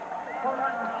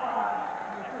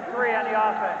 3 on the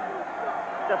offense.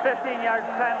 It's a 15-yard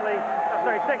penalty. I'm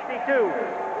sorry, 62.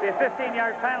 It'll be a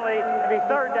 15-yard penalty. It'll be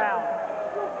third down.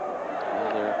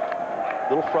 Well, they're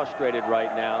a little frustrated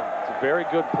right now. It's a very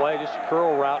good play, just a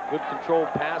curl route, good controlled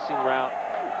passing route.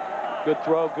 Good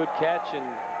throw, good catch, and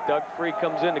Doug Free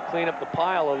comes in to clean up the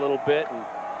pile a little bit. And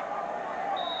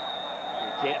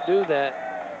Can't do that.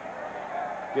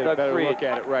 Get a better look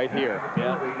at it right here.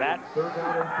 Yeah, that's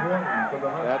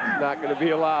not going to be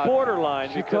allowed. Borderline.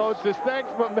 Chacon says,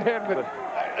 thanks, my man, but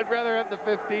I'd rather have the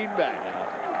 15 back.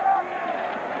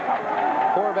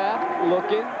 Horvath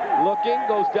looking,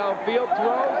 goes downfield,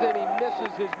 throws, and he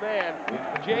misses his man,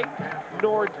 Jake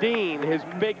Nordine, his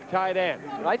big tight end.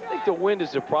 I think the wind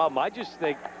is a problem. I just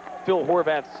think Phil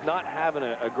Horvath's not having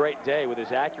a great day with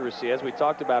his accuracy. As we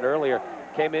talked about earlier,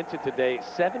 came into today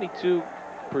 72%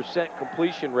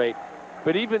 completion rate.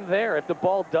 But even there, if the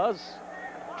ball does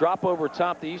drop over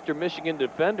top the Eastern Michigan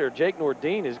defender, Jake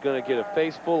Nordine is going to get a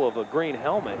face full of a green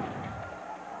helmet.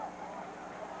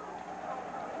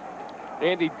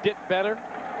 Andy Dittbetter,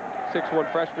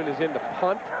 6'1" freshman, is in the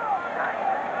punt.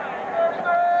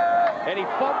 And he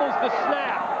fumbles the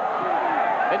snap.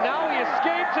 And now he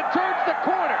escapes and turns the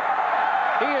corner.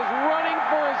 He is running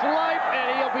for his life,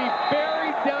 and he'll be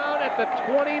buried down at the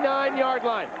 29-yard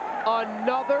line.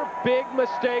 Another big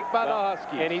mistake by the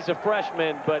Huskies. And he's a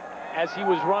freshman, but as he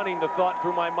was running, the thought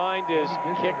through my mind is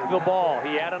kick the ball.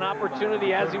 He had an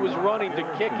opportunity as he was running to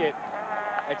kick it.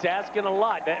 It's asking a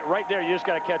lot. Right there, you just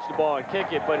got to catch the ball and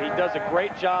kick it, but he does a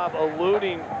great job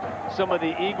eluding some of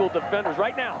the Eagle defenders.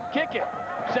 Right now, kick it.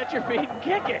 Set your feet and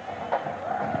kick it.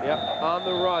 Yep, on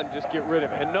the run, just get rid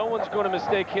of it. And no one's going to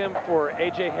mistake him for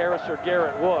A.J. Harris or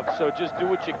Garrett Wolf, so just do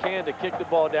what you can to kick the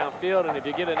ball downfield, and if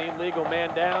you get an illegal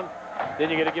man down, then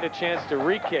you're going to get a chance to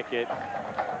re-kick it.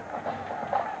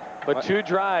 But two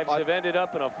drives have ended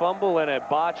up in a fumble and a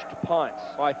botched punt.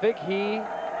 Well, I think he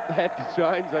had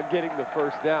designs on getting the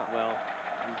first down. Well,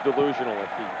 he's delusional if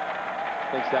he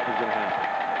thinks that was going to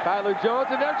happen. Tyler Jones,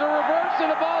 and there's a reverse, and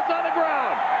the ball's on the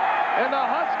ground. And the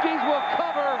Huskies will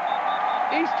cover.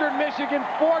 Eastern Michigan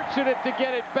fortunate to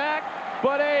get it back,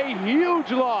 but a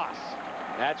huge loss.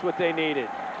 That's what they needed,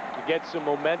 to get some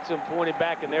momentum pointed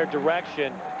back in their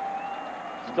direction.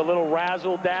 Just a little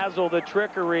razzle-dazzle, the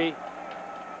trickery.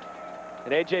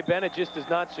 And A.J. Bennett just does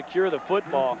not secure the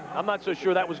football. I'm not so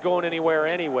sure that was going anywhere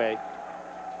anyway.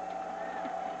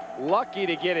 Lucky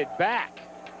to get it back.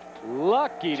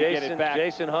 Lucky to get it back.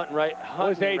 Jason Hutton right.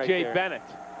 Was A.J. Bennett.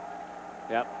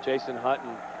 Yep, Jason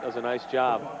Hutton does a nice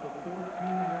job.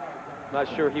 Not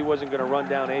sure he wasn't going to run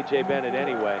down A.J. Bennett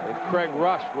anyway. And Craig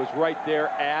Rush was right there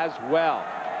as well.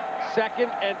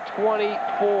 2nd and 24.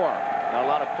 Not a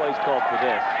lot of plays called for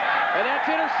this. And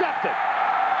that's intercepted.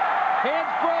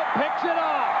 Hansbrough picks it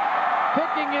off.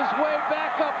 Picking his way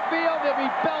back upfield. He'll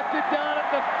be belted down at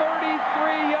the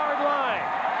 33-yard line.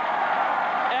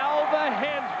 Alva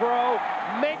Hansbrough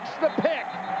makes the pick.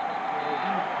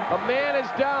 A man is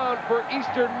down for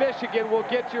Eastern Michigan. We'll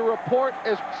get your report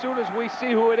as soon as we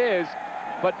see who it is.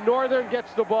 But Northern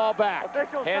gets the ball back.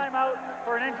 Official timeout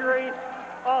for an injury.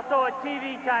 Also a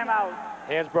TV timeout.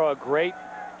 Hansbrough, a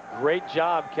great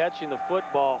job catching the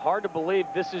football. Hard to believe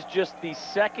this is just the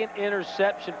 2nd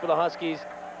interception for the Huskies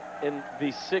in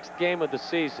the 6th game of the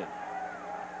season.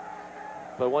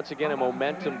 But once again, a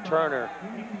momentum turner.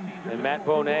 And Matt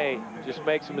Bonet just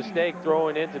makes a mistake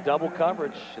throwing into double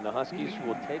coverage, and the Huskies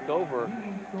will take over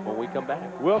when we come back.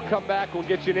 We'll come back. We'll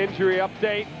get you an injury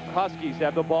update. Huskies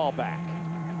have the ball back.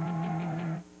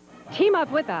 Team up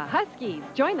with the Huskies.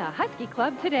 Join the Husky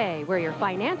Club today, where your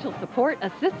financial support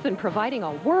assists in providing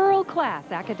a world-class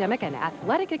academic and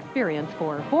athletic experience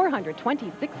for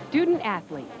 426 student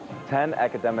athletes. 10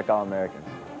 academic All-Americans.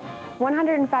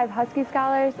 105 Husky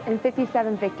Scholars and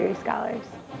 57 Victory Scholars.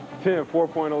 10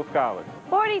 4.0 Scholars.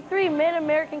 43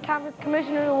 Mid-American Conference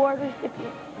Commissioner Award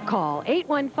recipients. Call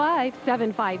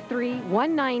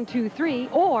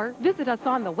 815-753-1923 or visit us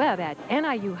on the web at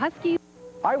NIU Huskies.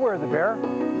 I wear the bear.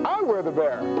 I wear the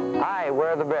bear. I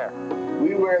wear the bear.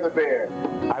 We wear the bear.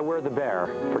 I wear the bear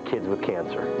for kids with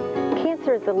cancer.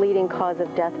 Cancer is the leading cause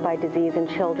of death by disease in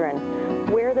children.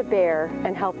 Wear the bear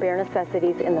and help Bear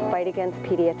Necessities in the fight against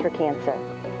pediatric cancer.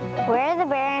 Wear the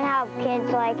bear and help kids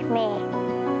like me.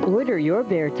 Order your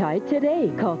bear tie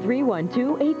today. Call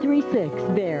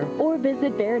 312-836-BEAR or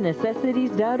visit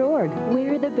bearnecessities.org.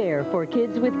 Wear the bear for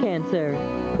kids with cancer.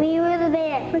 We wear the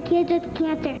bear for kids with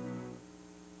cancer.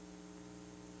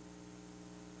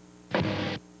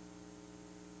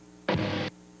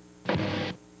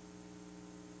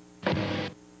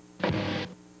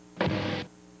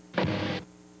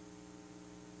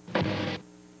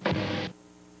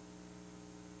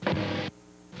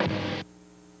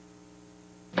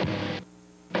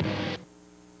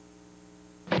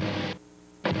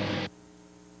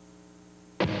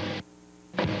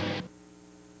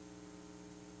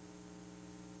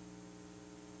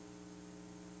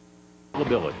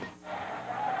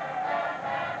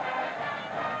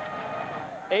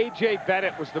 A.J.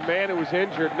 Bennett was the man who was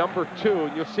injured, number 2.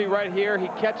 And you'll see right here, he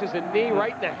catches a knee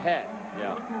right in the head.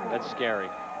 Yeah, that's scary.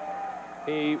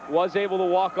 He was able to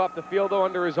walk off the field, though,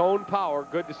 under his own power.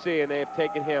 Good to see, and they have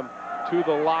taken him to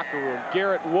the locker room.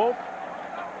 Garrett Wolf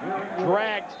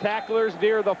drags tacklers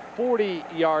near the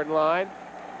 40-yard line.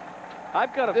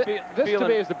 I've got a feeling. This, to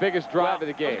me, is the biggest drive of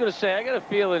the game. I was going to say, I got a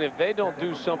feeling if they don't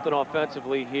do something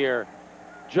offensively here,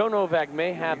 Joe Novak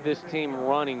may have this team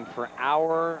running for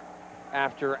hour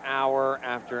after hour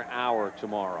after hour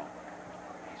tomorrow.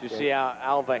 You see how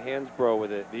Alva Hansbrough with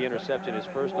the interception is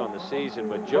first on the season,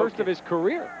 but Joe first of his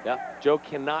career. Yeah, Joe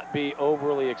cannot be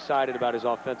overly excited about his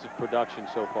offensive production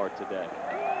so far today.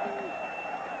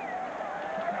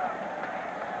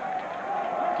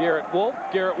 Garrett Wolf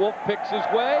picks his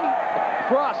way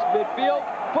across midfield.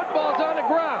 Football's on the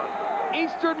ground.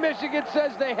 Eastern Michigan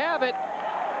says they have it,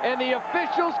 and the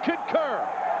officials concur.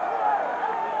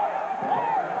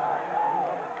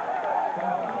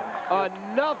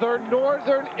 Another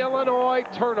Northern Illinois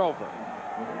turnover.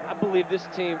 I believe this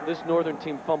Northern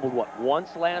team fumbled, what,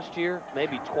 once last year,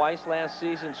 maybe twice last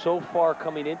season. So far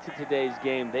coming into today's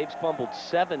game, they've fumbled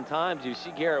 7 times. You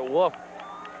see Garrett Wolf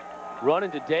run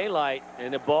into daylight,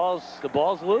 and the ball's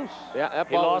loose. Yeah, that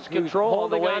he ball lost control on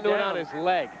the way holding onto it down. on his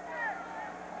leg.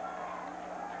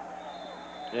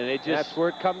 And it just, that's where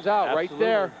it comes out, absolutely. right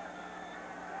there.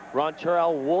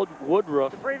 Rontrell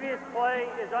Woodruff. The previous play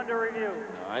is under review.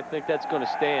 I think that's going to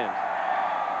stand.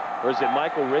 Or is it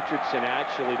Michael Richardson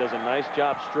actually does a nice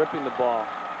job stripping the ball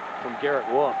from Garrett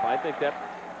Wolf? I think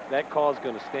that call is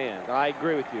going to stand. I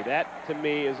agree with you. That, to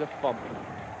me, is a fumble.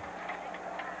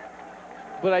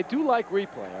 But I do like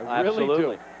replay. I really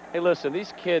do. Hey, listen,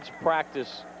 these kids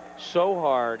practice so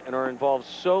hard and are involved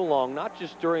so long, not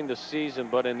just during the season,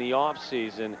 but in the off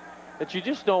season, that you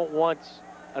just don't want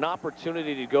an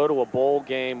opportunity to go to a bowl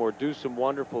game or do some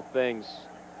wonderful things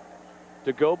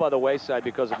to go by the wayside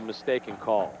because of a mistaken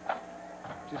call.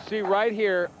 You see right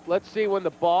here, let's see when the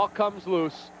ball comes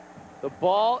loose. The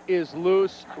ball is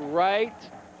loose right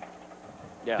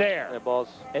there. That ball's,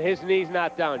 and his knee's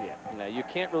not down yet. Yeah, you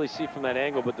can't really see from that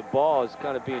angle, but the ball is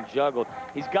kind of being juggled.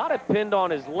 He's got it pinned on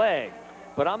his leg,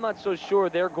 but I'm not so sure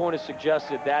they're going to suggest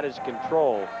that is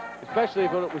control. Especially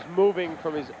when it was moving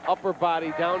from his upper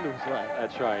body down to his leg.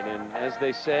 That's right, and as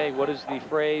they say, what is the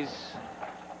phrase?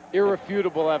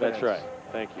 Irrefutable evidence. That's right,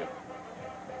 thank you.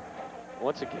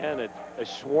 Once again, a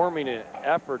swarming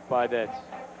effort by that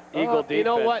Eagle defense. You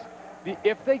know what?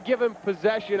 If they give him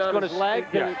possession on his leg,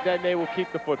 then they will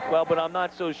keep the football. Well, but I'm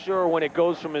not so sure when it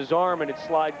goes from his arm and it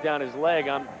slides down his leg.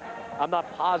 I'm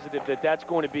not positive that that's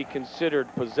going to be considered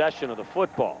possession of the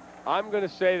football. I'm going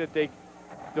to say that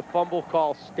the fumble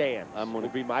call stands.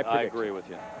 Would be my prediction. I agree with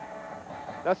you.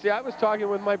 Now, see, I was talking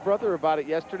with my brother about it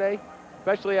yesterday,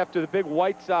 especially after the big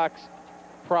White Sox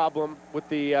problem with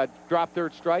the drop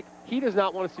third strike. He does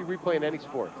not want to see replay in any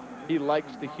sport. He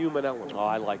likes the human element. Oh,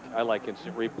 I like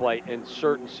instant replay in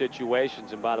certain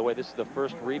situations. And by the way, this is the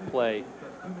first replay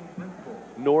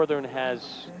Northern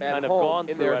has kind of gone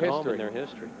through at home in their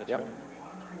history. That's right.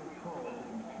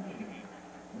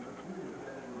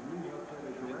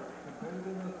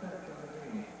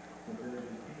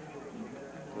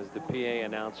 As the PA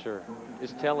announcer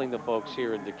is telling the folks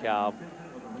here in DeKalb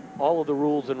all of the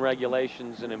rules and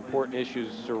regulations and important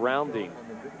issues surrounding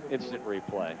instant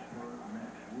replay.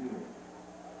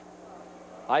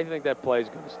 I think that play is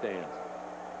going to stand.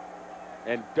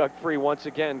 And Doug Free once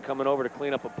again coming over to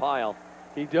clean up a pile.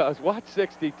 He does. Watch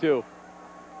 62.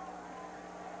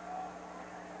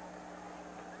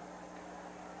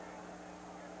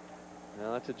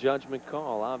 Now that's a judgment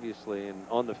call, obviously, and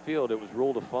on the field it was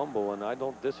ruled a fumble, and I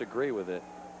don't disagree with it.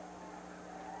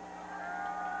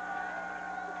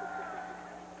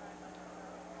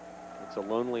 It's a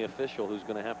lonely official who's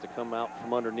going to have to come out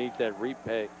from underneath that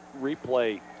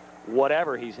replay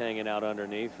whatever he's hanging out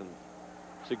underneath and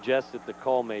suggest that the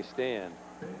call may stand.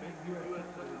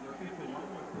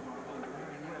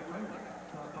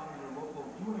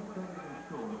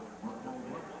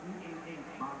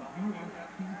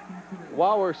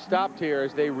 While we're stopped here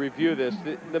as they review this,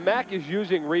 the MAC is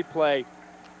using replay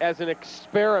as an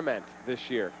experiment this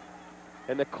year.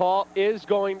 And the call is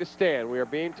going to stand. We are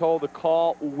being told the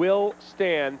call will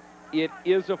stand. It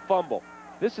is a fumble.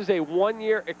 This is a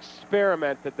one-year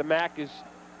experiment that the MAC is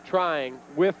trying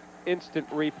with instant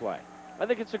replay. I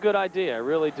think it's a good idea. I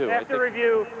really do. After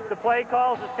review, the play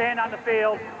calls to stand on the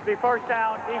field. Be first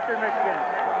down, Eastern Michigan.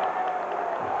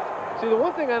 See, the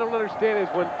one thing I don't understand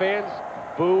is when fans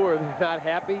boo or they're not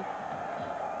happy,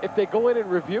 if they go in and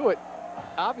review it,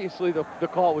 obviously the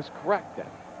call was correct then.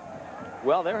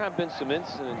 Well, there have been some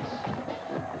incidents,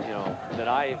 you know, that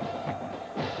I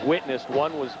witnessed.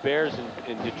 One was Bears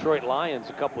in Detroit Lions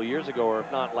a couple of years ago, or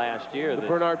if not last year. The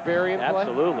Bernard Berrien play?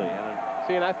 Absolutely.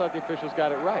 See, and I thought the officials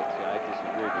got it right. Yeah, I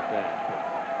disagree with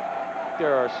that.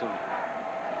 There are some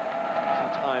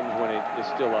times when it is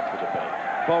still up for debate.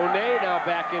 Bonet now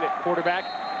back in at quarterback.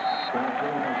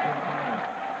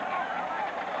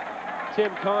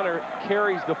 Tim Connor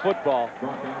carries the football.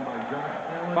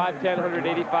 5'10",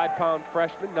 185-pound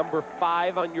freshman, number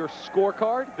 5 on your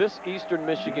scorecard. This Eastern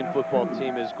Michigan football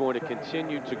team is going to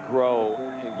continue to grow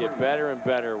and get better and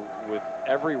better with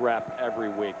every rep every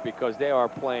week because they are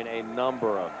playing a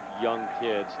number of young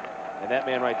kids. And that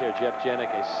man right there, Jeff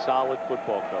Janik, a solid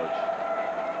football coach.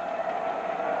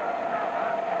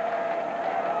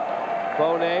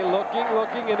 Bonet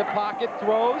looking in the pocket,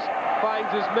 throws,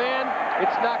 finds his man.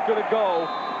 It's not going to go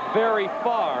very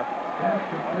far.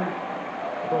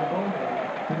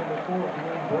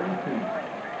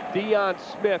 Deion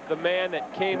Smith, the man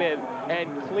that came in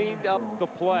and cleaned up the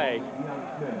play.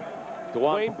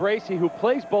 Dwayne Bracey, who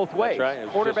plays both ways, right.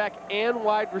 quarterback and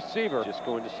wide receiver. Just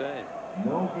going to say.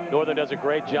 Northern does a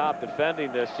great job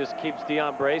defending this, just keeps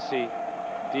Deion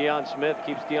Smith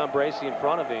keeps Deion Bracey in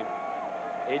front of him.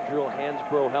 Adriel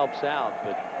Hansbrough helps out,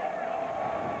 but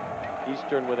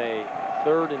Eastern with a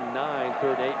 3rd and 9,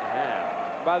 3rd and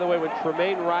 8.5. By the way, when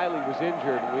Tremaine Riley was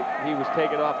injured, he was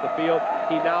taken off the field.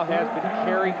 He now has been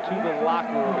carried to the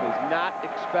locker room and is not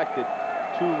expected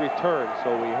to return.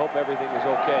 So we hope everything is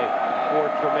okay for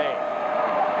Tremaine.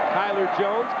 Tyler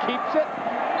Jones keeps it.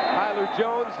 Tyler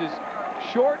Jones is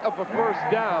short of a first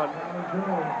down,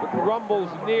 but rumbles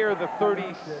near the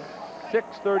 36,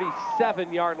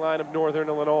 37-yard line of Northern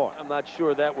Illinois. I'm not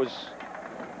sure that was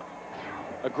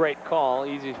a great call.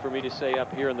 Easy for me to say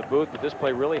up here in the booth, but this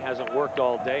play really hasn't worked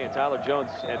all day, and Tyler Jones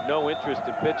had no interest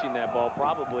in pitching that ball,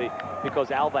 probably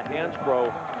because Alva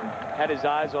Hansbrough had his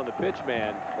eyes on the pitch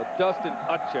man. But Dustin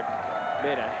Utchik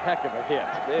made a heck of a hit.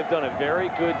 They've done a very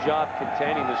good job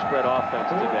containing the spread offense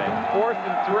today. 4th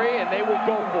and 3, and they will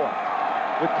go for it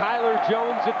with Tyler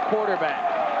Jones at quarterback.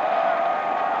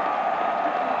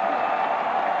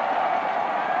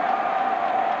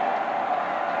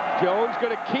 Jones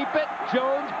going to keep it.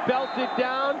 Jones belted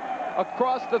down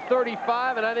across the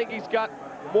 35, and I think he's got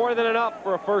more than enough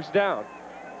for a first down.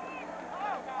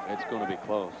 It's going to be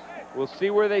close. We'll see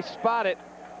where they spot it.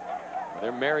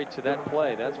 They're married to that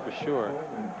play, that's for sure.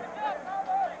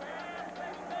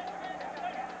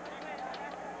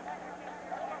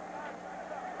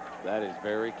 That is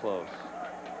very close.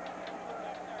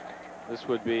 This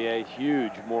would be a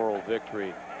huge moral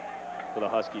victory for the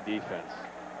Husky defense.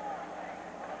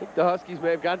 I think the Huskies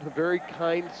may have gotten to a very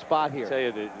kind spot here. I tell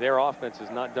you, their offense has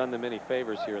not done them any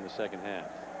favors here in the second half.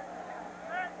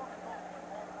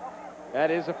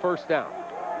 That is a first down.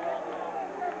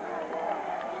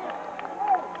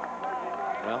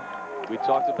 Well, we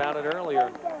talked about it earlier.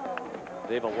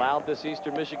 They've allowed this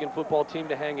Eastern Michigan football team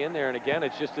to hang in there, and again,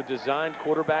 it's just a designed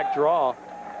quarterback draw.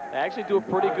 They actually do a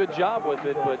pretty good job with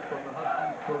it, but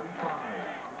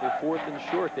they're 4th and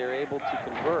short. They're able to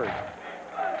convert.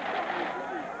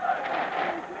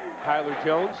 Tyler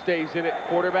Jones stays in at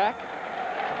quarterback.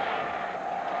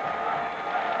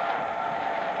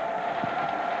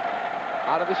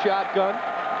 Out of the shotgun,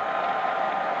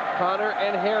 Connor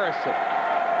and Harrison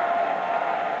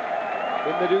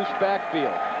in the deuce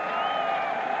backfield.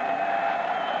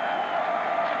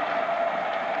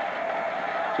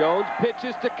 Jones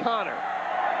pitches to Connor.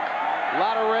 A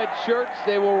lot of red shirts.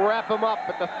 They will wrap him up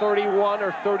at the 31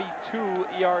 or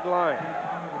 32-yard line.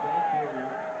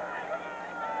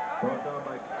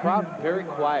 Crowd very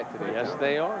quiet today. Yes,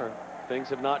 they are. Things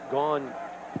have not gone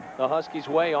the Huskies'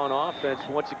 way on offense.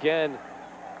 Once again,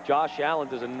 Josh Allen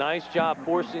does a nice job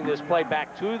forcing this play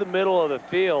back to the middle of the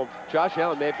field. Josh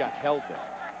Allen may have got held there.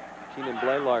 Keenan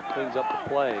Blaylock cleans up the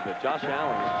play, but Josh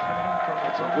Allen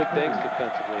did some good things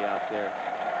defensively out there.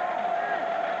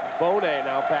 Bonet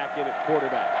now back in at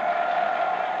quarterback.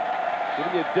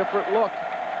 Giving you a different look.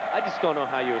 I just don't know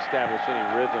how you establish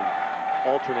any rhythm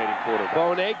alternating quarterback.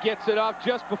 Bonet gets it off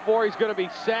just before he's going to be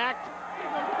sacked.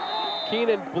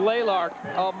 Keenan Blaylock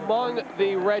among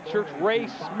the red shirts. Ray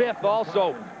Smith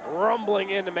also rumbling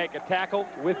in to make a tackle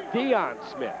with Deion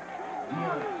Smith.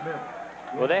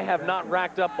 Well, they have not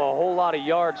racked up a whole lot of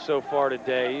yards so far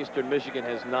today. Eastern Michigan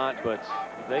has not, but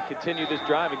if they continue this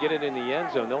drive and get it in the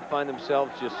end zone, they'll find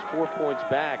themselves just 4 points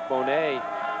back. Bonet,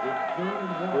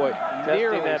 boy,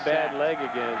 testing that bad leg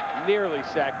again. Nearly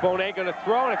sacked. Bonet going to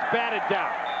throw, and it's batted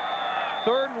down.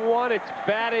 3rd and 1, it's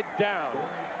batted down.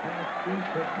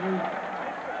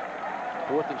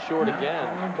 4th and short again.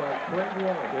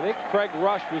 I think Craig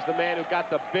Rush was the man who got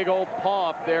the big old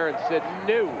paw up there and said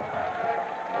no.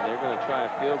 And they're going to try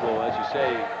a field goal, as you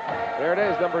say. There it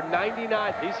is, number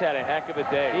 99. He's had a heck of a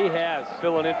day. He has.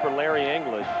 Filling in for Larry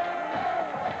English.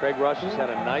 Craig Rush has had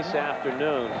a nice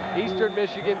afternoon. Eastern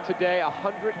Michigan today,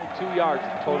 102 yards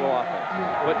total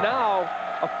offense. But now,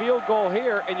 a field goal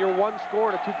here, and you're one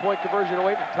score and a two-point conversion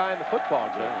away from tying the football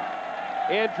game.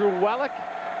 Andrew Wellick,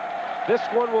 this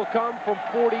one will come from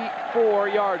 44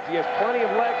 yards. He has plenty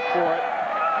of legs for it.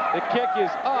 The kick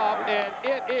is up, and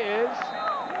it is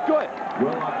good.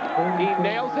 He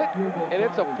nails it, and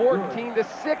it's a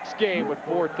 14-6 game with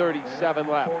 4:37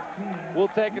 left. We'll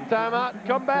take a timeout and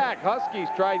come back. Huskies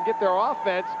try and get their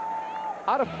offense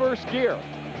out of first gear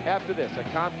after this at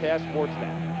Comcast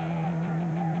Sportsnet.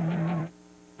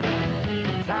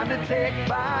 Time to take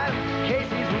 5.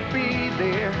 Casey's will be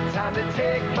there. Time to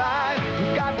take 5.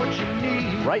 We got what you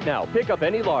need. Right now, pick up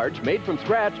any large,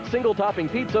 made-from-scratch, single-topping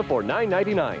pizza for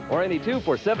 $9.99 or any two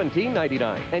for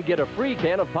 $17.99. And get a free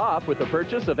can of pop with the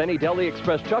purchase of any Deli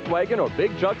Express Chuck Wagon or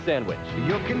Big Chuck sandwich.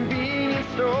 Your convenience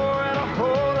store and a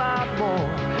whole lot more.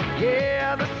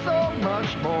 Yeah, there's so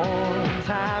much more.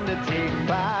 Time to take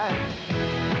 5.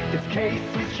 It's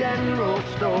Casey's General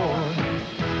Store.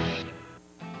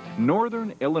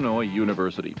 Northern Illinois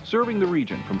University, serving the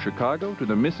region from Chicago to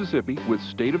the Mississippi with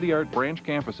state-of-the-art branch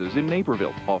campuses in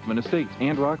Naperville, Hoffman Estates,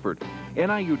 and Rockford.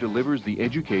 NIU delivers the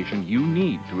education you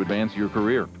need to advance your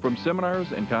career. From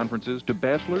seminars and conferences to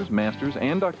bachelor's, master's,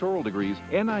 and doctoral degrees,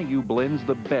 NIU blends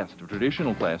the best of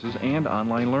traditional classes and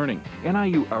online learning.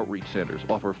 NIU Outreach Centers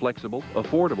offer flexible,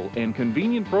 affordable, and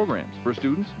convenient programs for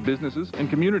students, businesses, and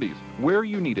communities. Where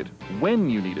you need it, when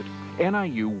you need it,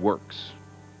 NIU works.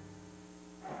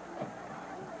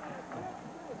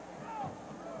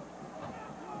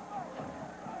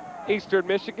 Eastern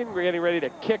Michigan, we're getting ready to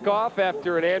kick off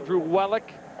after an Andrew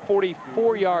Wellick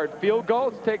 44-yard field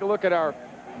goal. Let's take a look at our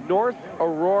North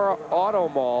Aurora Auto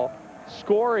Mall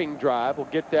scoring drive. We'll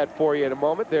get that for you in a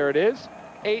moment. There it is.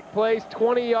 8 plays,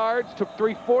 20 yards, took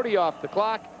 3:40 off the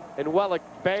clock, and Wellick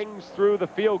bangs through the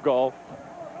field goal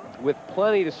with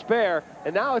plenty to spare.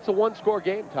 And now it's a one-score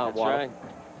game, Tom Waddle. That's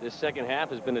right. This second half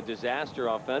has been a disaster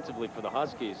offensively for the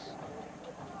Huskies.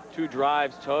 2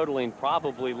 drives totaling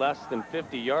probably less than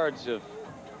 50 yards have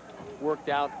worked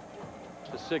out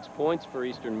to 6 points for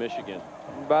Eastern Michigan.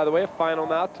 And by the way, a final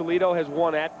now. Toledo has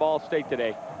won at Ball State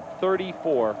today,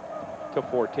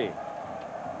 34-14.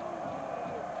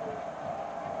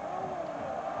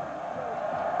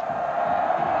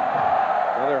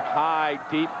 Another high,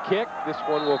 deep kick. This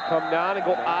one will come down and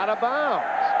go out of bounds.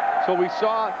 So we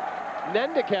saw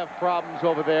Nendick have problems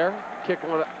over there, kick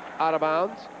one out of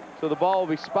bounds. So the ball will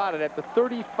be spotted at the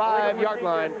 35-yard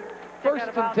line. First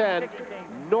and 10,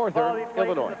 Northern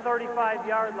Illinois.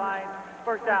 35-yard line,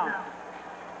 first down.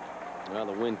 Well,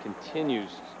 the wind continues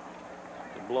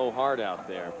to blow hard out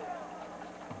there.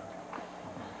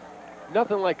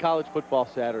 Nothing like college football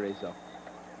Saturdays, though.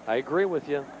 I agree with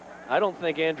you. I don't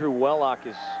think Andrew Wellock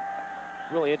is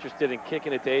really interested in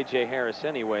kicking it to A.J. Harris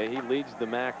anyway. He leads the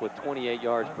MAC with 28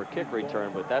 yards per kick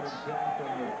return, but that's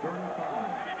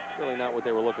really not what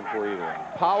they were looking for either.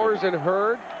 Powers and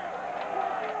Hurd,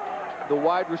 the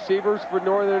wide receivers for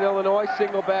Northern Illinois,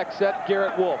 single back set,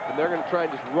 Garrett Wolf, and they're going to try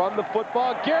and just run the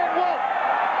football. Garrett Wolf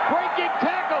breaking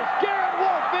tackles. Garrett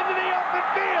Wolf into the open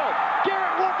field.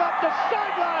 Garrett Wolf up the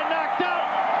sideline, knocked out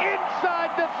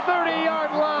inside the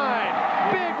 30-yard line.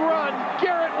 Big run,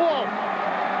 Garrett Wolf.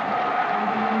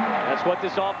 That's what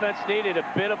this offense needed, a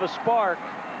bit of a spark.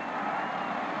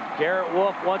 Garrett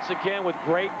Wolf once again with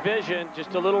great vision,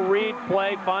 just a little read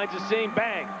play, finds a seam,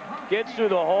 bang, gets through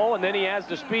the hole, and then he has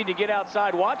the speed to get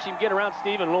outside. Watch him get around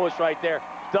Stephen Lewis right there.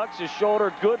 Ducks his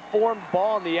shoulder, good formed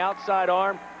ball on the outside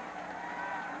arm.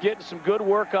 Getting some good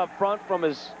work up front from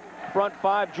his front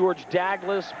 5, George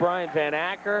Douglas, Brian Van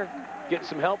Acker. Getting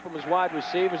some help from his wide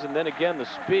receivers, and then again the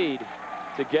speed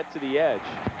to get to the edge.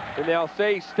 And they'll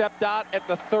say he stepped out at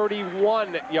the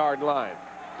 31-yard line.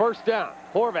 First down,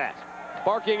 Horvath.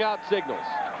 Barking out signals.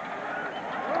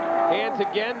 Hands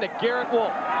again to Garrett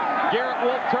Wolf. Garrett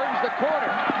Wolf turns the corner.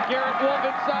 Garrett Wolf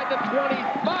inside the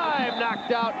 25,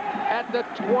 knocked out at the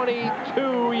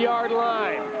 22-yard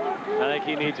line. I think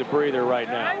he needs a breather right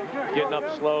now. Getting up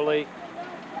slowly.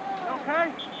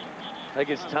 Okay. I think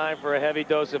it's time for a heavy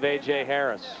dose of A.J.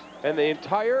 Harris. And the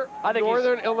entire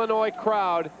Northern Illinois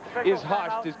crowd is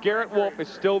hushed as Garrett Wolf is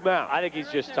still down. I think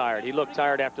he's just tired. He looked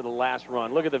tired after the last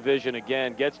run. Look at the vision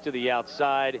again. Gets to the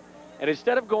outside. And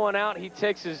instead of going out, he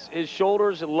takes his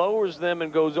shoulders and lowers them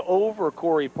and goes over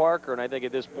Corey Parker. And I think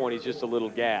at this point, he's just a little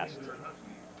gassed.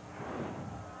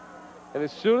 And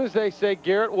as soon as they say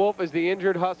Garrett Wolf is the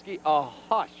injured Husky, a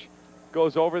hush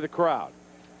goes over the crowd.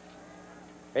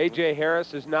 A.J.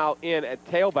 Harris is now in at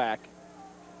tailback.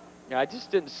 Yeah, I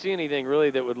just didn't see anything really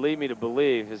that would lead me to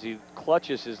believe as he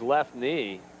clutches his left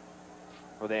knee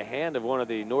or the hand of one of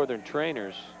the Northern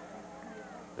trainers.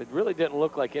 It really didn't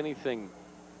look like anything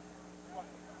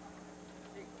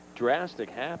drastic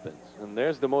happens. And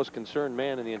there's the most concerned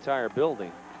man in the entire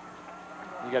building.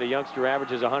 You got a youngster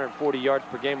averages 140 yards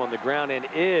per game on the ground and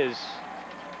is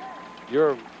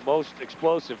your most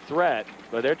explosive threat.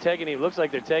 But they're taking him, looks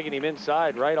like they're taking him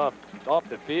inside right off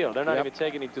the field. They're not even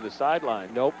taking him to the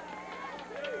sideline. Nope.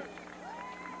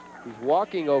 He's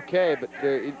walking okay, but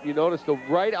you notice the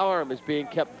right arm is being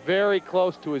kept very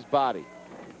close to his body.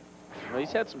 Well,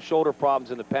 he's had some shoulder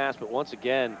problems in the past, but once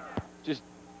again, just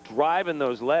driving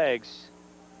those legs.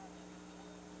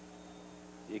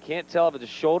 You can't tell if it's a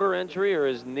shoulder injury or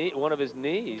his knee, one of his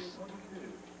knees.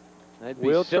 That'd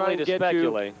be silly to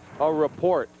speculate. A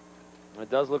report. It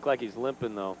does look like he's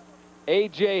limping, though.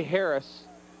 A.J. Harris,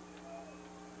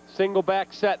 single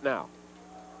back set now.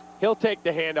 He'll take the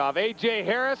handoff. A.J.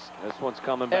 Harris. This one's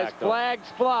coming back, as flags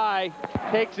fly,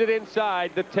 takes it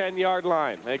inside the 10-yard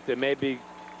line. I think they may be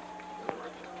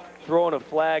throwing a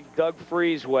flag Doug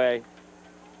Free's way.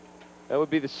 That would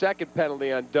be the second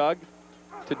penalty on Doug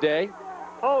today.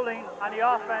 Holding on the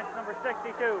offense, number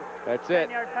 62. That's it.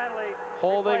 10-yard penalty.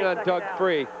 Holding on Doug down.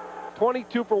 Free.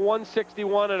 22 for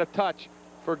 161 and a touch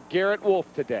for Garrett Wolf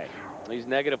today. These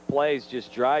negative plays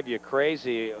just drive you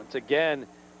crazy. Once again,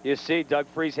 you see Doug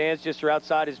Free's hands just are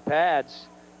outside his pads.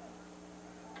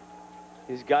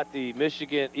 He's got the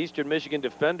Eastern Michigan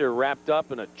defender wrapped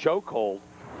up in a chokehold.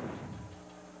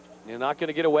 You're not going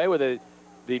to get away with it.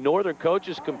 The Northern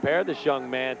coaches compare this young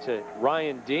man to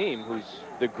Ryan Deem, who's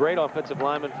the great offensive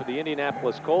lineman for the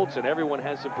Indianapolis Colts, and everyone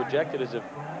has him projected as a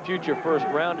future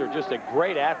first-rounder. Just a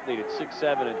great athlete at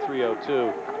 6'7" and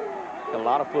 302. A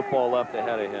lot of football left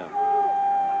ahead of him.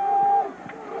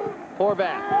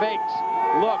 Horvath fakes,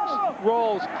 looks,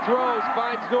 rolls, throws,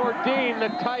 finds Nordine, the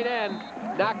tight end,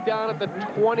 knocked down at the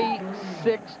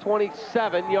 26,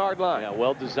 27-yard line. Yeah,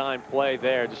 well-designed play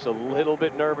there. Just a little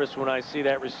bit nervous when I see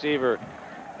that receiver.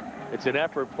 It's an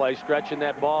effort play, stretching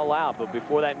that ball out, but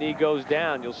before that knee goes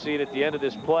down, you'll see it at the end of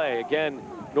this play. Again,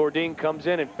 Nordine comes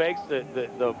in and fakes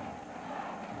the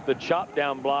chop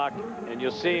down block, and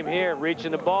you'll see him here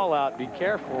reaching the ball out. Be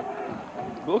careful.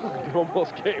 Looks like it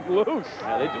almost came loose.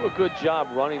 Yeah, they do a good job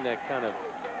running that kind of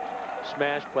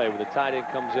smash play where the tight end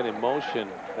comes in motion.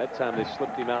 That time they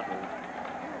slipped him out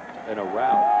in a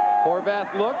route.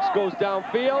 Horvath looks, goes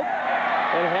downfield,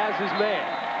 and has his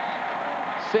man.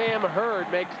 Sam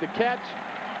Hurd makes the catch,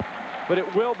 but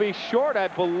it will be short, I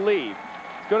believe.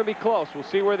 It's going to be close. We'll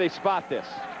see where they spot this.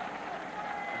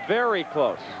 Very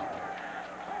close.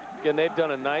 Again, they've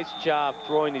done a nice job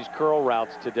throwing these curl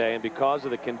routes today, and because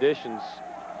of the conditions,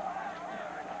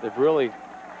 they've really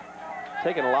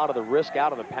taken a lot of the risk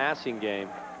out of the passing game.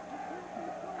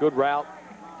 Good route.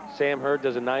 Sam Hurd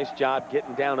does a nice job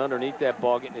getting down underneath that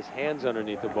ball, getting his hands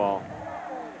underneath the ball.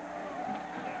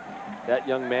 That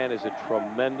young man is a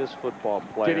tremendous football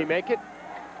player. Did he make it?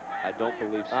 I don't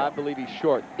believe so. I believe he's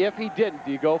short. If he didn't,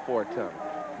 do you go for it, Tom?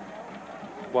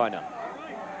 Why not?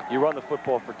 You run the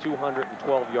football for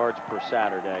 212 yards per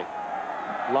Saturday.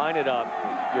 Line it up.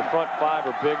 Your front five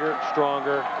are bigger,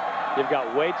 stronger. You've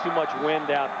got way too much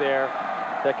wind out there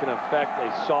that can affect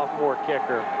a sophomore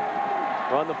kicker.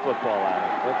 Run the football at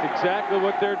him. That's exactly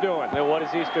what they're doing. And what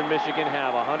does Eastern Michigan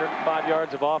have? 105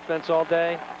 yards of offense all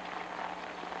day?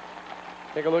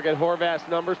 Take a look at Horvath's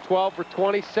numbers. 12 for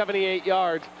 20, 78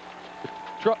 yards.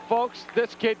 Folks,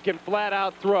 this kid can flat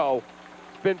out throw.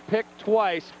 He's been picked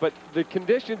twice, but the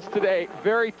conditions today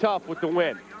very tough with the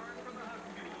wind.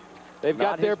 They've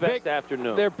got their big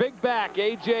afternoon. Their big back.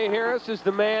 A.J. Harris is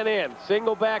the man in.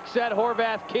 Single back set.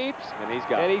 Horvath keeps. And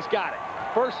he's got it.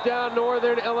 First down,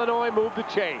 Northern Illinois. Move the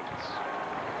chains.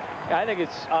 I think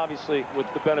it's obviously, with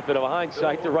the benefit of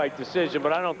hindsight, the right decision,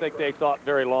 but I don't think they thought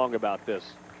very long about this.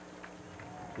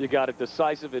 You got a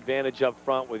decisive advantage up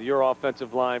front with your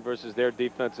offensive line versus their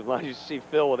defensive line. You see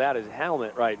Phil without his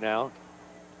helmet right now.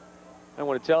 I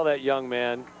want to tell that young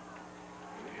man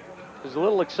he's a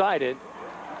little excited.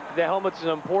 The helmet's an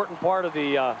important part of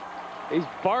the he's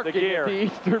barking at the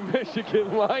Eastern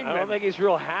Michigan lineman. I don't think he's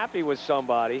real happy with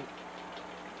somebody.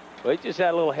 But he just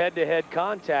had a little head-to-head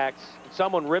contact.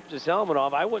 Someone ripped his helmet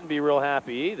off. I wouldn't be real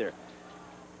happy either.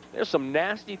 There's some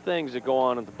nasty things that go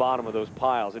on at the bottom of those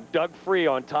piles. And Doug Free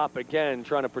on top again,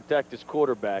 trying to protect his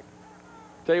quarterback.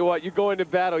 Tell you what, you go into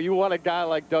battle, you want a guy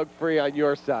like Doug Free on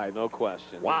your side. No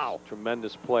question. Wow. He's a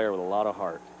tremendous player with a lot of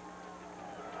heart.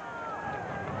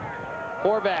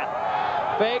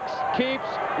 Horvath fakes, keeps,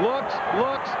 looks,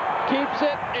 keeps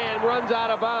it and runs out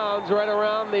of bounds right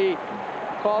around the,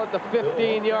 call it the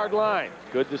 15-yard line.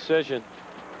 Good decision.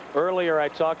 Earlier I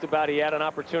talked about he had an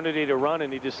opportunity to run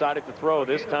and he decided to throw.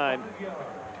 This time,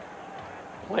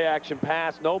 play action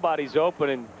pass, nobody's open,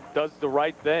 and does the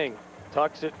right thing.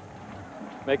 Tucks it,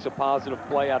 makes a positive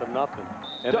play out of nothing,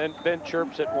 and then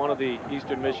chirps at one of the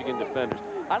Eastern Michigan defenders.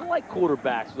 I like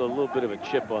quarterbacks with a little bit of a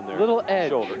chip on their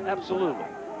shoulder. Absolutely.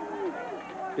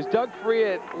 Is Doug Free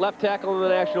at left tackle in the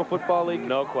National Football League?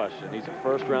 No question. He's a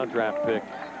first-round draft pick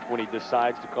when he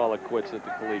decides to call it quits at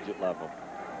the collegiate level.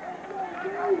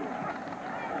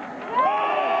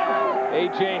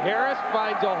 A.J. Harris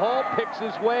finds a hole, picks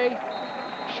his way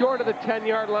short of the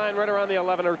 10-yard line, right around the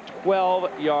 11 or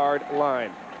 12-yard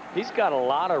line. He's got a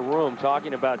lot of room,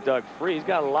 talking about Doug Free, he's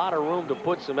got a lot of room to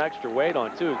put some extra weight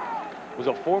on, too. Was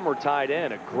a former tight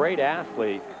end, a great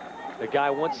athlete. The guy,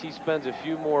 once he spends a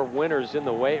few more winters in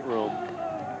the weight room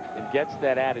and gets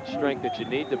that added strength that you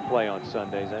need to play on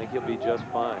Sundays, I think he'll be just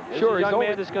fine. Sure, he's a young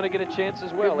man that's going to get a chance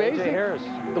as well. A.J. Harris.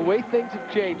 The way things have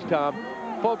changed, Tom.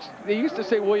 Folks, they used to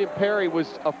say William Perry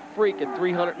was a freak at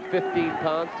 315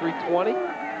 pounds, 320.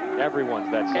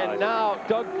 Everyone's that size. And now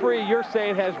Doug Free, you're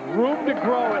saying, has room to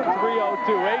grow at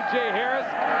 302. A.J. Harris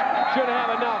should have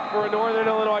enough for a Northern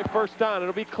Illinois first down.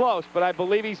 It'll be close, but I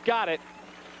believe he's got it.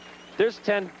 There's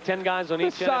 10 guys on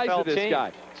each NFL team. The size of this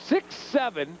guy.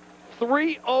 6'7",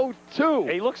 302.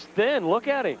 He looks thin. Look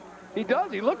at him. He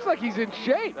does. He looks like he's in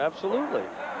shape. Absolutely.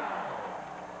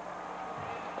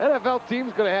 NFL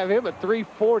team's going to have him at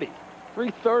 340,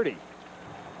 330.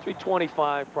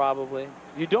 325 probably.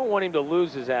 You don't want him to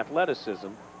lose his athleticism.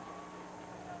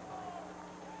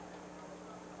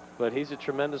 But he's a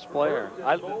tremendous player.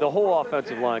 The whole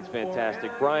offensive line's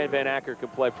fantastic. Brian Van Acker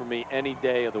could play for me any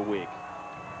day of the week.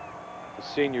 The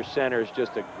senior center is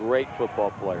just a great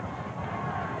football player.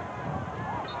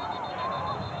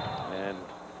 And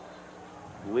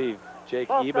I believe Jake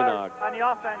Ebenog. On the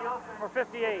offense for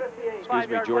 58. Excuse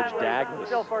me, George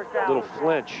Douglas. Little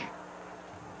flinch.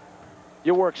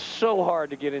 You work so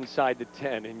hard to get inside the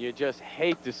 10, and you just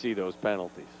hate to see those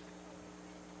penalties.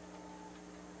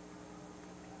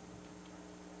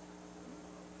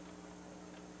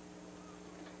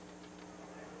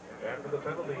 After the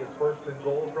penalty is first and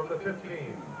goal from the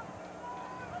 15.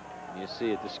 You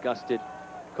see a disgusted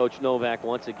Coach Novak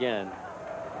once again.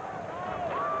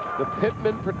 The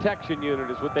Pittman Protection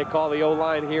Unit is what they call the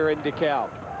O-line here in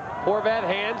DeKalb. Horvat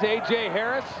hands, A.J.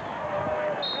 Harris.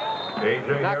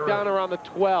 Knocked down around the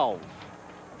 12.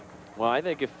 Well, I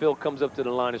think if Phil comes up to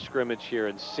the line of scrimmage here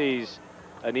and sees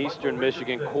an Eastern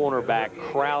Michigan cornerback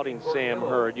crowding Sam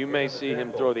Hurd, you may see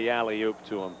him throw the alley-oop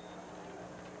to him.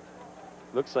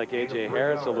 Looks like A.J.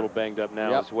 Harris a little banged up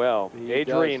now as well.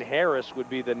 Adrian Harris would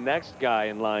be the next guy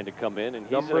in line to come in, and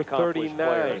he's an accomplished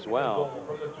player as well.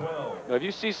 Now, if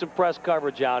you see some press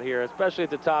coverage out here, especially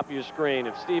at the top of your screen,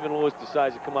 if Stephen Lewis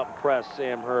decides to come up and press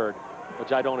Sam Hurd,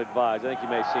 which I don't advise, I think you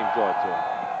may see him throw it to him.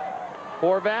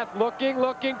 Horvath looking,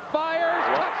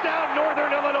 fires, touchdown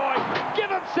Northern Illinois. Give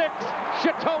him 6,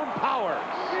 Chatone Powers.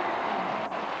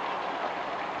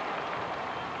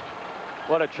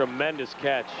 What a tremendous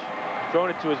catch. Thrown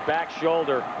it to his back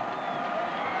shoulder.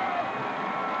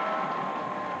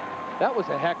 That was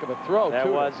a heck of a throw,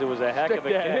 It was a heck of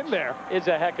a catch. In there. It's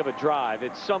a heck of a drive.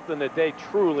 It's something that they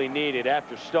truly needed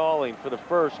after stalling for the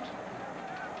first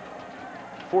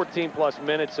 14-plus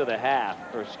minutes of the half,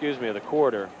 or excuse me, of the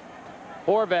quarter.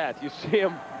 Horvath, you see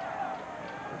him.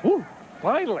 Woo,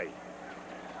 finally.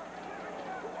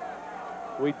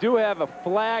 We do have a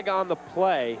flag on the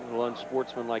play. A little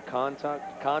unsportsmanlike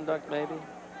conduct maybe.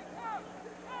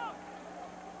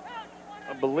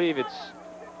 I believe the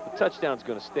touchdown's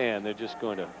going to stand. They're just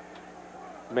going to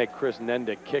make Chris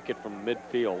Nenda kick it from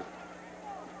midfield.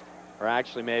 Or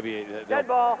actually maybe... Dead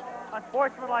ball,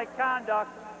 unsportsmanlike conduct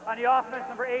on the offense,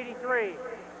 number 83.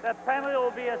 That penalty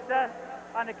will be assessed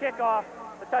on the kickoff.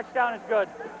 The touchdown is good.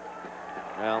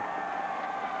 Well,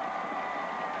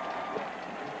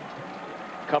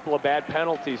 a couple of bad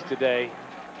penalties today.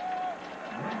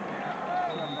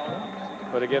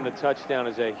 But again, the touchdown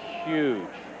is a huge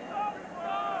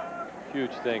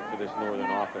thing for this Northern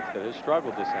offense that has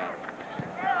struggled this half.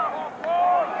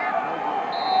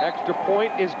 Extra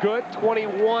point is good,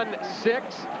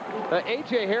 21-6.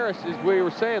 A.J. Harris, as we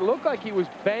were saying, looked like he was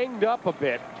banged up a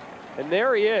bit. And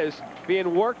there he is,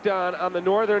 being worked on the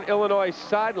Northern Illinois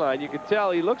sideline. You can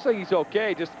tell he looks like he's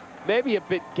okay, just maybe a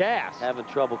bit gassed. Having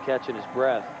trouble catching his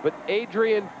breath. But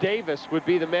Adrian Davis would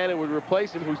be the man who would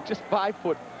replace him, who's just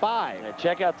 5'5". Yeah,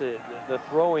 check out the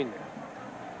throwing,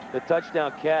 the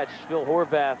touchdown catch. Phil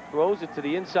Horvath throws it to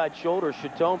the inside shoulder.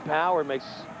 Chatone Power makes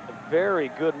a very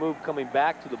good move coming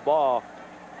back to the ball.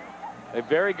 A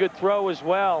very good throw as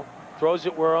well. Throws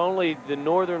it where only the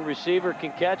northern receiver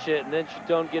can catch it, and then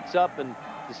Chatone gets up and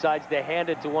decides to hand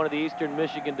it to one of the Eastern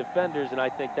Michigan defenders, and I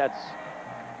think that's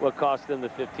what cost them the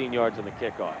 15 yards on the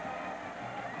kickoff.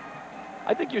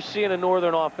 I think you're seeing a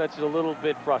northern offense is a little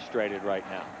bit frustrated right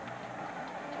now.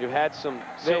 You've had some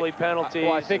silly penalties.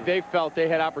 Well, I think they felt they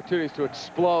had opportunities to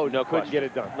explode. No couldn't get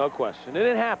it done. No question. And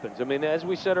it happens. I mean, as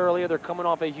we said earlier, they're coming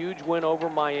off a huge win over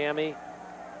Miami.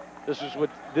 This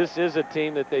is a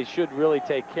team that they should really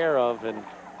take care of. And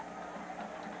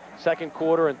second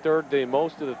quarter and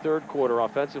most of the third quarter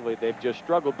offensively, they've just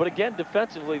struggled. But again,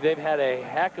 defensively, they've had a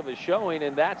heck of a showing,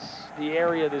 and that's the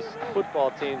area of this football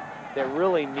team that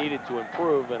really needed to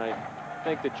improve. And I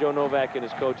think that Joe Novak and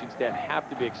his coaching staff have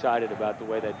to be excited about the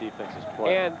way that defense is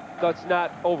playing. And let's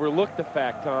not overlook the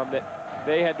fact, Tom, that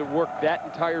they had to work that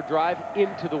entire drive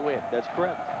into the win. That's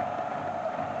correct.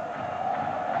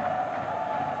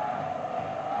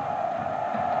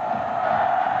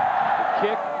 The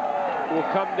kick will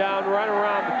come down right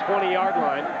around the 20-yard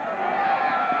line.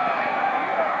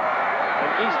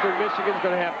 And Eastern Michigan's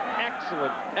going to have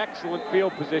excellent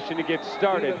field position to get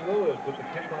started.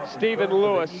 Stephen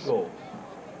Lewis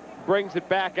brings it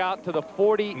back out to the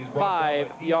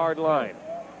 45-yard line.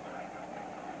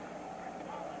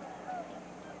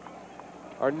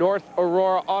 Our North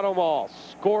Aurora Auto Mall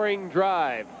scoring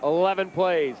drive, 11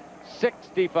 plays,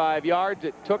 65 yards.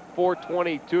 It took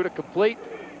 4:22 to complete.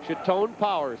 Chatone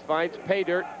Powers finds pay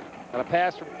dirt on a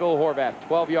pass from Phil Horvath,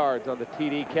 12 yards on the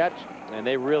TD catch. And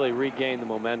they really regained the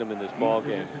momentum in this ball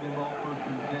game.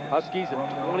 Huskies a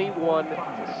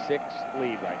 21-6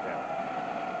 lead right now.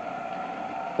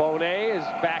 Bonet is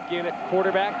back in at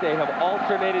quarterback. They have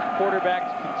alternated quarterbacks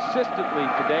consistently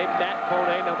today. Matt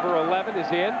Bonet, number 11,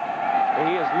 is in. And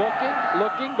he is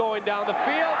looking, going down the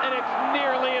field, and it's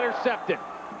nearly intercepted.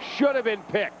 Should have been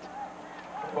picked.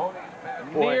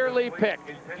 Nearly picked.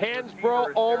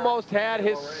 Hansbrough almost had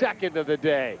his second of the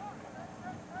day.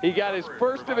 He got his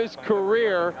first of his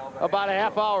career about a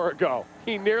half hour ago.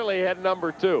 He nearly had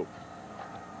number 2.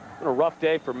 Been a rough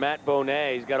day for Matt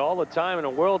Bonet. He's got all the time in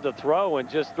the world to throw and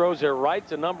just throws it right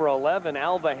to number 11,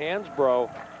 Alva Hansbrough.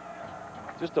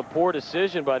 Just a poor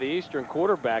decision by the Eastern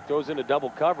quarterback. Throws into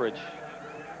double coverage.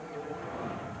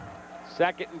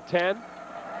 2nd and 10.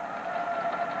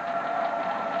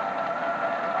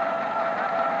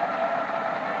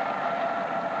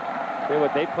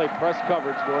 They play press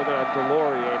coverage Northern on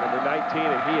Delorier, number 19,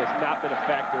 and he has not been a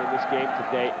factor in this game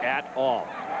today at all.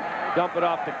 Dump it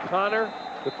off to Connor.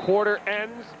 The quarter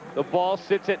ends. The ball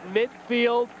sits at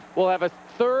midfield. We'll have a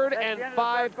 3rd and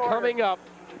 5 coming up.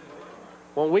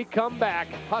 When we come back,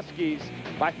 Huskies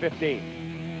by 15.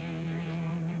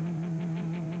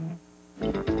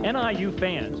 NIU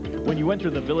fans, when you enter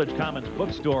the Village Commons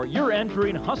bookstore, you're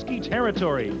entering Husky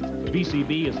territory.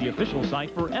 VCB is the official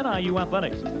site for NIU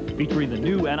athletics, featuring the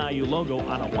new NIU logo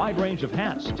on a wide range of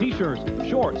hats, t-shirts,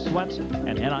 shorts, sweats,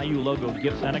 and NIU logo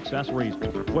gifts and accessories.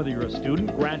 Whether you're a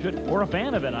student, graduate, or a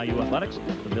fan of NIU athletics,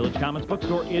 the Village Commons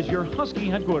bookstore is your Husky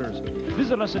headquarters.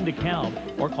 Visit us in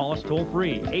DeKalb or call us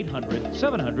toll-free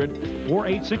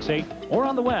 800-700-4868 or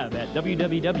on the web at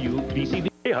www.vcb.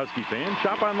 Hey, Husky fans,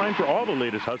 shop online for all the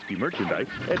latest Husky merchandise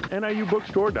at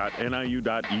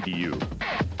niubookstore.niu.edu.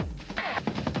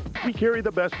 We carry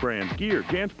the best brands: Gear,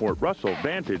 Jansport, Russell,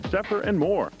 Vantage, Zephyr, and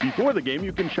more. Before the game,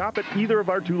 you can shop at either of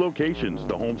our 2 locations,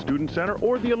 the Home Student Center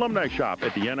or the Alumni Shop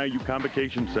at the NIU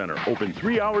Convocation Center. Open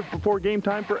 3 hours before game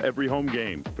time for every home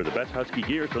game. For the best Husky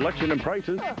gear, selection, and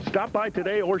prices, stop by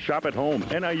today or shop at home.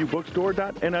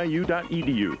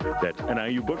 niubookstore.niu.edu. That's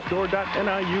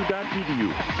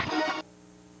niubookstore.niu.edu.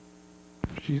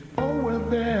 She's always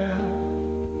there.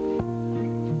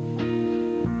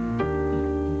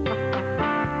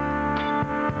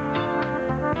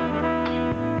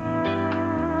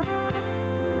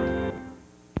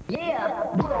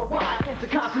 Yeah, worldwide,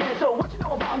 intercontinental. What you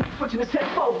know about me? Switching the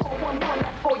tempo. 411,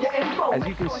 that's for your info. As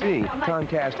you can see,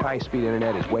 Comcast high-speed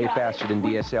internet is way faster than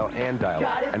DSL and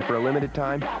dial-up. And for a limited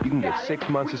time, you can get 6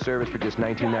 months of service for just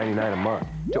 $19.99 a month.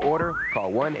 To order,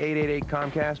 call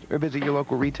 1-888-COMCAST or visit your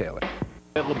local retailer.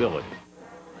 Availability.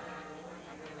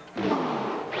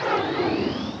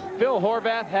 Phil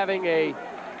Horvath having a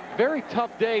very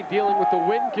tough day dealing with the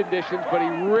wind conditions, but he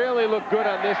really looked good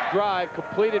on this drive.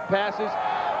 Completed passes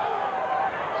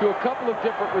to a couple of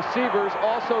different receivers.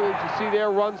 Also, as you see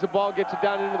there, runs the ball, gets it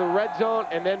down into the red zone,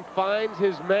 and then finds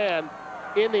his man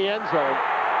in the end zone.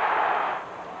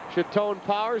 Chatone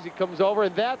Powers, he comes over,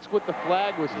 and that's what the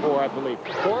flag was for, I believe.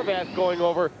 Horvath going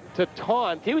over to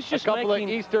taunt he was just a couple of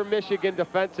Eastern Michigan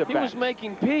defensive backs. He was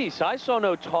making peace. I saw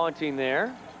no taunting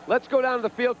there. Let's go down to the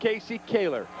field, Casey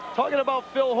Kaler. Talking about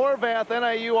Phil Horvath,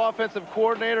 NIU offensive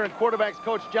coordinator and quarterbacks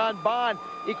coach John Bond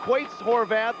equates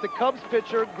Horvath to Cubs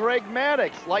pitcher Greg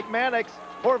Maddux. Like Maddux,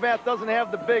 Horvath doesn't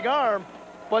have the big arm,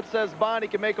 but says Bond, he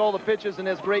can make all the pitches and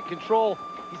has great control.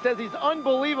 He says he's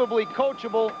unbelievably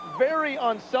coachable, very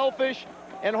unselfish,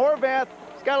 and Horvath's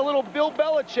got a little Bill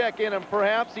Belichick in him,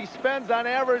 perhaps. He spends on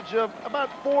average of about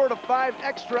 4 to 5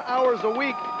 extra hours a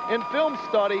week in film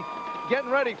study,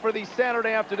 getting ready for these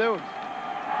Saturday afternoons.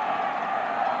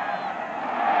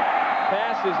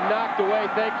 Pass is knocked away.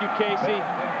 Thank you, Casey.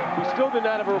 We still do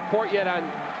not have a report yet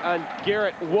on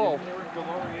Garrett Wolf.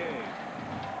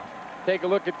 Take a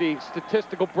look at the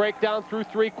statistical breakdown through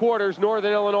 3 quarters.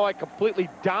 Northern Illinois completely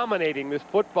dominating this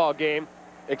football game.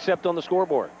 Except on the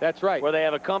scoreboard. That's right. Where they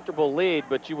have a comfortable lead,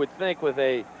 but you would think with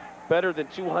a better than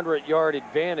 200-yard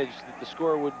advantage that the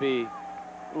score would be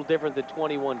a little different than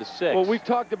 21-6. Well, we've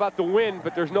talked about the win,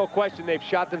 but there's no question they've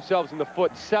shot themselves in the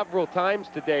foot several times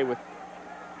today with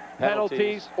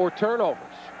penalties or turnovers.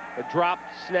 A drop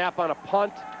snap on a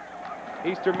punt.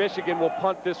 Eastern Michigan will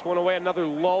punt this one away. Another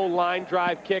low line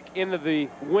drive kick into the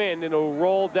wind, and it'll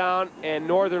roll down, and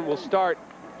Northern will start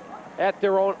at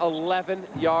their own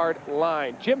 11-yard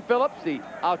line. Jim Phillips, the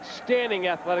outstanding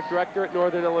athletic director at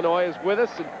Northern Illinois, is with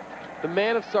us, and the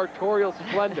man of sartorial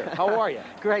splendor. How are you?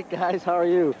 Great, guys. How are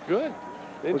you? Good.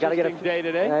 We got to get a day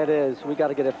today. It is. We got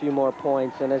to get a few more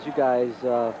points, and as you guys,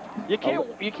 you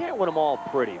can't win them all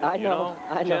pretty. I know.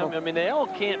 Jim, I mean, they all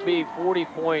can't be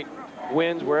 40-point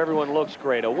wins where everyone looks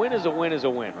great. A win is a win is a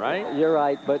win, right? You're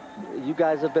right, but you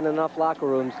guys have been in enough locker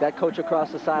rooms. That coach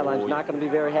across the sideline is not going to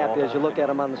be very happy as you look at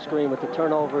him on the screen with the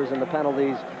turnovers and the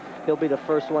penalties. He'll be the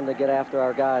first one to get after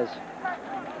our guys.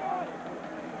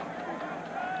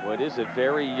 Well, it is a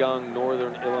very young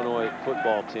Northern Illinois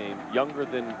football team, younger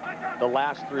than the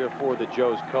last 3 or 4 that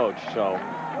Joe's coached. So,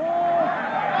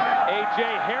 A.J.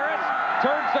 Harris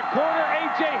turns the corner.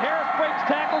 A.J. Harris breaks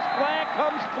tackles. Flag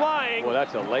comes flying. Well,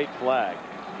 that's a late flag.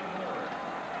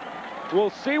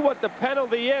 We'll see what the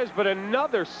penalty is, but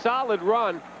another solid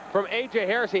run from A.J.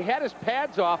 Harris. He had his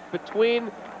pads off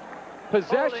between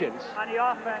possessions. On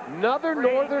the offense. Another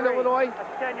Northern Illinois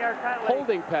 10-yard penalty.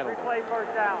 Holding penalty. Replay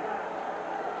first down.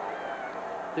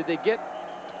 Did they get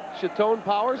Chatone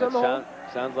Powers on the hold?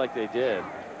 Sounds like they did.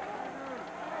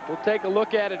 We'll take a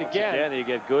look at it again. Again, you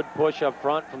get good push up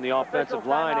front from the offensive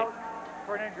line.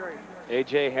 For an injury.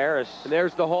 A.J. Harris. And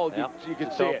there's the hold. Yep. You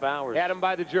can see it. Powers. Had him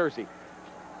by the jersey.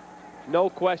 No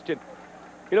question.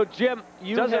 You know, Jim,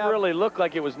 you doesn't really look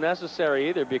like it was necessary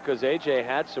either because A.J.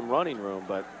 had some running room,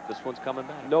 but this one's coming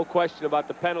back. No question about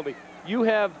the penalty. You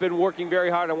have been working very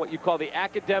hard on what you call the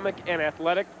Academic and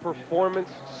Athletic Performance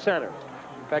Center.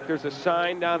 In fact, there's a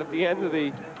sign down at the end of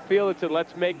the field that said,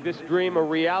 "Let's make this dream a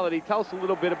reality." Tell us a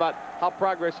little bit about how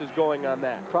progress is going on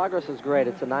that. Progress is great.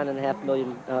 It's a $9.5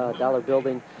 million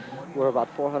building. We're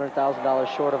about $400,000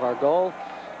 short of our goal.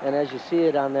 And as you see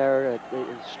it on there,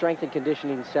 strength and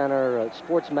conditioning center,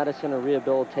 sports medicine and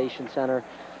rehabilitation center,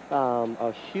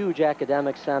 a huge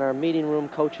academic center, meeting room,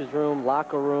 coach's room,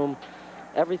 locker room,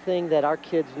 everything that our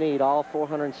kids need, all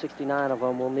 469 of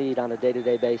them will need on a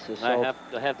day-to-day basis. So,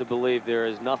 I have to believe there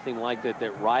is nothing like that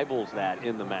that rivals that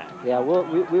in the MAC. Yeah,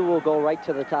 we will go right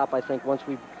to the top, I think, once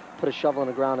we put a shovel in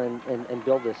the ground and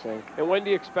build this thing. And when do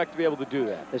you expect to be able to do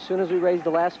that? As soon as we raise the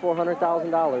last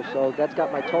 $400,000. So that's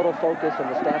got my total focus and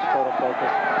the staff's total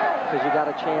focus, because you got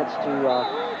a chance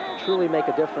to truly make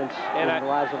a difference in the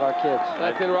lives of our kids.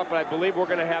 Not to interrupt, but I believe we're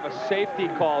going to have a safety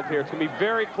called here. It's going to be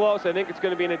very close. I think it's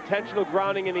going to be an intentional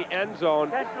grounding in the end zone.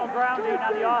 Intentional grounding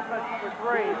on the offense for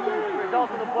 3. The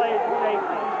result of the play is a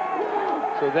safety.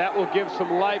 So that will give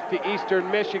some life to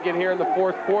Eastern Michigan here in the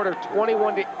 4th quarter.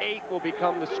 21-8 will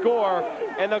become the score,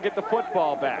 and they'll get the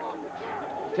football back.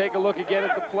 Take a look again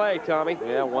at the play, Tommy.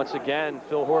 Yeah, once again,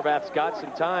 Phil Horvath's got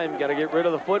some time. Got to get rid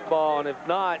of the football, and if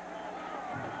not,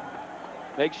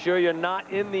 make sure you're not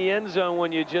in the end zone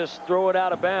when you just throw it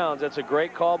out of bounds. That's a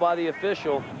great call by the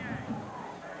official.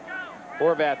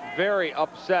 Horvath very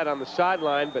upset on the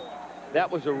sideline, but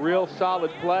that was a real solid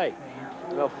play.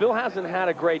 Well, Phil hasn't had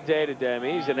a great day today. I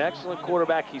mean, he's an excellent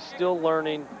quarterback. He's still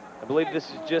learning. I believe this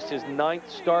is just his 9th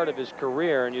start of his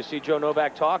career, and you see Joe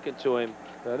Novak talking to him.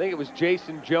 I think it was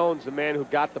Jason Jones, the man who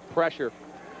got the pressure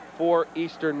for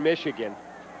Eastern Michigan.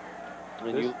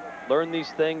 And you learn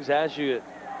these things as you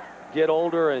get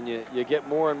older and you get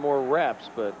more and more reps,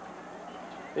 but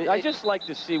I just like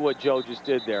to see what Joe just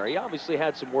did there. He obviously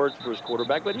had some words for his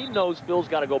quarterback, but he knows Phil's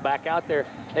got to go back out there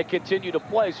and continue to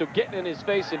play. So getting in his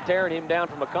face and tearing him down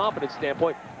from a confidence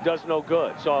standpoint does no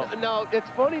good. So no, it's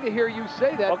funny to hear you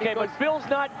say that. Okay, but Phil's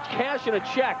not cashing a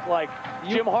check like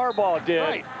Jim Harbaugh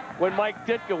did when Mike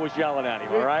Ditka was yelling at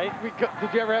him, all right?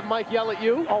 Did you ever have Mike yell at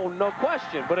you? Oh, no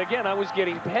question. But again, I was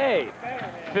getting paid.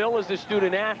 Phil is a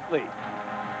student athlete.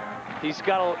 He's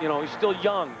got, he's still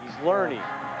young. He's learning.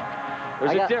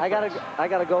 There's a difference. I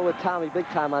gotta go with Tommy big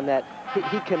time on that.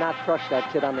 He cannot crush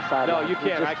that kid on the sideline. No, you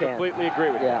can't. I completely agree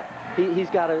with you. Yeah, he's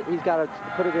got to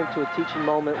put it into a teaching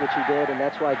moment, which he did, and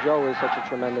that's why Joe is such a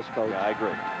tremendous coach. Yeah, I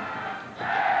agree.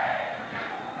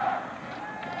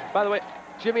 By the way,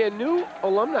 Jimmy, a new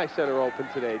alumni center opened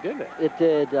today, didn't it? It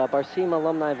did. Barcema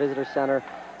Alumni Visitor Center,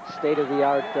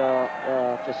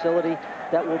 state-of-the-art facility.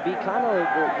 That will be kind of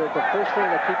the first thing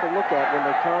that people look at when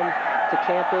they come to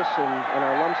campus, and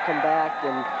our alums come back,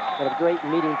 and a great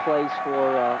meeting place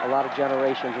for a lot of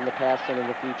generations in the past and in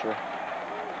the future.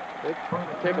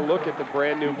 Take a look at the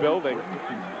brand new building,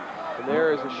 and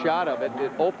there is a shot of it.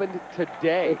 It opened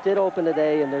today. It did open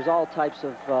today, and there's all types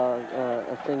of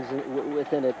things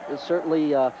within it. It's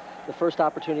certainly the first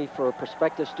opportunity for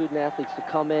prospective student athletes to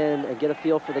come in and get a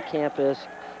feel for the campus,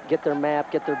 get their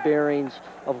map, get their bearings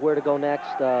of where to go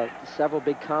next. Several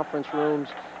big conference rooms.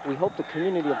 We hope the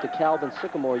community of DeKalb and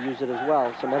Sycamore use it as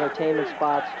well. Some entertainment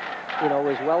spots, as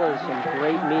well as some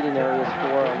great meeting areas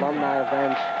for alumni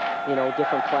events,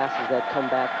 different classes that come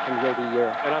back from year to year.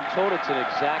 And I'm told it's an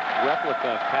exact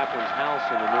replica of Kaplan's house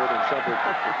in the northern suburbs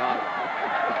of Chicago.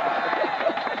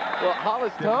 Well,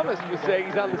 Hollis Thomas was saying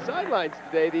he's on the sidelines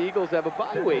today. The Eagles have a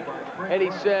bye week. And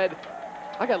he said,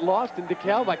 I got lost in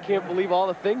DeKalb. I can't believe all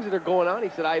the things that are going on. He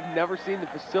said, I've never seen the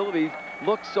facilities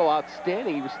look so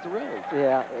outstanding. He was thrilled.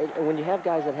 Yeah, when you have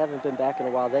guys that haven't been back in a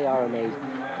while, they are amazed.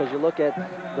 Because you look at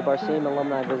the Barcema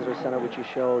Alumni Visitor Center, which you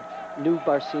showed, new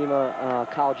Barcema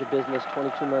College of Business,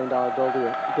 $22 million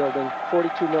building,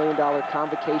 $42 million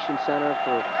convocation center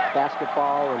for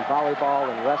basketball and volleyball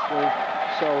and wrestling.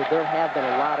 So there have been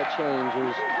a lot of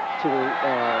changes to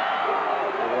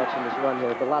we're watching this run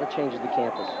here, but a lot of changes to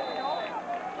campus.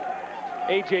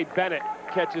 A.J. Bennett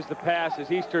catches the pass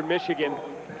as Eastern Michigan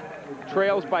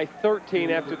trails by 13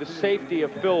 after the safety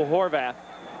of Phil Horvath.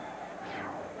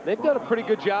 They've done a pretty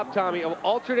good job, Tommy, of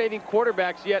alternating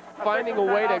quarterbacks, yet finding a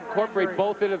way to incorporate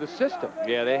both into the system.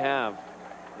 Yeah, they have.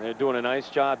 They're doing a nice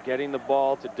job getting the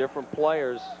ball to different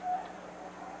players.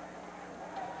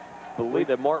 I believe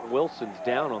that Martin Wilson's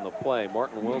down on the play.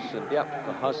 Martin Wilson, the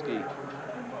Husky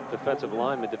defensive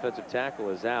lineman, defensive tackle,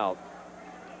 is out.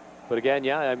 But again,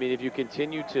 yeah, I mean, if you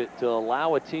continue to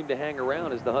allow a team to hang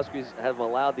around, as the Huskies have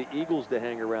allowed the Eagles to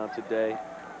hang around today,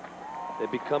 they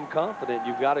become confident.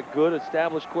 You've got a good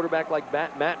established quarterback like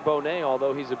Matt Bonet,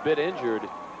 although he's a bit injured,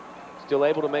 still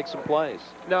able to make some plays.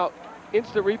 Now,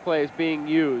 instant replay is being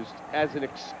used as an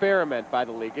experiment by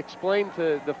the league. Explain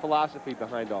to the philosophy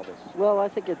behind all this. Well, I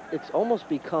think it's almost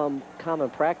become common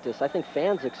practice. I think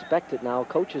fans expect it now.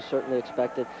 Coaches certainly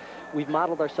expect it. We've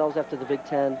modeled ourselves after the Big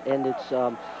Ten, and it's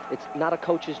not a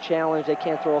coach's challenge. They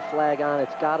can't throw a flag on.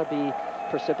 It's got to be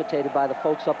precipitated by the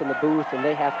folks up in the booth, and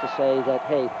they have to say that,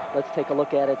 hey, let's take a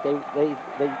look at it. They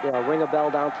ring a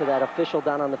bell down to that official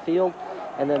down on the field,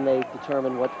 and then they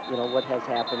determine what has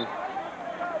happened.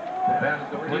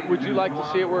 Would you like to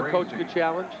see it where a coach could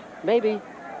challenge? Maybe.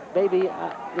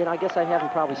 I guess I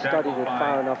haven't probably studied it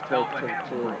far enough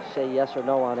to say yes or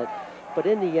no on it. But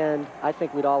in the end, I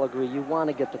think we'd all agree you want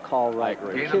to get the call right.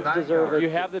 The kids deserve it. You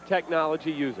have the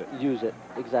technology, use it. Use it,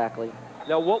 exactly.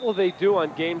 Now, what will they do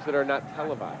on games that are not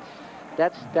televised?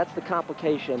 That's the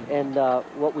complication. And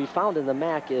what we found in the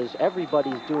MAC is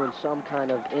everybody's doing some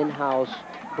kind of in-house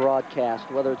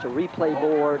broadcast, whether it's a replay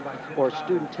board or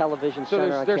student television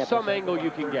center on there's campus. some angle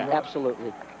you can get.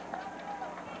 Absolutely.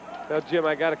 Now, Jim,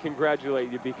 I got to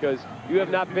congratulate you because you have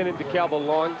not been in DeKalb a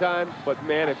long time, but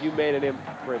man, have you made an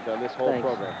imprint on this whole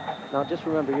program. Now, just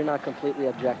remember, you're not completely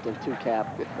objective, too,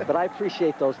 Cap. But I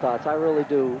appreciate those thoughts. I really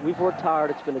do. We've worked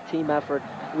hard. It's been a team effort.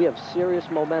 We have serious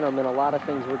momentum in a lot of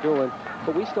things we're doing,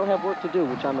 but we still have work to do,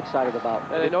 which I'm excited about.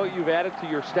 And I know you've added to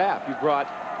your staff. You brought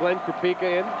Glenn Krupika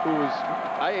in,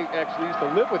 I actually used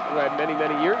to live with Glenn many,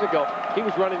 many years ago. He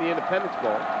was running the Independence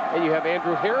Bowl. And you have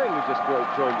Andrew Herring, who just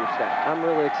joined your staff. I'm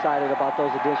really excited about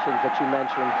those additions that you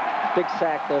mentioned. Big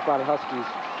sack there by the Huskies.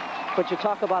 But you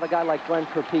talk about a guy like Glenn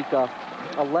Krupika,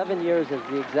 11 years as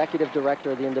the executive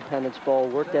director of the Independence Bowl,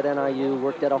 worked at NIU,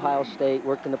 worked at Ohio State,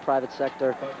 worked in the private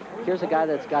sector. Here's a guy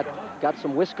that's got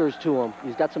some whiskers to him.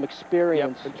 He's got some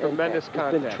experience. Yep, tremendous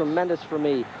contact. It's been tremendous for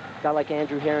me. A guy like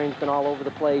Andrew Herring's been all over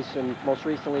the place, and most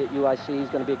recently at UIC, he's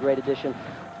going to be a great addition.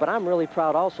 But I'm really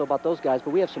proud also about those guys.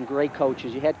 But we have some great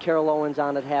coaches. You had Carol Owens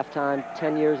on at halftime,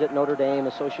 10 years at Notre Dame,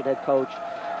 associate head coach.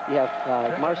 You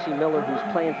have Marcy Miller, who's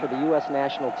playing for the U.S.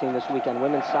 national team this weekend,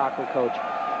 women's soccer coach.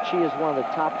 She is one of the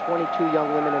top 22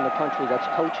 young women in the country that's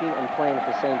coaching and playing at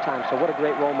the same time. So what a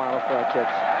great role model for our kids.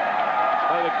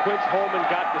 Well, Quince Holman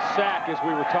got the sack as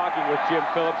we were talking with Jim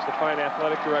Phillips, the fine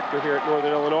athletic director here at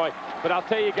Northern Illinois. But I'll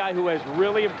tell you a guy who has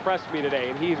really impressed me today,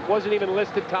 and he wasn't even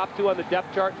listed top 2 on the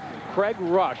depth chart. Craig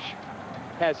Rush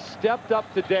has stepped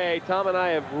up today. Tom and I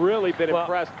have really been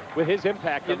impressed with his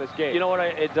impact on this game. You know what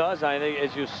it does? I think,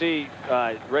 as you see,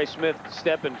 Ray Smith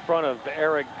step in front of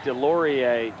Eric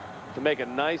Delorier to make a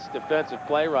nice defensive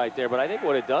play right there. But I think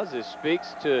what it does is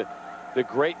speaks to the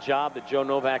great job that Joe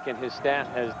Novak and his staff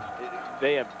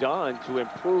they have done to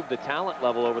improve the talent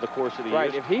level over the course of the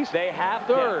years. If he's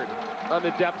third on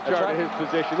the depth chart of his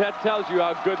position, that tells you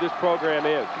how good this program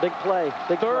is. Big play.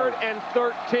 Third and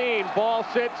 13. Ball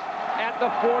sits at the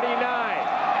 49.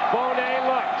 Bonet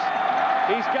looks.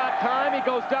 He's got time. He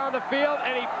goes down the field,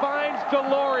 and he finds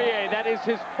Delorier. That is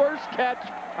his first catch,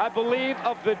 I believe,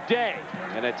 of the day.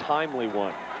 And a timely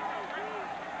one.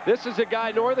 This is a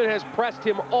guy, Northern has pressed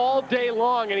him all day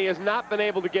long, and he has not been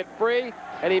able to get free,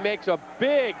 and he makes a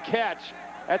big catch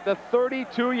at the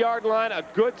 32-yard line. A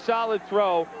good, solid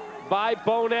throw by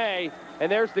Bonet,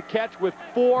 and there's the catch with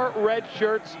 4 red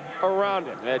shirts around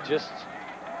him. Yeah, just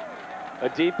a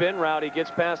deep in route. He gets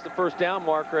past the first down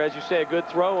marker. As you say, a good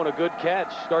throw and a good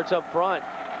catch. Starts up front.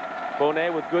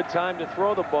 Bonet with good time to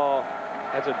throw the ball.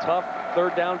 That's a tough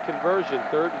third down conversion,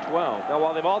 3rd and 12. Now,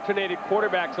 while they've alternated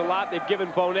quarterbacks a lot, they've given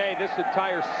Bonet this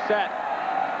entire set.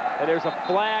 And there's a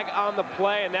flag on the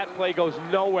play, and that play goes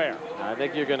nowhere. I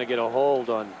think you're going to get a hold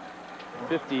on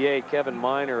 58, Kevin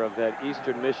Miner of that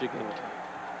Eastern Michigan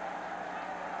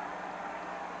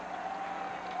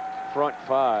front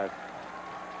 5.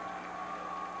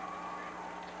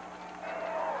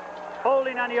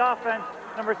 Holding on the offense,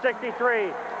 number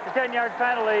 63. The 10-yard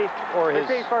penalty. Or his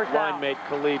first down. line mate,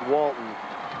 Khalid Walton.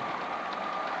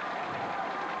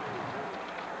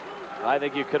 I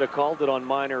think you could have called it on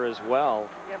Miner as well.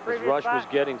 As Rush was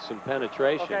getting some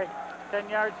penetration. Okay, 10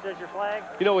 yards, there's your flag.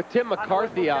 You know, with Tim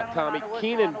McCarthy out, Tommy,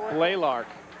 Keenan Blaylark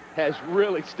has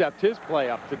really stepped his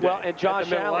play up today. Well, and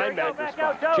Josh Allen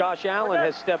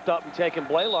has stepped up and taken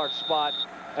Blaylark's spot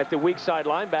at the weak side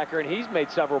linebacker, and he's made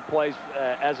several plays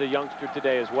as a youngster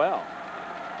today as well.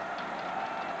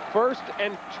 1st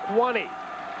and 20.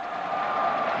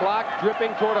 Clock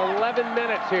dripping toward 11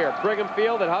 minutes here. Brigham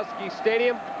Field at Husky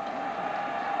Stadium.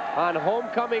 On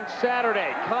homecoming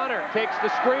Saturday, Connor takes the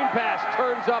screen pass,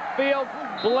 turns upfield.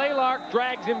 Blaylark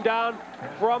drags him down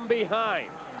from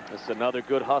behind. This is another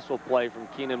good hustle play from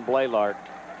Keenan Blaylark.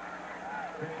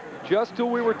 Just who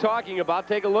we were talking about.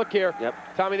 Take a look here. Yep.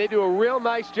 Tommy, they do a real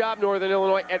nice job, Northern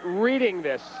Illinois, at reading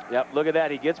this. Yep, look at that.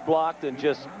 He gets blocked and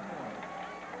just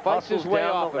fights his way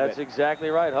off of it. That's exactly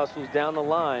right. Hustles down the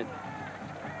line.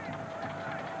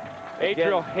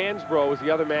 Adriel Hansbrough was the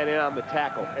other man in on the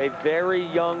tackle. A very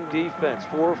young defense,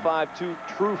 4-5-2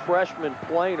 true freshmen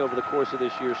playing over the course of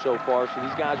this year so far. So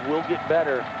these guys will get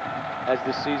better as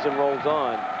the season rolls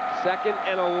on. 2nd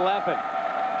and 11.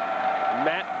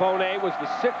 Matt Bonet was the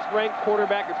 6th-ranked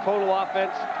quarterback of total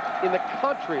offense in the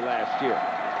country last year.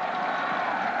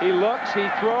 He looks, he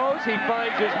throws, he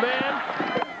finds his man,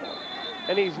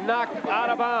 and he's knocked out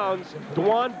of bounds.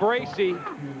 Dwan Bracey,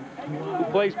 who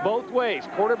plays both ways,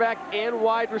 quarterback and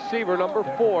wide receiver, number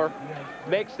 4,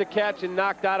 makes the catch and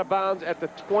knocked out of bounds at the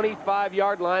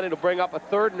 25-yard line. It'll bring up a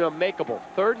 3rd and a makeable,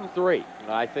 3rd and 3.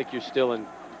 I think you're still in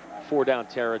 4-down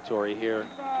territory here.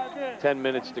 10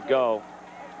 minutes to go.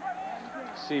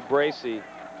 See Bracey.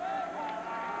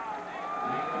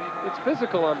 It's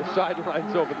physical on the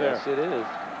sidelines over there. Yes, it is.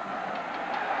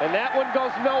 And that one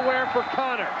goes nowhere for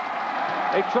Connor.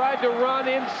 They tried to run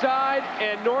inside,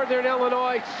 and Northern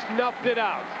Illinois snuffed it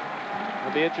out.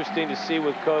 It'll be interesting to see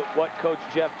what Coach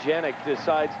Jeff Janik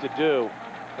decides to do.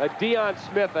 Deion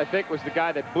Smith, I think, was the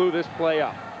guy that blew this play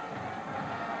up.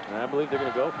 And I believe they're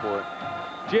going to go for it.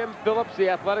 Jim Phillips, the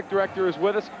athletic director, is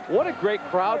with us. What a great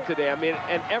crowd today. I mean,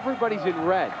 and everybody's in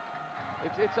red.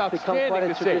 It's outstanding quite a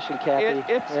to tradition, see.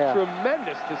 Kathy. It's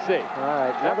tremendous to see. All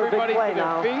right, another Everybody big play to their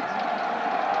now. feet.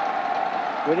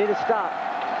 We need to stop.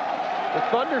 The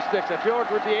Thundersticks, I feel like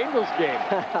we're at the Angels game.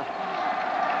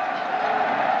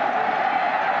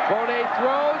 Bonet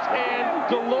throws, and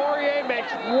Delorier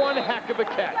makes one heck of a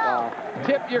catch. Wow.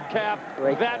 Tip your cap.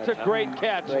 That's a great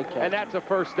catch, and that's a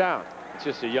first down. It's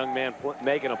just a young man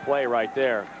making a play right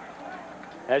there.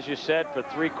 As you said, for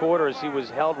 3 quarters, he was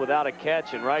held without a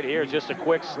catch, and right here, just a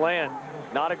quick slant.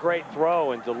 Not a great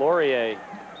throw, and Delorier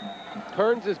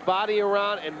turns his body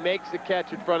around and makes the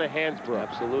catch in front of Hansbrough.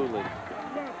 Absolutely.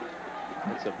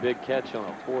 That's a big catch on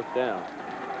a 4th down.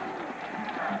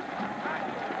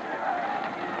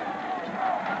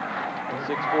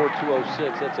 6'4",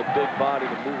 206. That's a big body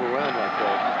to move around like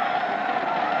that.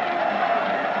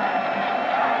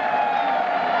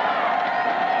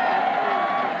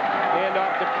 Hand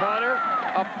off to Connor.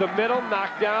 Up the middle,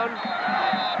 knocked down.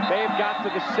 They've got to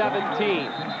the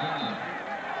 17.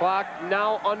 Clock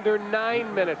now under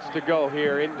 9 minutes to go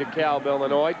here in DeKalb,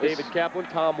 Illinois. David Kaplan,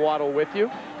 Tom Waddle with you.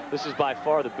 This is by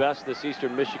far the best this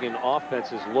Eastern Michigan offense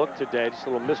has looked today. Just a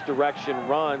little misdirection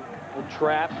run, a little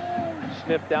trap,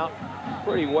 sniffed out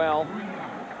pretty well.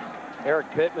 Eric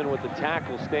Pittman with the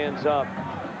tackle stands up.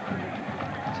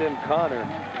 Tim Connor.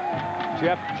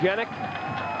 Jeff Jenick,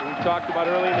 who we talked about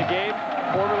early in the game,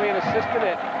 formerly an assistant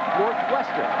at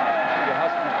Northwestern. The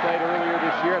Huskies played earlier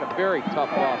this year, and a very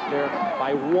tough loss there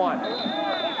by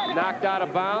 1. Knocked out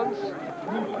of bounds.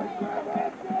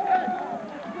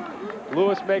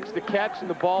 Lewis makes the catch, and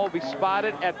the ball will be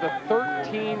spotted at the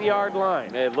 13-yard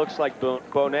line. It looks like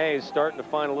Bonet is starting to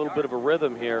find a little bit of a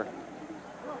rhythm here.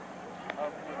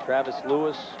 Travis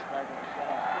Lewis,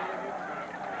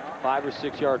 5 or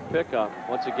 6 yard pickup.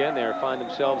 Once again, they find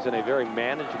themselves in a very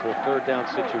manageable 3rd down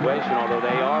situation, although they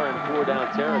are in 4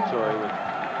 down territory with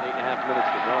 8.5 minutes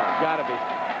to go. Gotta be.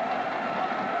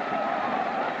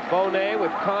 Bonet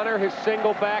with Connor, his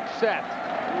single back set.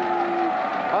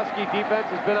 Husky defense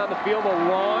has been on the field a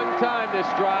long time this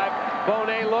drive.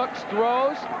 Bonet looks,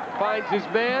 throws, finds his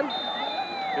man.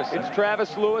 It's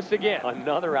Travis Lewis again.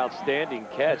 Another outstanding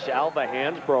catch. Alva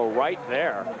Hansbrough right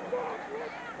there.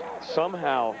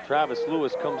 Somehow Travis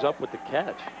Lewis comes up with the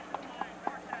catch.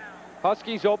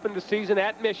 Huskies opened the season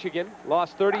at Michigan,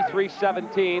 lost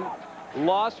 33-17.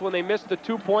 Lost when they missed the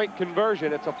 2-point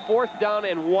conversion. It's a 4th down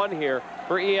and 1 here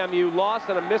for EMU. Lost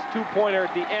on a missed 2-pointer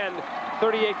at the end,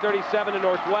 38-37 to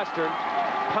Northwestern.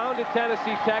 Pounded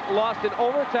Tennessee Tech, lost in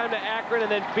overtime to Akron,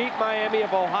 and then beat Miami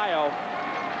of Ohio.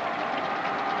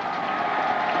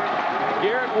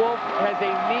 Garrett Wolf has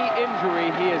a knee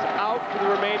injury. He is out for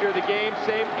the remainder of the game.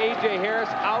 Same A.J. Harris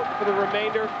out for the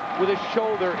remainder with a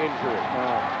shoulder injury.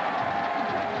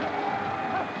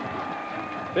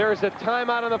 There is a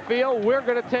timeout on the field. We're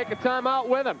going to take a timeout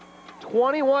with him.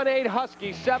 21-8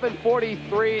 Huskies,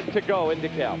 7:43 to go in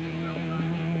DeKalb.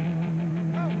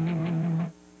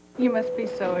 You must be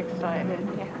so excited.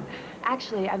 Yeah.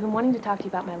 Actually, I've been wanting to talk to you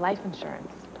about my life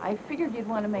insurance. I figured you'd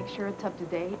want to make sure it's up to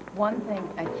date. One thing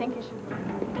I think you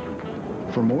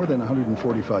should... For more than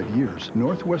 145 years,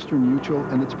 Northwestern Mutual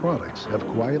and its products have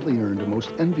quietly earned a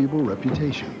most enviable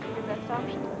reputation. Your best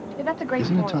option. Yeah, that's a great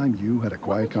Isn't it point. time you had a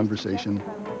quiet conversation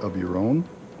of your own?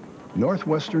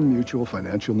 Northwestern Mutual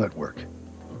Financial Network,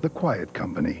 the quiet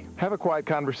company. Have a quiet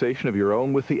conversation of your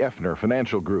own with the Effner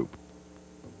Financial Group.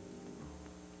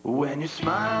 When you're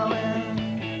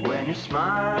smiling,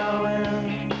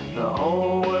 the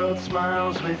whole world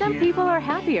smiles with Some you. people are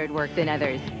happier at work than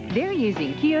others. They're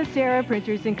using Kyocera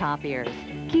printers and copiers.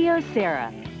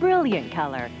 Kyocera, brilliant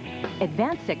color,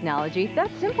 advanced technology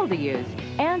that's simple to use,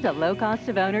 and a low cost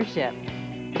of ownership.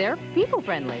 They're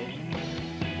people-friendly.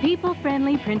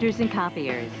 People-friendly printers and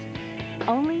copiers.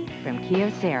 Only from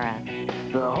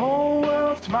Kyocera. The whole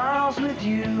world smiles with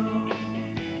you.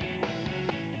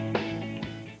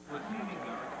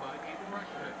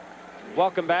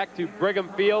 Welcome back to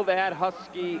Brigham Field at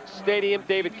Husky Stadium.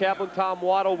 David Kaplan, Tom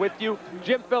Waddle with you.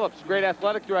 Jim Phillips, great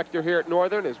athletic director here at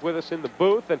Northern, is with us in the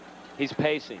booth, and he's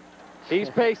pacing. He's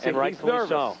pacing. And rightfully He's nervous.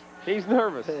 so. He's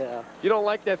nervous. Yeah. You don't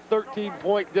like that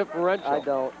 13-point differential.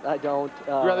 I don't.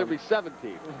 You'd rather be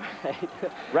 17.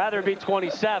 Rather be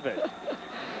 27.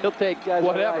 He'll take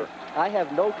whatever. I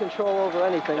have no control over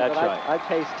anything, That's but right. I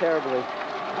pace terribly.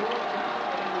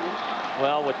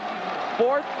 Well, with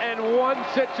 4th and 1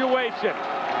 situation.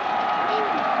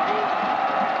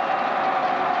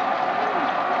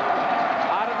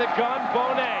 Out of the gun,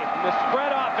 Bonet from the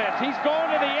spread offense. He's going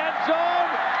to the end zone,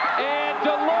 and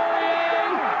Delorier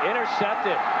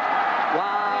intercepted.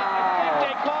 Wow.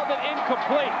 They called it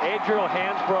incomplete. Adriel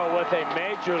Hansbrough with a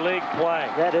major league play.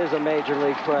 That is a major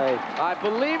league play. I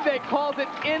believe they called it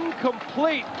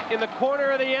incomplete in the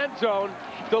corner of the end zone.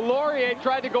 Delorier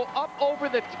tried to go up over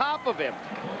the top of him.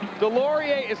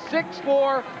 Delorier is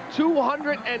 6'4",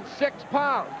 206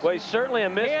 pounds. Well, he's certainly a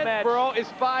mismatch. Hansbrough is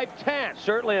 5'10".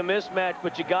 Certainly a mismatch,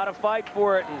 but you got to fight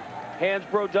for it, and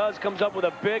Hansbrough comes up with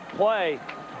a big play.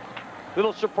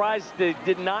 Little surprised they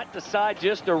did not decide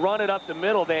just to run it up the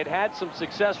middle. They had some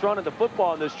success running the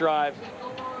football in this drive,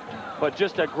 but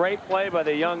just a great play by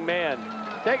the young man.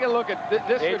 Take a look at this.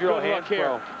 Adriel Is a good look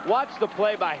here. Watch the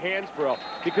play by Hansbrough,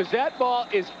 because that ball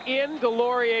is in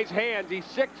Delorier's hands. He's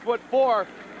 6'4",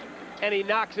 and he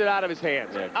knocks it out of his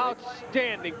hands. Yeah,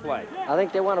 outstanding play. I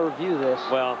think they want to review this.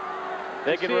 Well,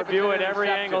 they can review it every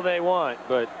angle they want,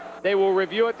 but They will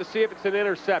review it to see if it's an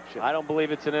interception. I don't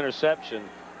believe it's an interception.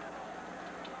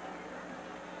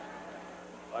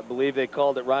 I believe they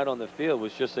called it right on the field. It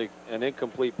was just an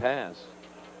incomplete pass.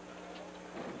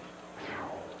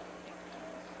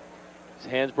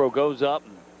 Hansbrough goes up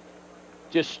and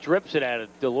just strips it out of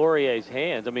Delorier's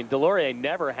hands. I mean, Delorier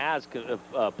never has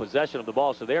possession of the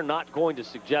ball, so they're not going to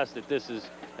suggest that this is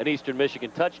an Eastern Michigan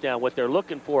touchdown. What they're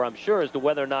looking for, I'm sure, is to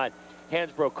whether or not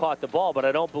Hansbrough caught the ball, but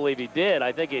I don't believe he did.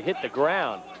 I think it hit the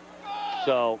ground.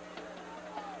 So,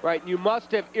 right, you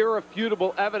must have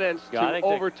irrefutable evidence to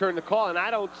overturn the call, and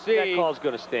I don't see... That call's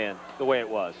going to stand the way it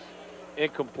was.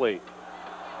 Incomplete.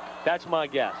 That's my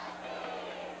guess.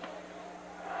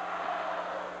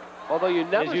 Although you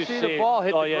never see the ball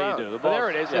hit the ground. Oh, yeah, you do. There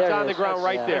it is. It's on the ground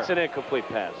right there. It's an incomplete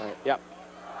pass. Right. Yep.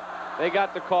 They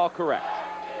got the call correct.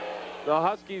 The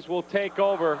Huskies will take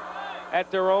over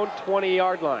at their own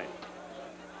 20-yard line.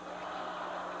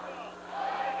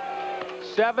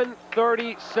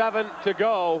 7:37 to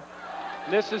go.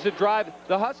 This is a drive.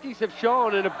 The Huskies have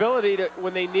shown an ability to,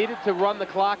 when they needed to run the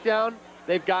clock down,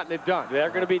 they've gotten it done. They're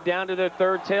going to be down to their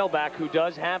third tailback, who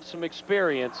does have some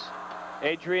experience.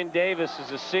 Adrian Davis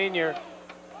is a senior.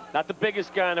 Not the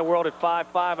biggest guy in the world at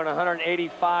 5'5" and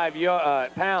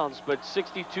 185 pounds, but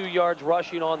 62 yards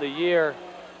rushing on the year.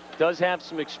 Does have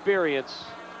some experience.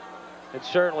 And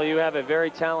certainly you have a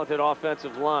very talented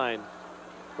offensive line.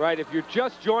 Right, if you're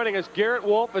just joining us, Garrett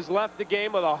Wolf has left the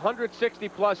game with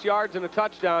 160-plus yards and a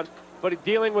touchdown, but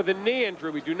dealing with a knee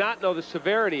injury. We do not know the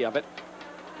severity of it.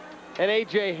 And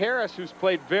A.J. Harris, who's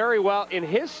played very well in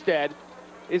his stead,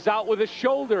 is out with a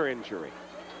shoulder injury.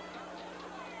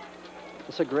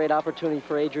 It's a great opportunity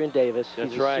for Adrian Davis.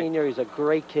 He's a senior. He's a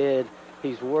great kid.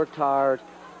 He's worked hard.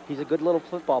 He's a good little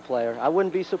football player. I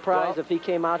wouldn't be surprised if he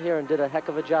came out here and did a heck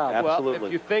of a job. Absolutely. Well,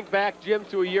 if you think back, Jim,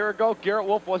 to a year ago, Garrett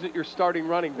Wolf wasn't your starting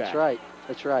running back. That's right.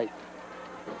 That's right.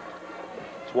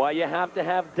 That's why you have to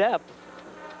have depth.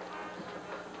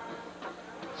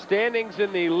 Standings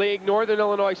in the league. Northern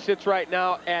Illinois sits right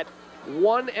now at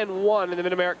 1-1 in the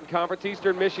Mid-American Conference.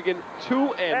 Eastern Michigan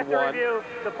 2-1. After review,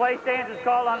 the play stands is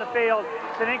called on the field.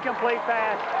 It's an incomplete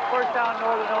pass. First down,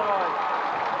 Northern Illinois.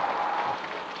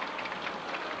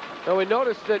 Now we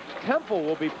noticed that Temple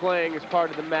will be playing as part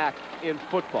of the MAC in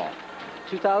football.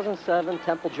 2007,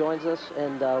 Temple joins us,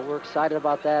 and we're excited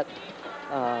about that.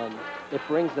 It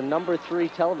brings the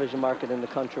 #3 television market in the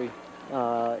country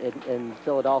in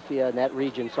Philadelphia and that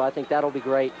region, so I think that'll be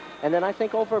great. And then I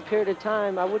think over a period of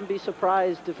time, I wouldn't be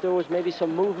surprised if there was maybe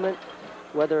some movement,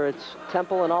 whether it's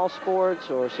Temple in all sports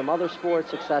or some other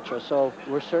sports, etc. So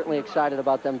we're certainly excited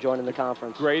about them joining the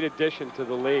conference. Great addition to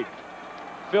the league.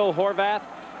 Phil Horvath,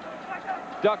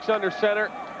 Ducks under center.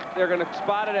 They're going to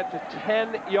spot it at the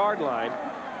 10-yard line.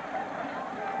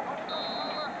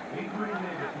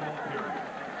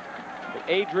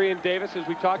 Adrian Davis, as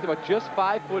we talked about, just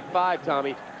 5'5",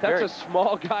 Tommy. That's a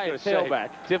small guy at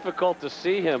tailback. Difficult to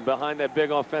see him behind that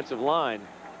big offensive line.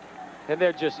 And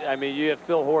they're just, I mean, you have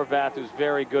Phil Horvath, who's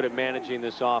very good at managing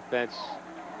this offense.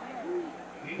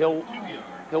 He'll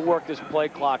work this play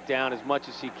clock down as much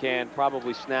as he can,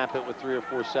 probably snap it with 3 or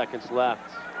 4 seconds left.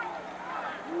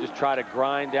 Just try to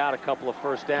grind out a couple of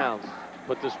first downs,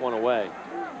 put this one away.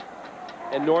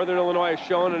 And Northern Illinois has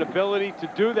shown an ability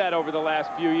to do that over the last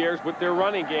few years with their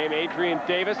running game. Adrian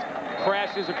Davis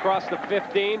crashes across the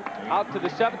 15, out to the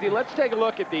 17. Let's take a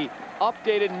look at the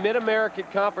updated Mid-American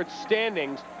Conference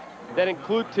standings that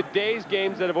include today's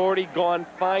games that have already gone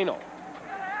final.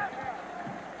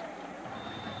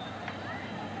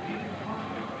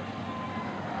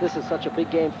 This is such a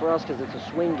big game for us because it's a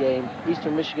swing game.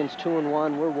 Eastern Michigan's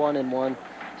 2-1, we're 1-1,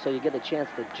 so you get a chance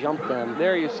to jump them.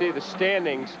 There you see the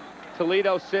standings.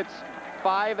 Toledo sits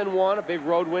 5-1, a big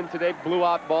road win today, blew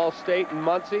out Ball State and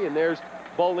Muncie, and there's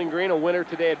Bowling Green, a winner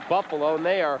today at Buffalo, and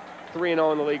they are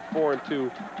 3-0 in the league, 4-2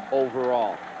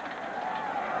 overall.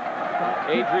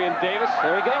 Adrian Davis,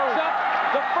 there he goes, up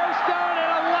the first down and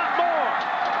a lot more.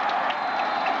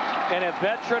 And a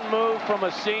veteran move from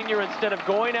a senior, instead of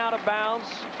going out of bounds,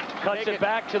 cuts it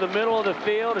back to the middle of the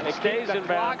field and stays in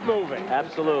bounds. Moving.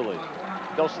 Absolutely.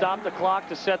 They'll stop the clock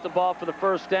to set the ball for the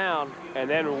first down. And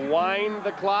then wind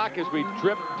the clock as we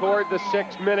drip toward the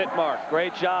 6-minute mark.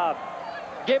 Great job.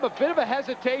 Gave a bit of a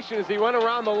hesitation as he went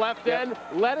around the left end,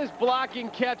 let his blocking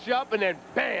catch up, and then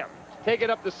bam, take it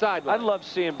up the sideline. I love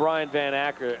seeing Brian Van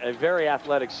Acker, a very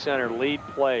athletic center, lead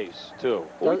plays, too.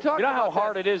 Well, you know how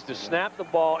hard it is to snap the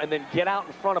ball and then get out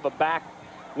in front of a back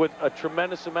with a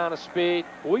tremendous amount of speed?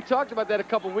 Well, we talked about that a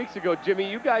couple weeks ago, Jimmy.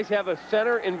 You guys have a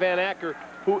center in Van Acker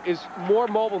who is more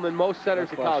mobile than most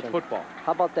centers in college football.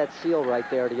 How about that seal right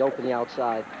there to open the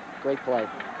outside? Great play.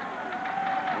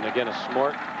 And again, a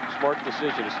smart Smart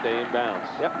decision to stay in bounds.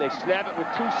 Yep, they snap it with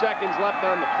 2 seconds left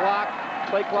on the clock,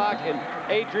 play clock, and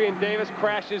Adrian Davis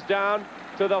crashes down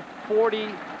to the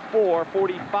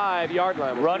 45-yard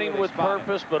line. Running with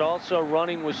purpose, but also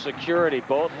running with security.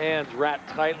 Both hands wrapped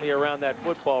tightly around that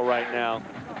football right now.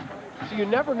 So you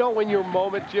never know when your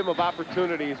moment, Jim, of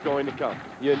opportunity is going to come.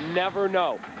 You never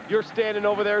know. You're standing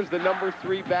over there as the number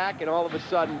 3 back, and all of a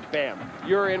sudden, bam,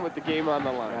 you're in with the game on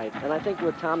the line. Right, and I think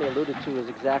what Tommy alluded to is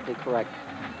exactly correct.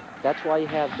 That's why you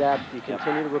have depth. You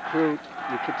continue to recruit.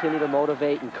 You continue to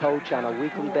motivate and coach on a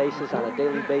weekly basis, on a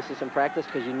daily basis in practice,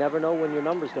 because you never know when your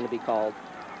number's going to be called.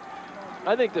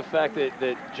 I think the fact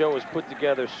that Joe has put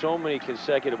together so many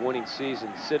consecutive winning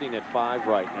seasons, sitting at 5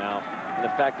 right now, and the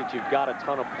fact that you've got a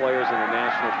ton of players in the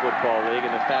National Football League,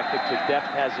 and the fact that your depth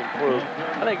has improved,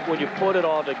 I think when you put it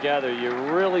all together, you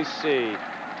really see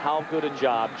how good a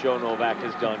job Joe Novak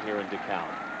has done here in DeKalb.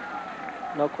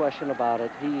 No question about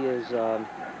it. He is,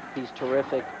 he's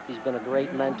terrific. He's been a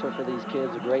great mentor for these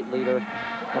kids, a great leader,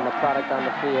 and the product on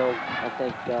the field, I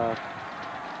think,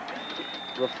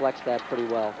 reflects that pretty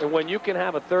well. And when you can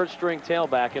have a third-string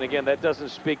tailback, and again, that doesn't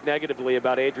speak negatively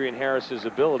about Adrian Harris's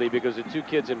ability, because the 2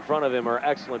 kids in front of him are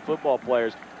excellent football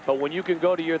players, but when you can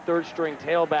go to your third-string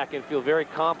tailback and feel very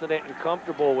confident and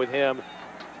comfortable with him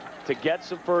to get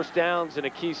some first downs in a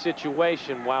key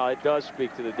situation, wow, it does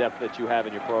speak to the depth that you have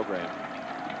in your program.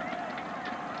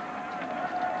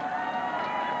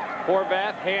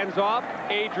 Horvath hands off,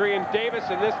 Adrian Davis,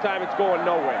 and this time it's going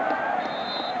nowhere.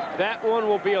 That one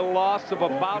will be a loss of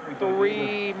about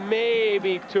 3,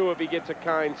 maybe 2 if he gets a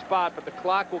kind spot, but the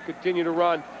clock will continue to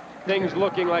run. Things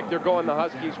looking like they're going the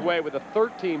Huskies' way with a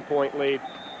 13-point lead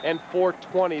and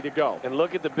 4:20 to go. And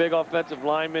look at the big offensive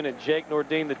lineman and Jake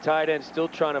Nordine, the tight end, still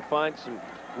trying to find some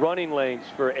running lanes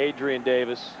for Adrian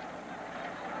Davis.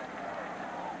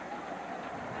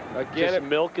 Again, just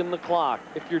milking the clock.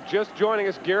 If you're just joining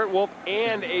us, Garrett Wolf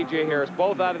and A.J. Harris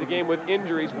both out of the game with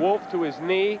injuries. Wolf to his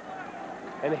knee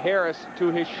and Harris to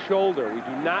his shoulder. We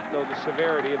do not know the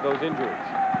severity of those injuries.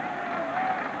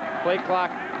 Play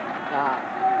clock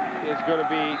is going to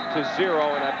be to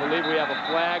 0, and I believe we have a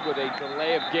flag with a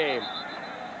delay of game.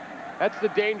 That's the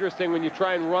dangerous thing when you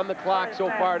try and run the clock so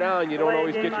far down, you don't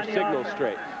always get your signals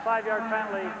straight. 5-yard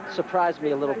penalty. Surprised me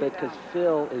a little bit because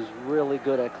Phil is really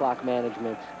good at clock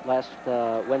management. Last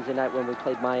Wednesday night when we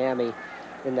played Miami,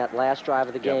 in that last drive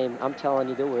of the game, I'm telling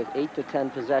you, there were 8 to 10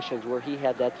 possessions where he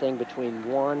had that thing between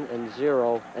 1 and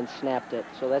 0 and snapped it.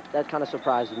 So that kind of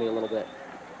surprises me a little bit.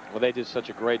 Well, they did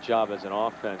such a great job as an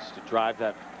offense to drive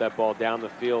that ball down the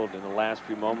field in the last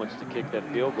few moments to kick that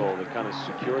field goal that kind of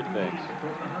secured things.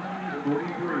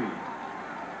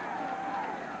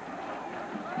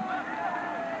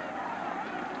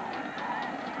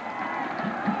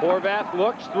 Horvath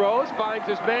looks, throws, finds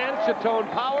his man, Chatone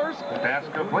Powers. Pass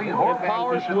complete. And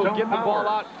Powers will get the ball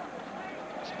out.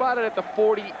 Spotted at the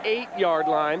 48-yard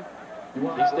line. He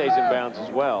stays in bounds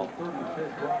as well.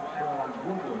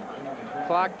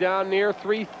 Clock down near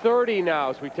 3:30 now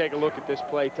as we take a look at this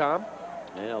play, Tom.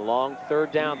 And a long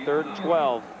 3rd down, 3rd and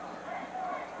 12.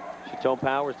 Chatone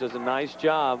Powers does a nice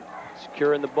job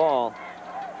securing the ball.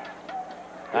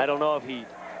 I don't know if he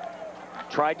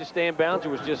tried to stay in bounds or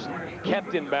was just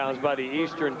kept in bounds by the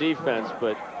Eastern defense,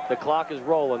 but the clock is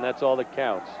rolling. That's all that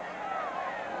counts.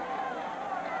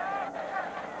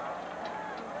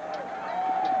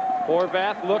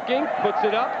 Horvath looking, puts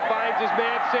it up, finds his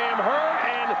man Sam Hurd,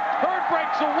 and Hurd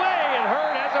breaks away, and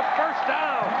Hurd has a first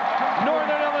down.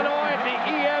 Northern Illinois at the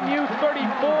EMU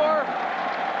 34.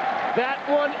 That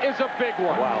one is a big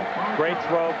one. Wow, great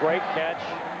throw, great catch.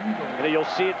 And you'll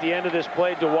see at the end of this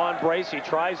play, DeJuan Bracey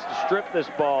tries to strip this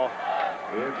ball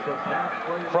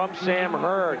from Sam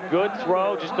Hurd. Good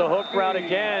throw, just a hook route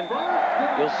again.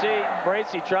 You'll see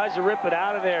Bracey tries to rip it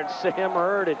out of there, and Sam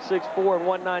Hurd at 6'4" and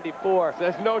 194.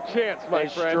 There's no chance, my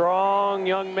friend. A strong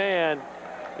young man.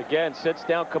 Again, sits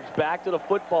down, comes back to the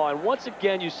football, and once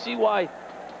again, you see why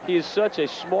he is such a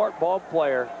smart ball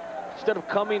player. Instead of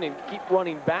coming and keep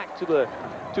running back to the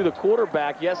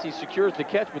quarterback, yes, he secures the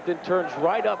catch, but then turns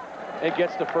right up and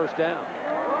gets the first down.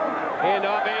 Hand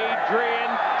off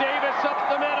Adrian Davis up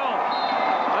the middle.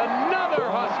 Another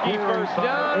Husky first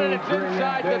down, and it's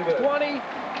inside the 20.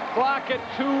 Clock at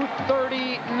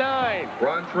 2:39.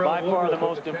 By far the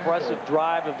most impressive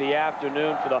drive of the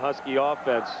afternoon for the Husky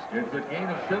offense. It's a gain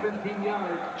of 17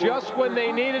 yards. Just when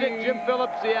they needed it, Jim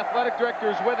Phillips, the athletic director,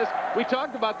 is with us. We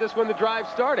talked about this when the drive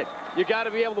started. You got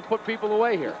to be able to put people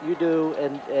away here. You do,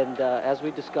 and as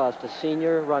we discussed, a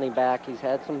senior running back. He's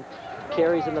had some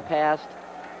carries in the past,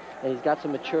 and he's got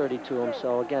some maturity to him.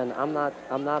 So again, I'm not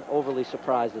overly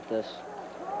surprised at this.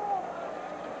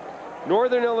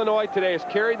 Northern Illinois today has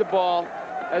carried the ball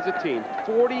as a team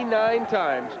 49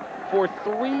 times for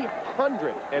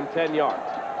 310 yards.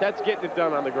 That's getting it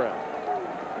done on the ground.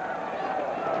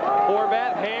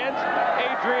 Horvath, hands,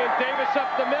 Adrian Davis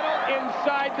up the middle,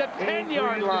 inside the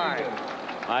 10-yard line.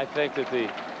 I think that the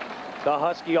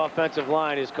Husky offensive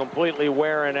line is completely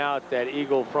wearing out that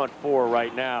Eagle front four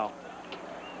right now.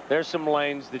 There's some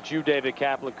lanes that David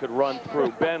Kaplan could run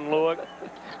through. Ben Lewick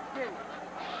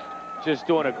just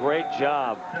doing a great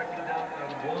job.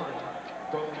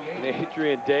 And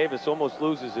Adrian Davis almost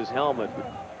loses his helmet.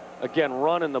 Again,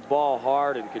 running the ball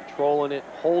hard and controlling it,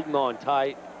 holding on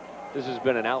tight. This has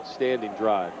been an outstanding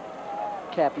drive.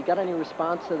 Cap, you got any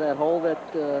response to that hole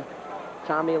that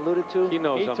Tommy alluded to? He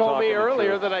knows. He told me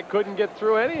earlier that I couldn't get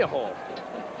through any hole.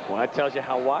 Well, that tells you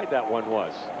how wide that one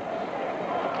was.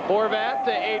 Horvath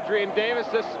to Adrian Davis.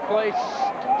 This place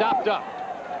stopped up.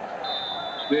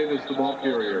 Davis, the ball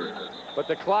carrier. But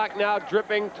the clock now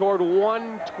dripping toward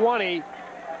 1:20.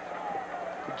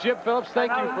 Jim Phillips,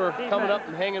 thank you for coming up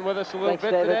and hanging with us a little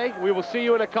bit today. We will see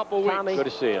you in a couple weeks. Tommy, good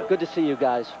to see you. Good to see you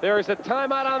guys. There is a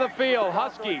timeout on the field.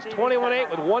 Huskies 21-8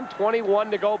 with 1:21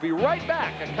 to go. Be right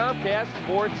back at Comcast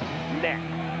Sports Net.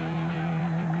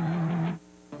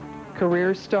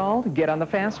 Career stalled? Get on the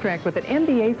fast track with an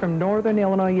MBA from Northern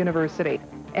Illinois University.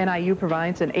 NIU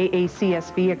provides an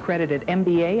AACSB accredited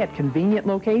MBA at convenient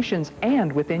locations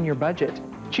and within your budget.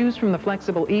 Choose from the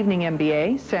flexible evening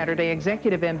MBA, Saturday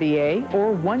executive MBA,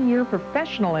 or one-year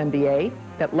professional MBA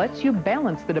that lets you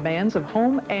balance the demands of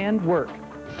home and work.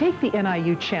 Take the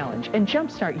NIU challenge and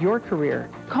jumpstart your career.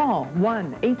 Call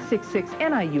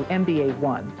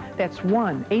 1-866-NIU-MBA1. That's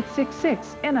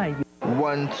 1-866-NIU.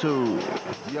 1, 2,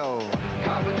 yo.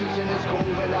 Competition is cool,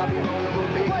 but I'll be rolling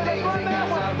with big things.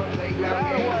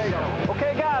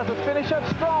 Okay, guys, let's finish up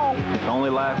strong. Only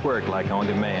live work like on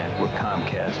demand with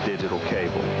Comcast digital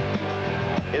cable.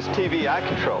 It's TV I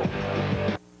control.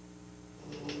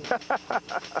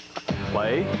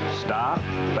 Play, stop,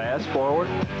 fast forward,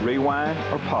 rewind,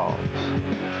 or pause.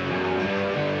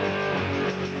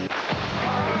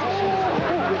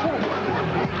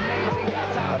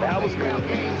 That was good.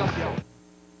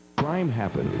 Crime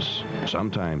happens,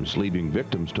 sometimes leaving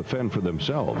victims to fend for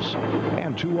themselves.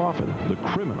 And too often, the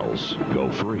criminals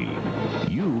go free.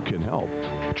 You can help.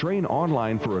 Train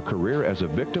online for a career as a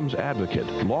victim's advocate,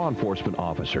 law enforcement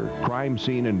officer, crime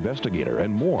scene investigator,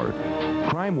 and more.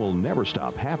 Crime will never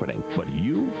stop happening, but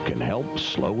you can help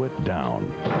slow it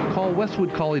down. Call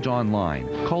Westwood College online.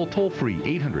 Call toll-free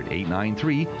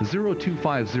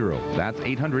 800-893-0250. That's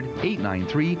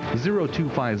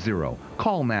 800-893-0250.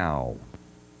 Call now.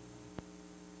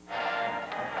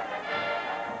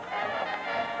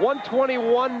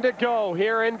 1:21 to go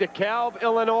here in DeKalb,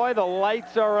 Illinois. The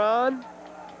lights are on.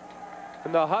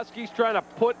 And the Huskies trying to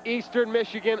put Eastern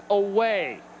Michigan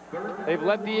away. They've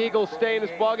let the Eagles stay in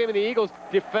this ballgame, and the Eagles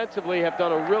defensively have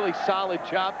done a really solid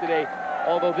job today,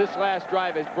 although this last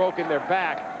drive has broken their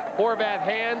back. Horvath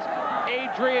hands.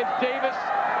 Adrian Davis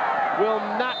will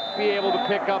not be able to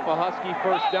pick up a Husky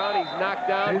first down. He's knocked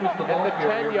down at the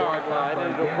 10-yard line,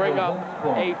 and it'll bring up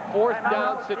a fourth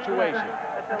down situation.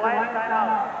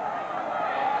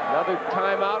 Another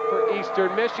timeout for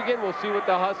Eastern Michigan. We'll see what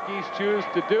the Huskies choose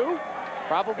to do.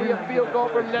 Probably a field goal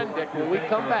for Nendick when we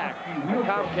come back to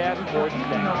Comcast Sports Net.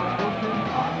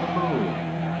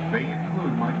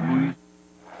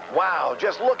 Wow,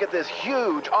 just look at this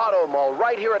huge auto mall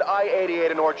right here at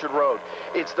I-88 and Orchard Road.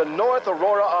 It's the North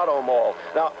Aurora Auto Mall.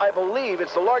 Now, I believe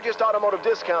it's the largest automotive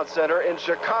discount center in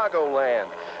Chicagoland.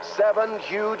 7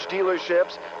 huge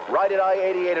dealerships right at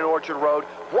I-88 and Orchard Road.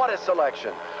 What a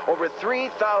selection. Over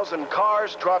 3,000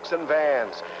 cars, trucks, and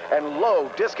vans. And low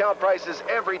discount prices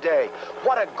every day.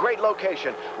 What a great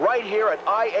location right here at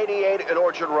I-88 and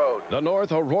Orchard Road. The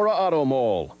North Aurora Auto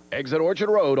Mall. Exit Orchard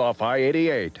Road off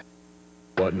I-88.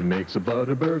 What makes a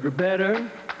Butterburger better?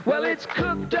 Well, it's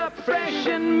cooked up fresh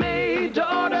and made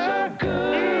to order. So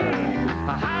good.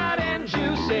 Hot and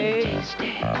juicy.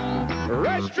 Tasty.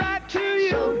 Rushed right to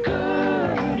you. So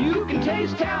good. You can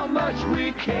taste how much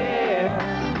we care.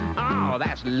 Oh,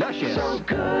 that's luscious. So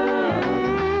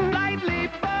good. Lightly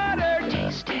buttered.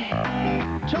 Tasty.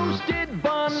 Toasted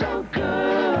bun. So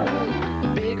good.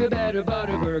 Bigger, better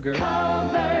Butterburger.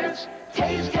 Colors.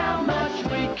 Taste how much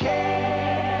we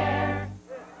care.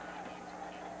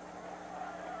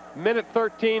 Minute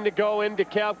 13 to go in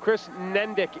DeKalb. Chris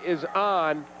Nendick is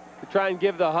on to try and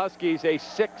give the Huskies a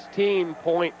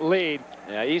 16-point lead.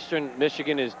 Yeah, Eastern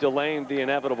Michigan is delaying the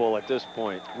inevitable at this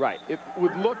point. Right. It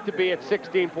would look to be at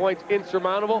 16 points,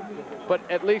 insurmountable, but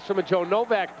at least from a Joe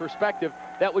Novak perspective,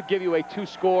 that would give you a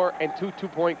 2-score and 2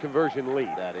 two-point conversion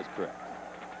lead. That is correct.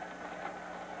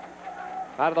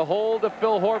 Out of the hole to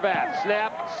Phil Horvath.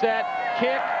 Snap, set,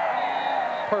 kick.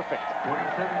 Perfect.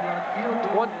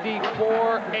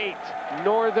 24-8.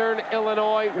 Northern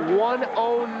Illinois,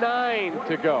 1:09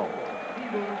 to go.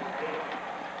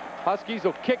 Huskies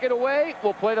will kick it away.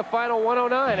 We'll play the final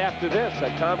 1:09 after this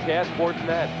at Comcast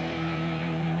Sportsnet.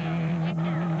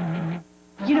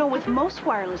 You know, with most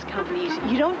wireless companies,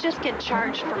 you don't just get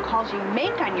charged for calls you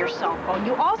make on your cell phone.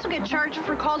 You also get charged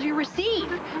for calls you receive.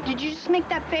 Did you just make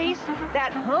that face?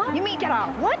 That, huh? You mean get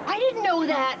a what? I didn't know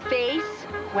that face.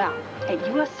 Well, at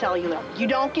US Cellular, you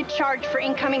don't get charged for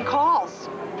incoming calls.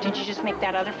 Did you just make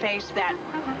that other face? That,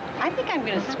 I think I'm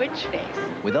going to switch face.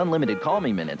 With unlimited Call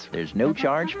Me Minutes, there's no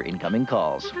charge for incoming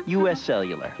calls. US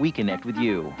Cellular, we connect with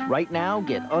you. Right now,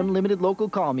 get unlimited local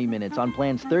Call Me Minutes on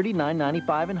plans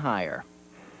 $39.95 and higher.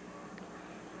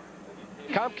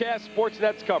 Comcast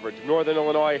Sportsnet's coverage of Northern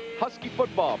Illinois Husky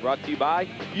football brought to you by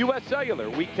US Cellular.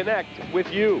 We connect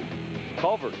with you.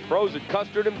 Culver's Frozen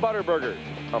Custard and Butter Burgers,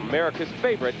 America's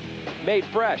favorite, made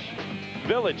fresh.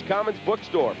 Village Commons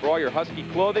Bookstore. For all your Husky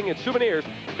clothing and souvenirs,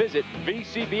 visit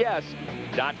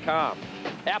vcbs.com.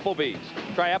 Applebee's.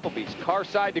 Try Applebee's Car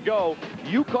Side to Go.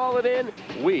 You call it in,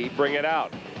 we bring it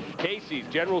out. Casey's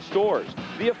General Stores,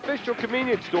 the official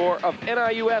convenience store of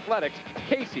NIU Athletics.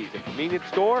 Casey's, a convenience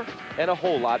store, and a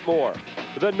whole lot more.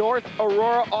 The North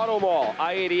Aurora Auto Mall,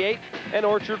 I-88 and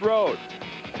Orchard Road.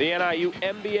 The NIU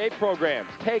MBA programs.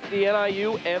 Take the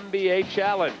NIU MBA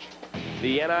Challenge.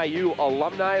 The NIU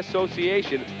Alumni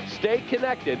Association. Stay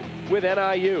connected with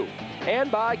NIU.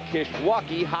 And by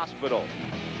Kishwaukee Hospital.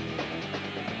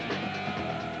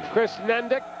 Chris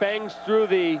Nendick bangs through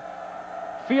the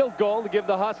field goal to give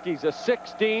the Huskies a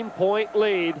 16-point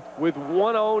lead with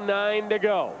 1:09 to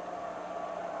go.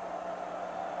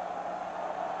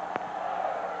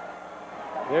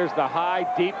 There's the high,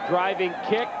 deep driving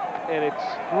kick, and it's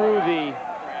through the,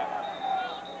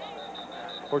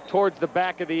 or towards the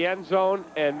back of the end zone,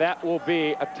 and that will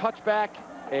be a touchback,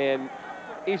 and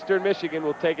Eastern Michigan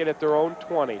will take it at their own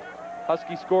 20.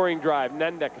 Husky scoring drive.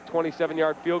 Nendick, a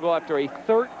 27-yard field goal after a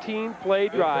 13-play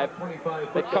drive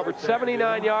that covered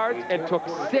 79 yards and took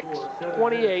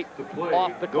 6:28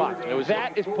 off the clock.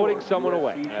 That is putting someone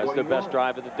away. That's their best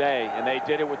drive of the day, and they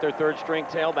did it with their third-string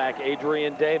tailback.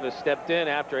 Adrian Davis stepped in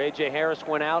after A.J. Harris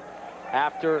went out,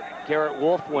 after Garrett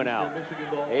Wolf went out.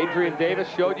 Adrian Davis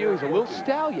showed you he's a little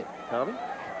stallion, Tommy.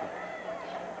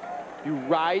 You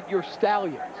ride your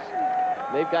stallions.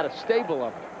 They've got a stable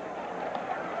of them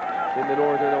in the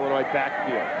Northern Illinois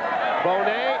backfield.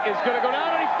 Bonet is going to go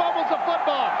down, and he fumbles the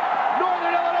football.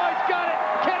 Northern Illinois's got it.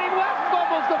 Kenny West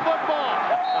fumbles the football.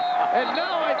 And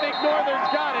now I think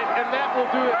Northern's got it, and that will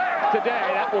do it today.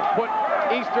 That will put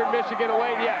Eastern Michigan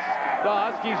away. Yes, the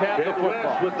Huskies have the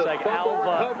football. It's like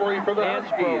Alva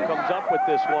Hansbrough comes up with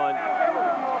this one.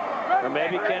 Or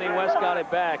maybe Kenny West got it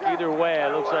back. Either way,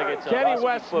 it looks like it's a Kenny Husky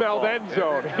West football. smelled end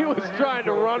zone. He was trying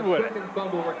to run with it.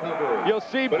 You'll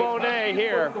see Bonet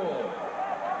here.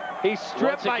 He's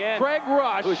stripped by Craig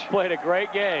Rush. Who's played a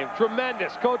great game.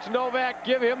 Tremendous. Coach Novak,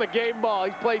 give him a game ball.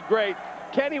 He's played great.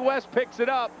 Kenny West picks it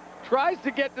up, tries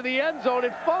to get to the end zone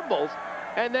and fumbles.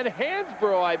 And then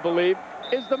Hansbrough, I believe,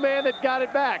 is the man that got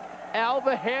it back.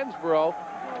 Alva Hansbrough,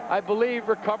 I believe,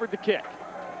 recovered the kick.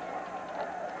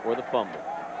 Or the fumble.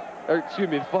 Or, excuse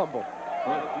me, the fumble.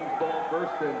 Huskies ball,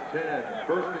 1st and 10.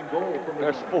 1st and goal from the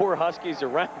There's 4 Huskies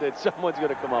around it. Someone's going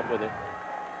to come up with it.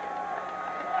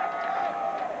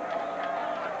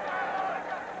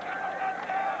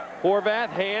 Horvath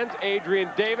hands Adrian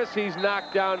Davis. He's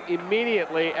knocked down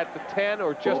immediately at the 10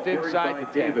 or just inside the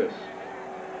 10. Davis.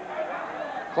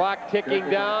 Clock ticking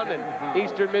down, and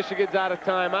Eastern Michigan's out of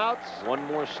timeouts. One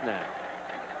more snap.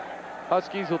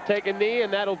 Huskies will take a knee,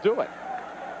 and that'll do it.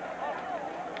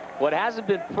 What hasn't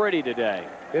been pretty today.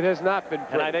 It has not been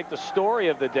pretty. And I think the story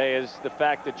of the day is the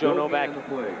fact that Joe Novak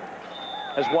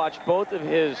has watched both of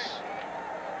his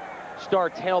star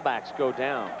tailbacks go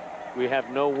down. We have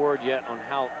no word yet on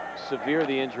how severe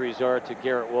the injuries are to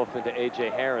Garrett Wolf and to A.J.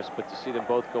 Harris, but to see them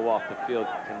both go off the field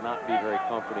cannot be very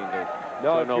comforting to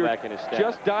Joe Novak and his staff.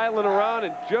 Just dialing around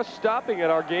and just stopping at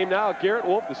our game now. Garrett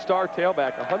Wolf, the star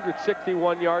tailback,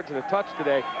 161 yards and a touch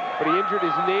today, but he injured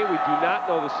his knee. We do not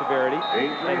know the severity,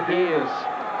 and he is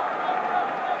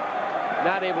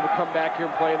not able to come back here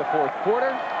and play in the 4th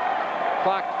quarter.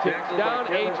 Clock ticks down.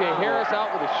 A.J. Harris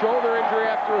out with a shoulder injury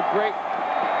after a great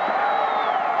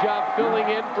job filling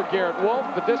in for Garrett Wolf,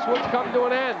 but this one's come to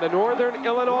an end. The Northern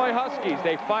Illinois Huskies,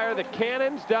 they fire the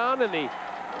cannons down in the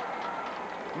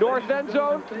north end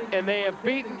zone, and they have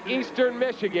beaten Eastern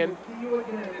Michigan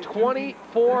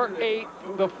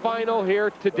 24-8, the final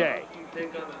here today.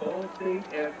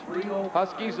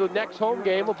 Huskies, the next home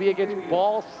game will be against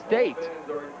Ball State.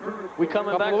 We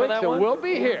coming back for that one? We'll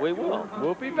be here. We will.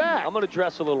 We'll be back. I'm going to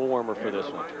dress a little warmer for this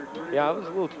one. Yeah, I was a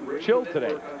little chilled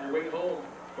today.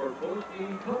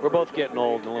 We're both getting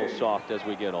old and a little soft as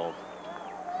we get old.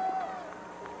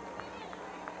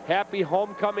 Happy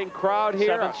homecoming crowd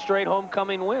here. 7th straight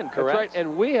homecoming win, correct? That's right,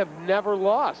 and we have never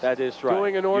lost. That is right.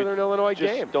 Doing a Northern Illinois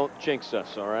game. Just don't jinx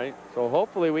us, all right? So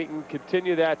hopefully we can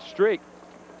continue that streak.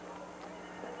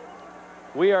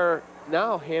 We are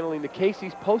now handling the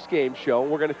Casey's postgame show.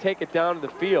 We're going to take it down to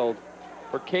the field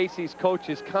for Casey's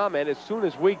coach's comment as soon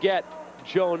as we get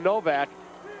Joe Novak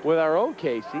with our own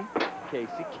Casey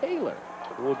Kaler.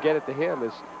 We'll get it to him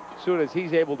as soon as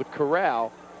he's able to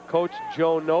corral Coach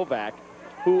Joe Novak,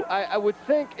 who I would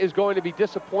think is going to be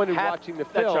disappointed watching the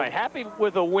film. That's right. Happy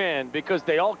with a win because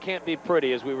they all can't be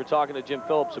pretty, as we were talking to Jim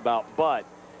Phillips about, but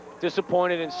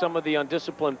disappointed in some of the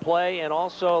undisciplined play and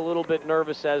also a little bit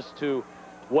nervous as to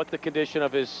what the condition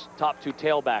of his top 2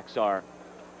 tailbacks are.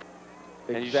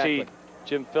 Exactly. And you see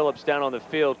Jim Phillips down on the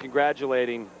field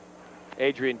congratulating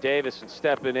Adrian Davis and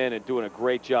stepping in and doing a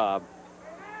great job.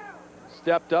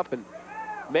 Stepped up and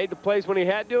made the plays when he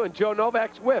had to, and Joe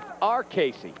Novak's with our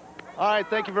Casey. All right,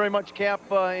 thank you very much, Cap.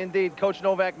 Indeed, Coach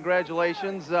Novak,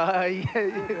 congratulations. Good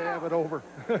to have it over.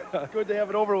 Good to have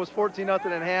it over. It was 14-0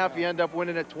 at half. You end up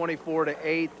winning it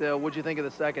 24-8. What'd you think of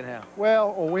the second half?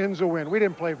 Well, a win's a win. We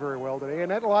didn't play very well today, and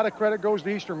that a lot of credit goes to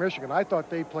Eastern Michigan. I thought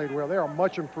they played well. They're a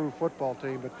much improved football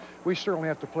team, but we certainly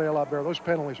have to play a lot better. Those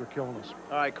penalties are killing us.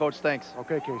 All right, Coach, thanks.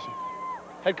 Okay, Casey.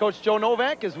 Head Coach Joe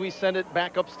Novak as we send it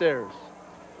back upstairs.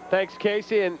 Thanks,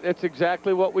 Casey, and it's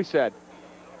exactly what we said.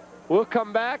 We'll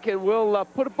come back and we'll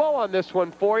put a bow on this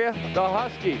one for you. The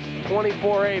Huskies,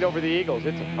 24-8 over the Eagles.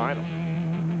 It's a final.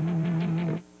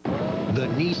 The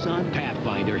Nissan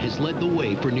Pathfinder has led the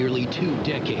way for nearly 2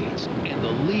 decades, and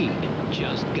the lead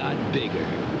just got bigger.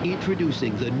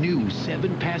 Introducing the new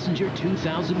 7-passenger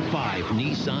 2005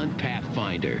 Nissan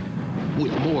Pathfinder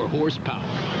with more horsepower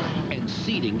and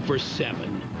seating for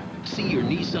 7. See your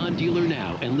Nissan dealer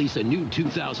now and lease a new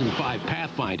 2005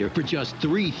 Pathfinder for just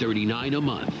 $339 a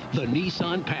month. The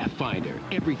Nissan Pathfinder.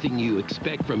 Everything you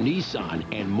expect from Nissan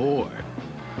and more.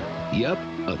 Yep,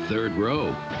 a 3rd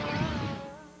row.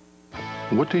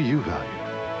 What do you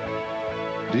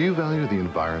value? Do you value the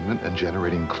environment and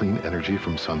generating clean energy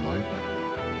from sunlight?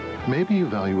 Maybe you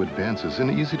value advances in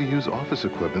easy-to-use office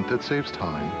equipment that saves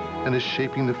time and is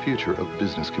shaping the future of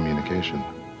business communication.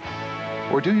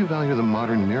 Or do you value the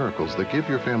modern miracles that give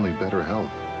your family better health,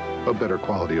 a better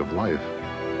quality of life,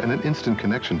 and an instant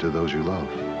connection to those you love?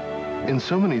 In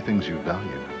so many things you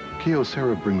value,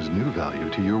 Kyocera brings new value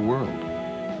to your world.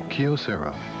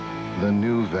 Kyocera, the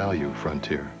new value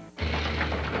frontier.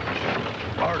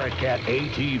 Arctic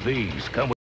ATVs come with